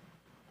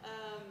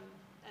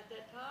 At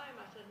that time,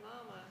 I said,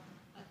 Mama,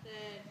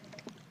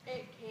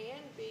 it can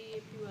be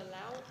if you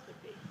allow it to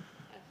be.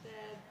 I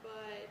said,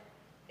 but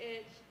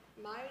it's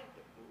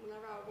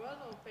whenever I was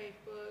on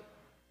Facebook,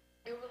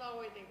 it was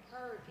always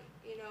encouraging,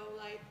 you know,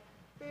 like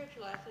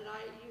spiritual. I said,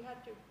 you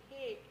have to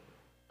pick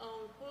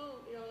on who,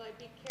 you know, like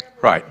be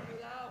careful Right. what you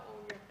allow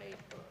on your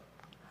Facebook.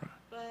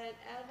 But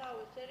as I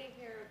was sitting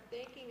here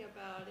thinking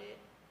about it,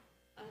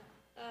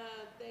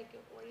 thinking,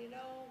 well, you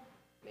know,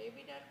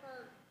 maybe that's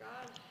where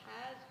God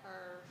has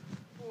her,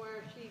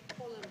 where she's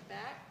pulling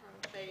back from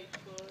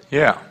Facebook.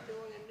 Yeah. And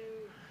doing a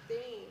new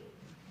thing.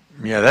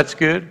 Yeah, that's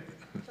good.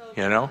 So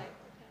You know? like, okay.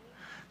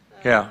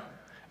 So, Yeah.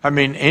 I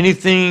mean,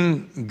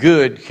 anything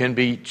good can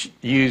be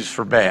used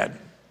for bad,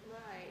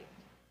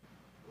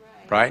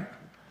 right?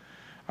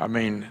 I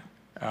mean,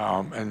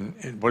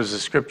 and what does the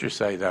scripture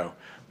say, though?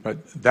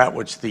 But that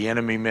which the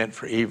enemy meant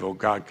for evil,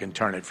 God can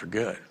turn it for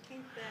good.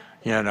 Exactly.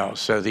 You know,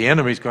 so the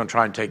enemy's going to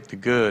try and take the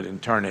good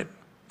and turn it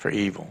for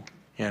evil,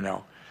 you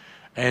know.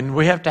 And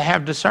we have to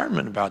have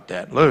discernment about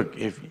that. Look,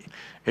 if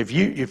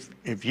you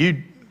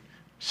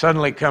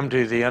suddenly come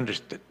to the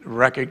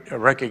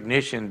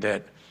recognition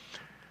that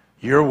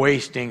you're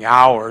wasting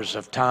hours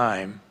of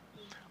time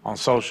on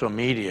social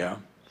media,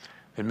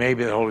 then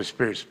maybe the Holy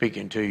Spirit's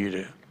speaking to you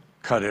to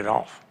cut it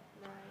off.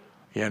 Right.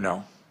 You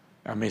know,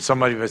 I mean,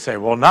 somebody would say,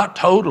 well, not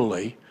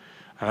totally.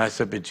 And I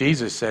said, but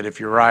Jesus said, if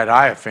your right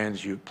eye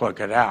offends you, pluck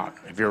it out.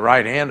 If your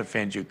right hand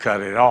offends you,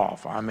 cut it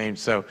off. I mean,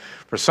 so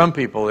for some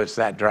people, it's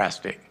that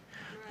drastic,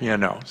 you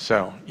know,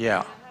 so, yeah.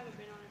 I haven't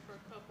been on it for a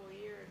couple of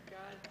years. God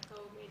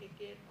told me to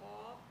get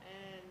off,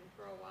 and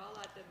for a while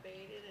I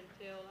debated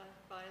until I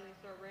finally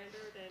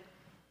surrendered, and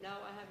now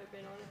I haven't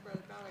been on it for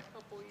about a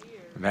couple of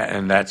years.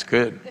 And that's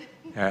good.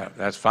 Yeah,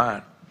 that's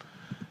fine.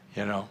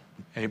 You know,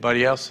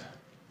 anybody else?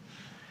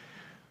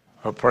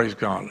 Oh, praise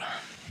God.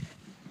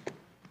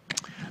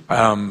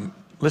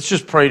 Let's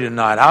just pray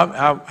tonight.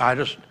 I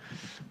just,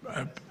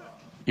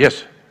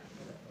 yes.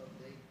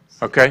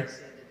 Okay. Said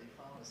that they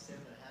found a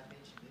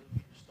 7.5-inch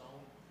millimeter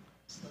stone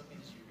stuck in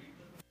his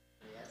urethra.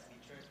 They asked to be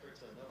transferred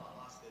to another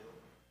hospital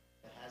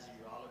that has a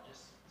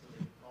urologist so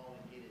they can call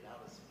and get it out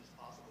as soon as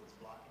possible. It's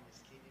blocking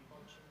his kidney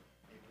function.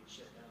 It could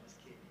shut down his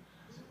kidney.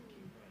 So we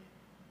keep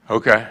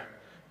praying. Okay.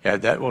 Yeah,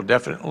 that will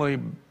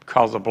definitely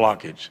cause a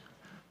blockage.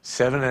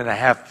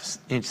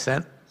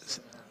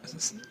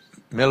 7.5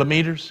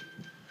 millimeters.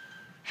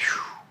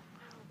 Whew.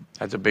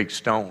 That's a big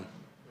stone.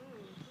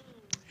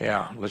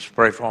 Yeah, let's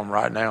pray for him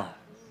right now.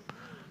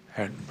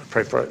 And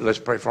let's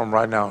pray for him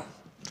right now.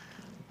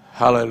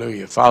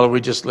 Hallelujah. Father,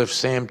 we just lift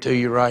Sam to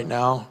you right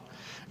now.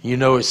 You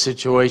know his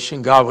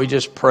situation. God, we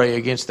just pray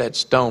against that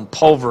stone.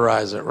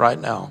 Pulverize it right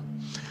now.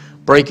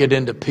 Break it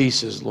into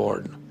pieces,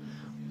 Lord.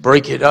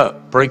 Break it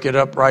up. Break it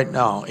up right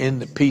now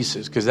into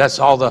pieces, because that's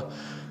all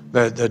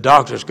the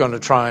doctor's going to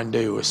try and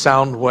do with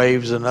sound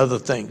waves and other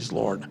things,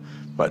 Lord.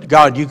 But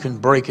God, you can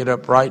break it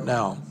up right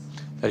now,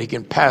 that he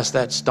can pass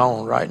that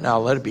stone right now.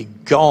 Let it be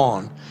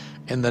gone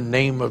in the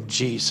name of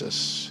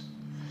Jesus.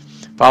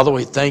 Father,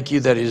 we thank you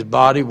that his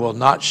body will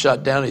not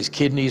shut down. His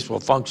kidneys will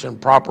function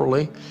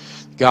properly.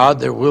 God,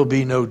 there will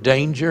be no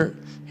danger.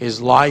 His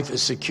life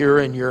is secure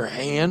in your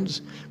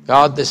hands.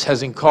 God, this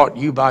hasn't caught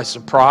you by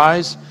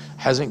surprise,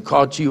 hasn't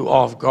caught you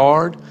off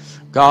guard.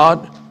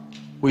 God,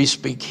 we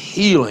speak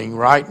healing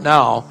right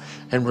now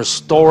and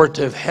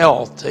restorative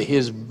health to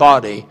his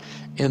body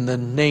in the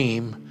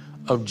name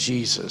of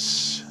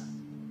Jesus.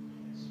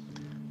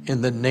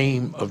 In the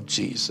name of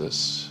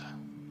Jesus.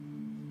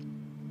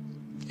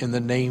 In the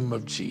name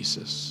of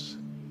Jesus.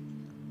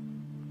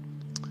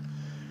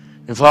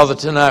 And Father,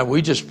 tonight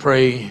we just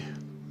pray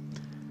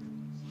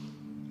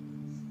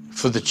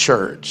for the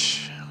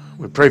church.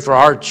 We pray for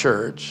our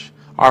church,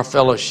 our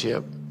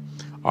fellowship,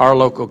 our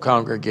local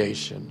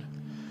congregation.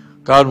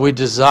 God, we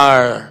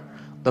desire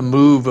the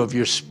move of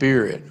your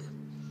Spirit,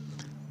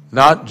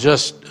 not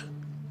just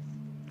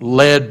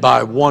led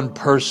by one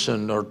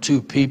person or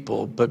two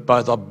people, but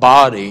by the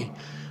body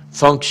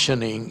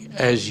functioning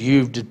as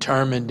you've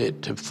determined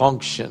it to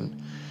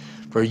function.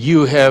 For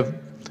you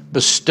have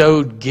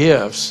bestowed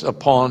gifts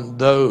upon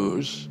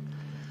those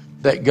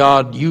that,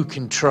 God, you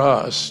can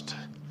trust.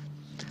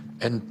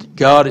 And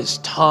God, it's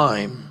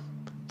time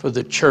for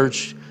the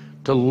church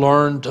to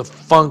learn to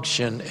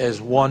function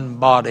as one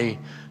body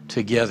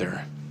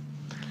together.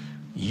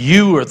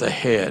 You are the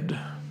head.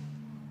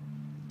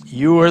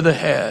 You are the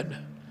head.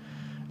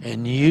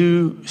 And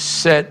you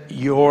set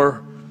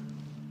your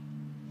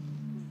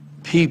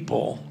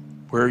people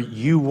where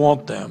you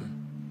want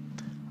them,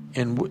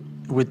 and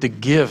with the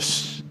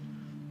gifts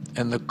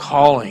and the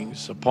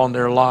callings upon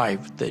their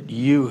life that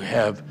you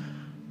have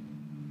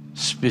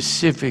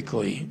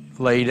specifically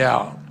laid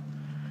out,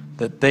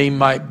 that they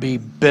might be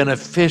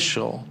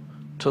beneficial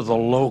to the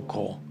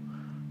local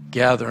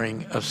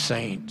gathering of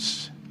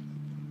saints.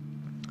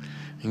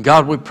 And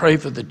God, we pray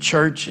for the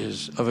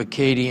churches of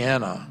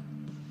Acadiana,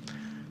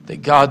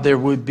 that God, there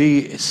would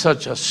be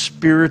such a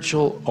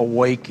spiritual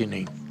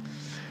awakening.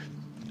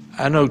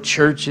 I know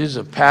churches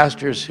of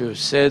pastors who have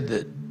said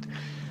that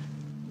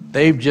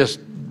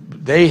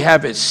they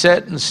have it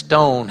set in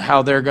stone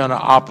how they're going to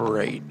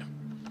operate.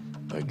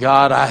 But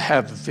God, I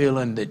have a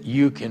feeling that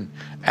you can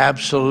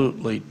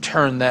absolutely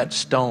turn that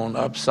stone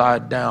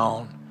upside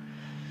down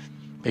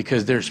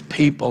because there's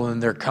people in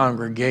their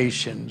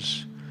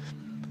congregations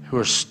who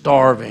are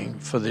starving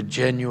for the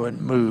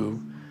genuine move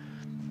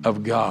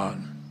of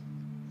God.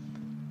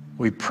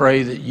 We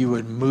pray that you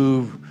would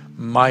move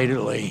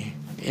mightily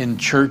in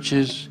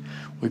churches.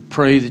 We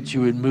pray that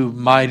you would move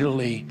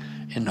mightily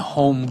in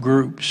home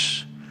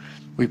groups.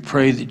 We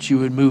pray that you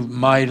would move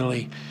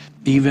mightily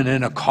even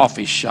in a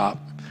coffee shop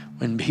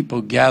when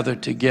people gather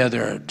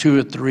together, 2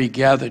 or 3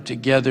 gather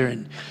together,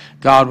 and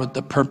God, with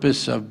the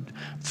purpose of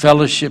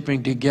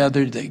fellowshipping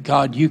together, that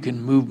God, you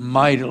can move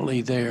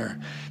mightily there,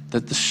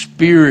 that the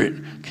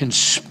Spirit can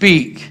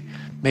speak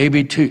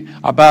maybe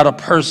about a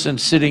person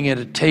sitting at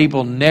a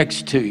table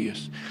next to you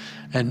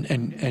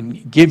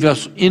and give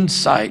us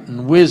insight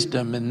and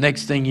wisdom, and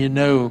next thing you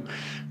know,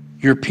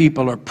 your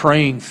people are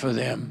praying for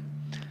them,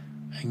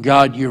 and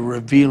God, you're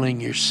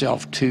revealing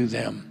yourself to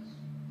them.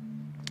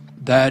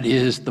 That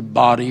is the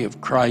body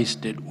of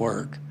Christ at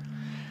work.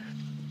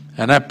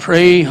 And I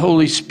pray,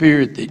 Holy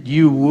Spirit, that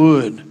you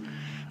would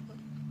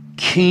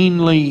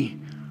keenly,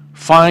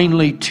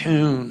 finely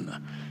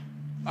tune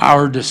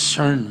our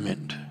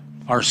discernment,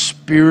 our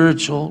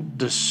spiritual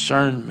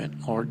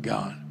discernment, Lord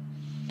God.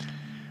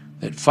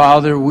 That,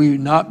 Father, we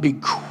not be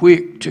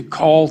quick to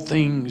call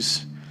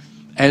things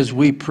as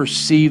we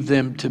perceive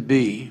them to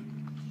be.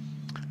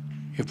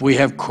 If we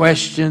have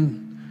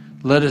question,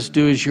 let us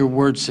do as your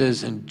word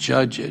says and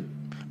judge it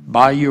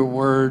by your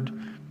word,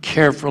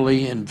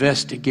 carefully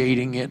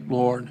investigating it,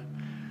 Lord,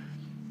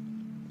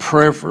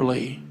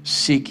 prayerfully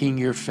seeking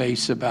your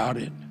face about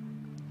it,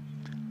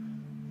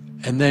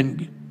 and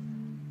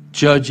then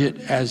judge it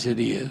as it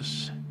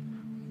is.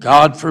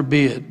 God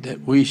forbid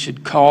that we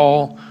should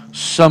call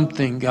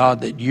something,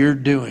 God, that you're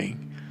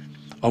doing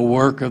a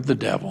work of the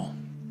devil.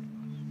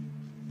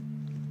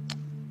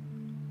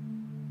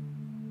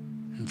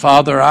 And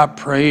Father, I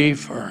pray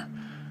for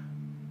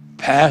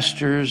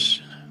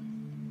pastors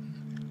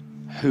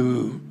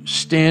who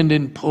stand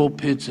in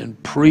pulpits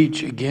and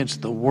preach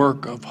against the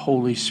work of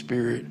Holy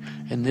Spirit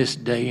in this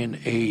day and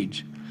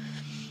age.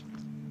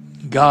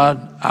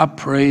 God, I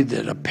pray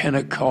that a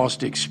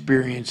Pentecost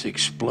experience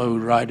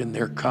explode right in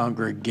their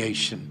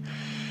congregation.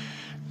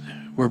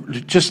 Where,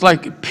 just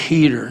like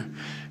Peter,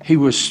 he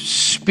was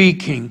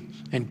speaking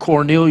in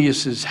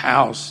Cornelius's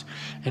house,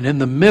 and in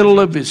the middle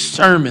of his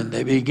sermon,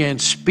 they began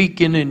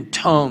speaking in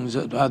tongues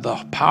by the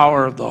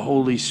power of the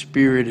Holy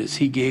Spirit as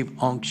he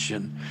gave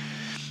unction.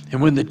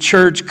 And when the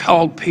church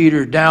called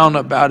Peter down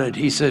about it,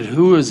 he said,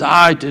 who is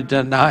I to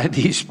deny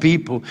these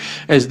people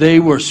as they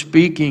were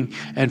speaking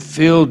and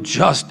filled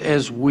just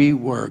as we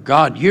were?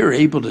 God, you're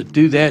able to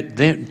do that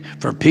then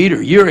for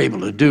Peter. You're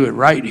able to do it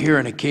right here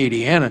in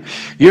Acadiana.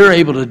 You're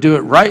able to do it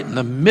right in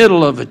the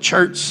middle of a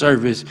church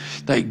service,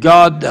 that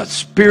God, the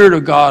Spirit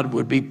of God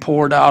would be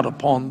poured out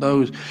upon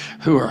those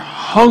who are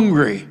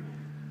hungry,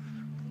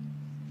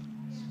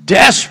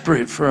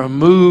 desperate for a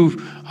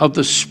move of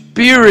the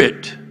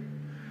Spirit.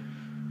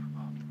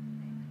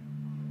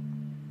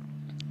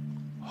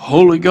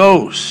 Holy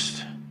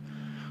Ghost,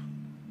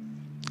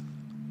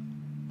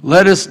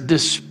 let us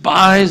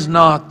despise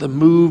not the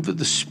move of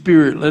the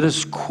Spirit. Let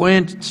us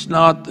quench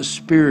not the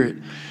Spirit.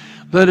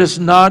 Let us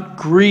not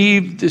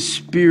grieve the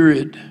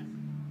Spirit.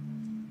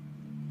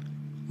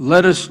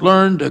 Let us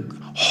learn to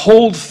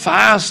hold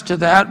fast to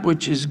that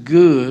which is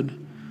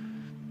good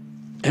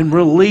and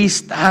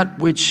release that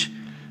which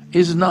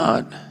is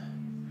not.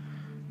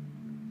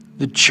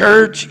 The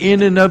church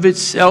in and of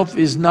itself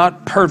is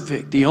not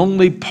perfect. The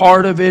only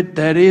part of it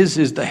that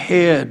is the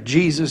head,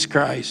 Jesus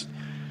Christ.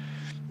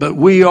 But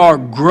we are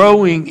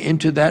growing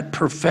into that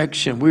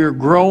perfection. We are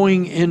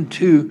growing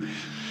into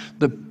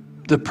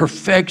the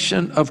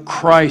perfection of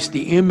Christ,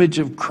 the image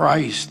of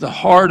Christ, the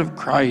heart of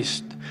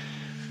Christ.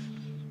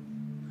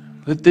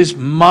 Let this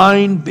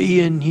mind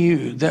be in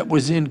you that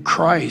was in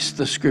Christ,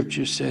 the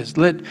scripture says.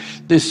 Let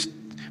this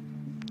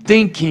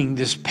thinking,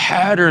 this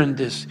pattern,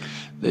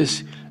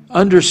 this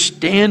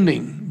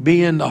understanding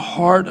be in the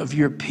heart of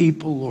your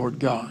people, Lord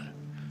God.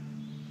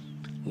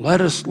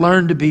 Let us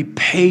learn to be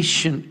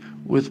patient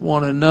with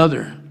one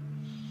another.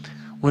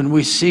 When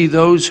we see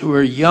those who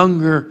are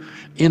younger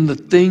in the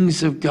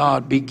things of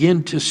God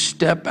begin to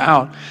step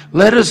out,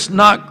 let us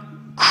not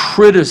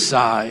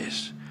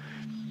criticize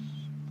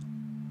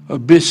or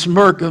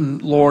besmirk them,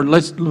 Lord.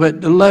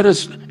 Let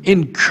us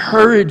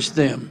encourage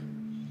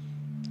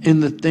them in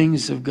the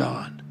things of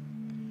God.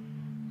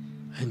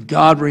 And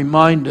God,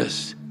 remind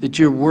us that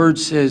your word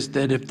says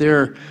that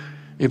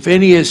if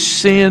any has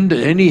sinned,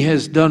 any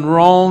has done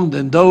wrong,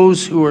 then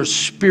those who are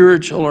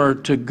spiritual are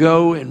to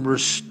go and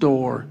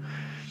restore.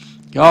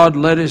 God,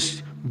 let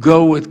us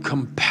go with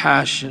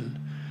compassion,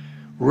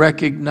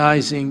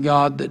 recognizing,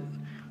 God, that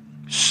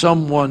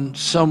someone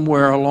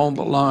somewhere along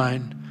the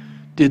line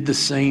did the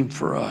same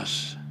for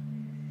us.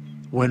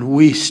 When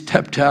we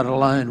stepped out of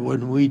line,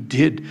 when we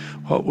did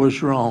what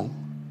was wrong,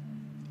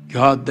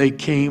 God, they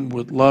came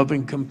with love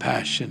and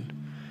compassion,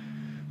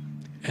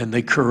 and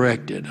they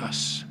corrected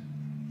us.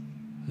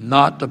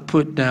 Not to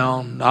put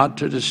down, not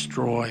to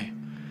destroy,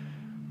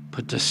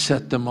 but to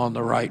set them on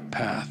the right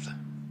path.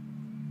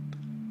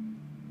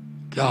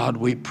 God,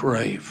 we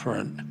pray for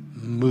a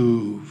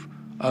move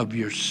of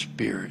your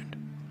Spirit.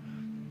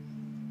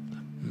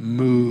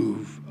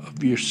 Move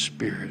of your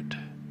Spirit.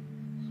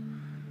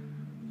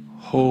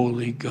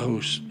 Holy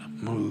Ghost,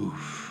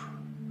 move.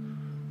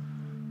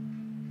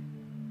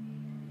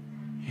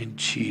 In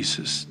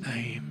Jesus'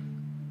 name.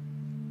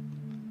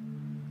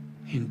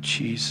 In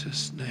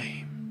Jesus'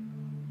 name.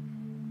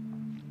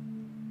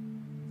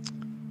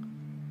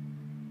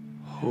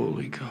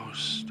 Holy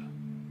Ghost.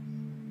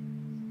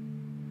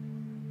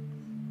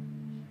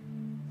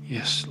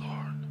 Yes,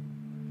 Lord.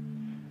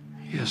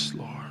 Yes,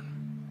 Lord.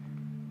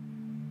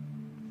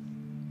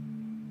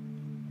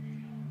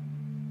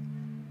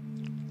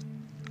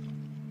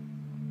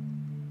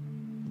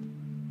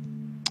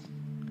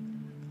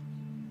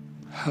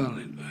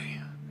 Hallelujah.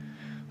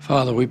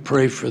 Father, we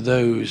pray for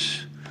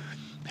those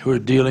who are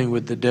dealing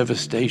with the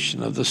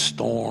devastation of the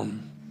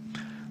storm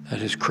that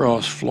has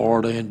crossed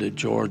Florida into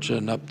Georgia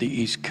and up the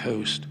East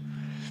Coast.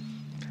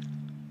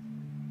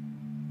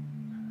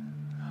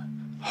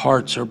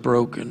 Hearts are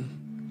broken.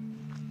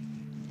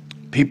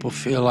 People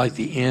feel like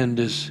the end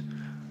is,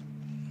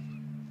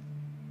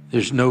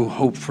 there's no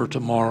hope for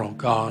tomorrow,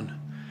 God.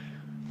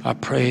 I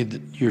pray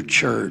that your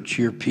church,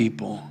 your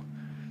people,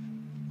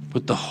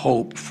 with the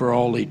hope for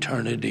all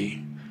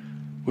eternity,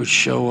 would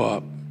show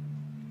up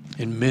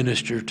and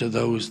minister to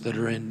those that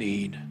are in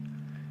need.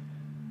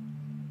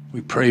 We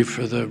pray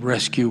for the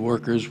rescue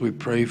workers. We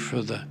pray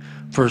for the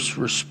first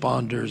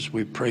responders.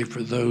 We pray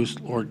for those,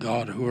 Lord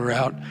God, who are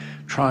out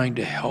trying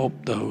to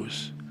help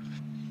those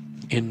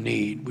in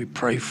need. We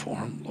pray for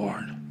them,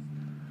 Lord.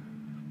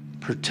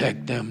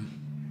 Protect them.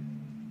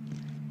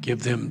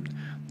 Give them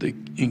the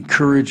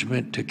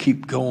encouragement to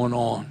keep going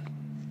on.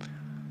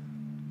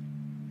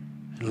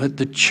 And let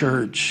the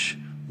church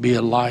be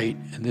a light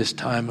in this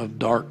time of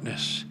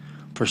darkness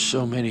for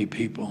so many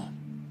people.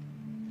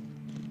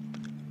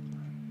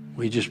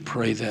 We just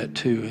pray that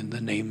too in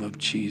the name of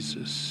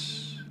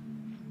Jesus.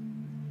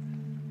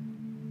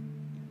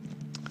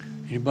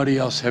 Anybody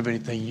else have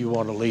anything you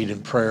want to lead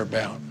in prayer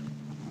about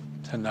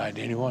tonight?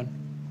 Anyone?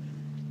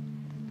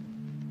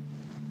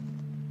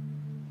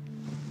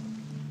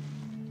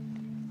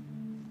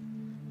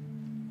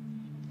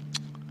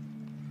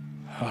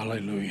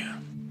 Hallelujah.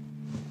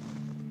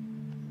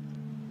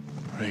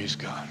 Praise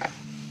God.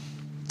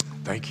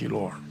 Thank you,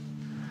 Lord.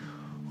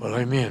 Well,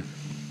 amen.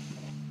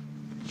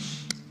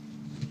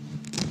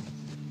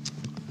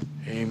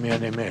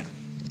 Amen, amen.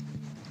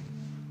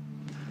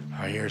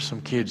 I hear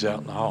some kids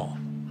out in the hall.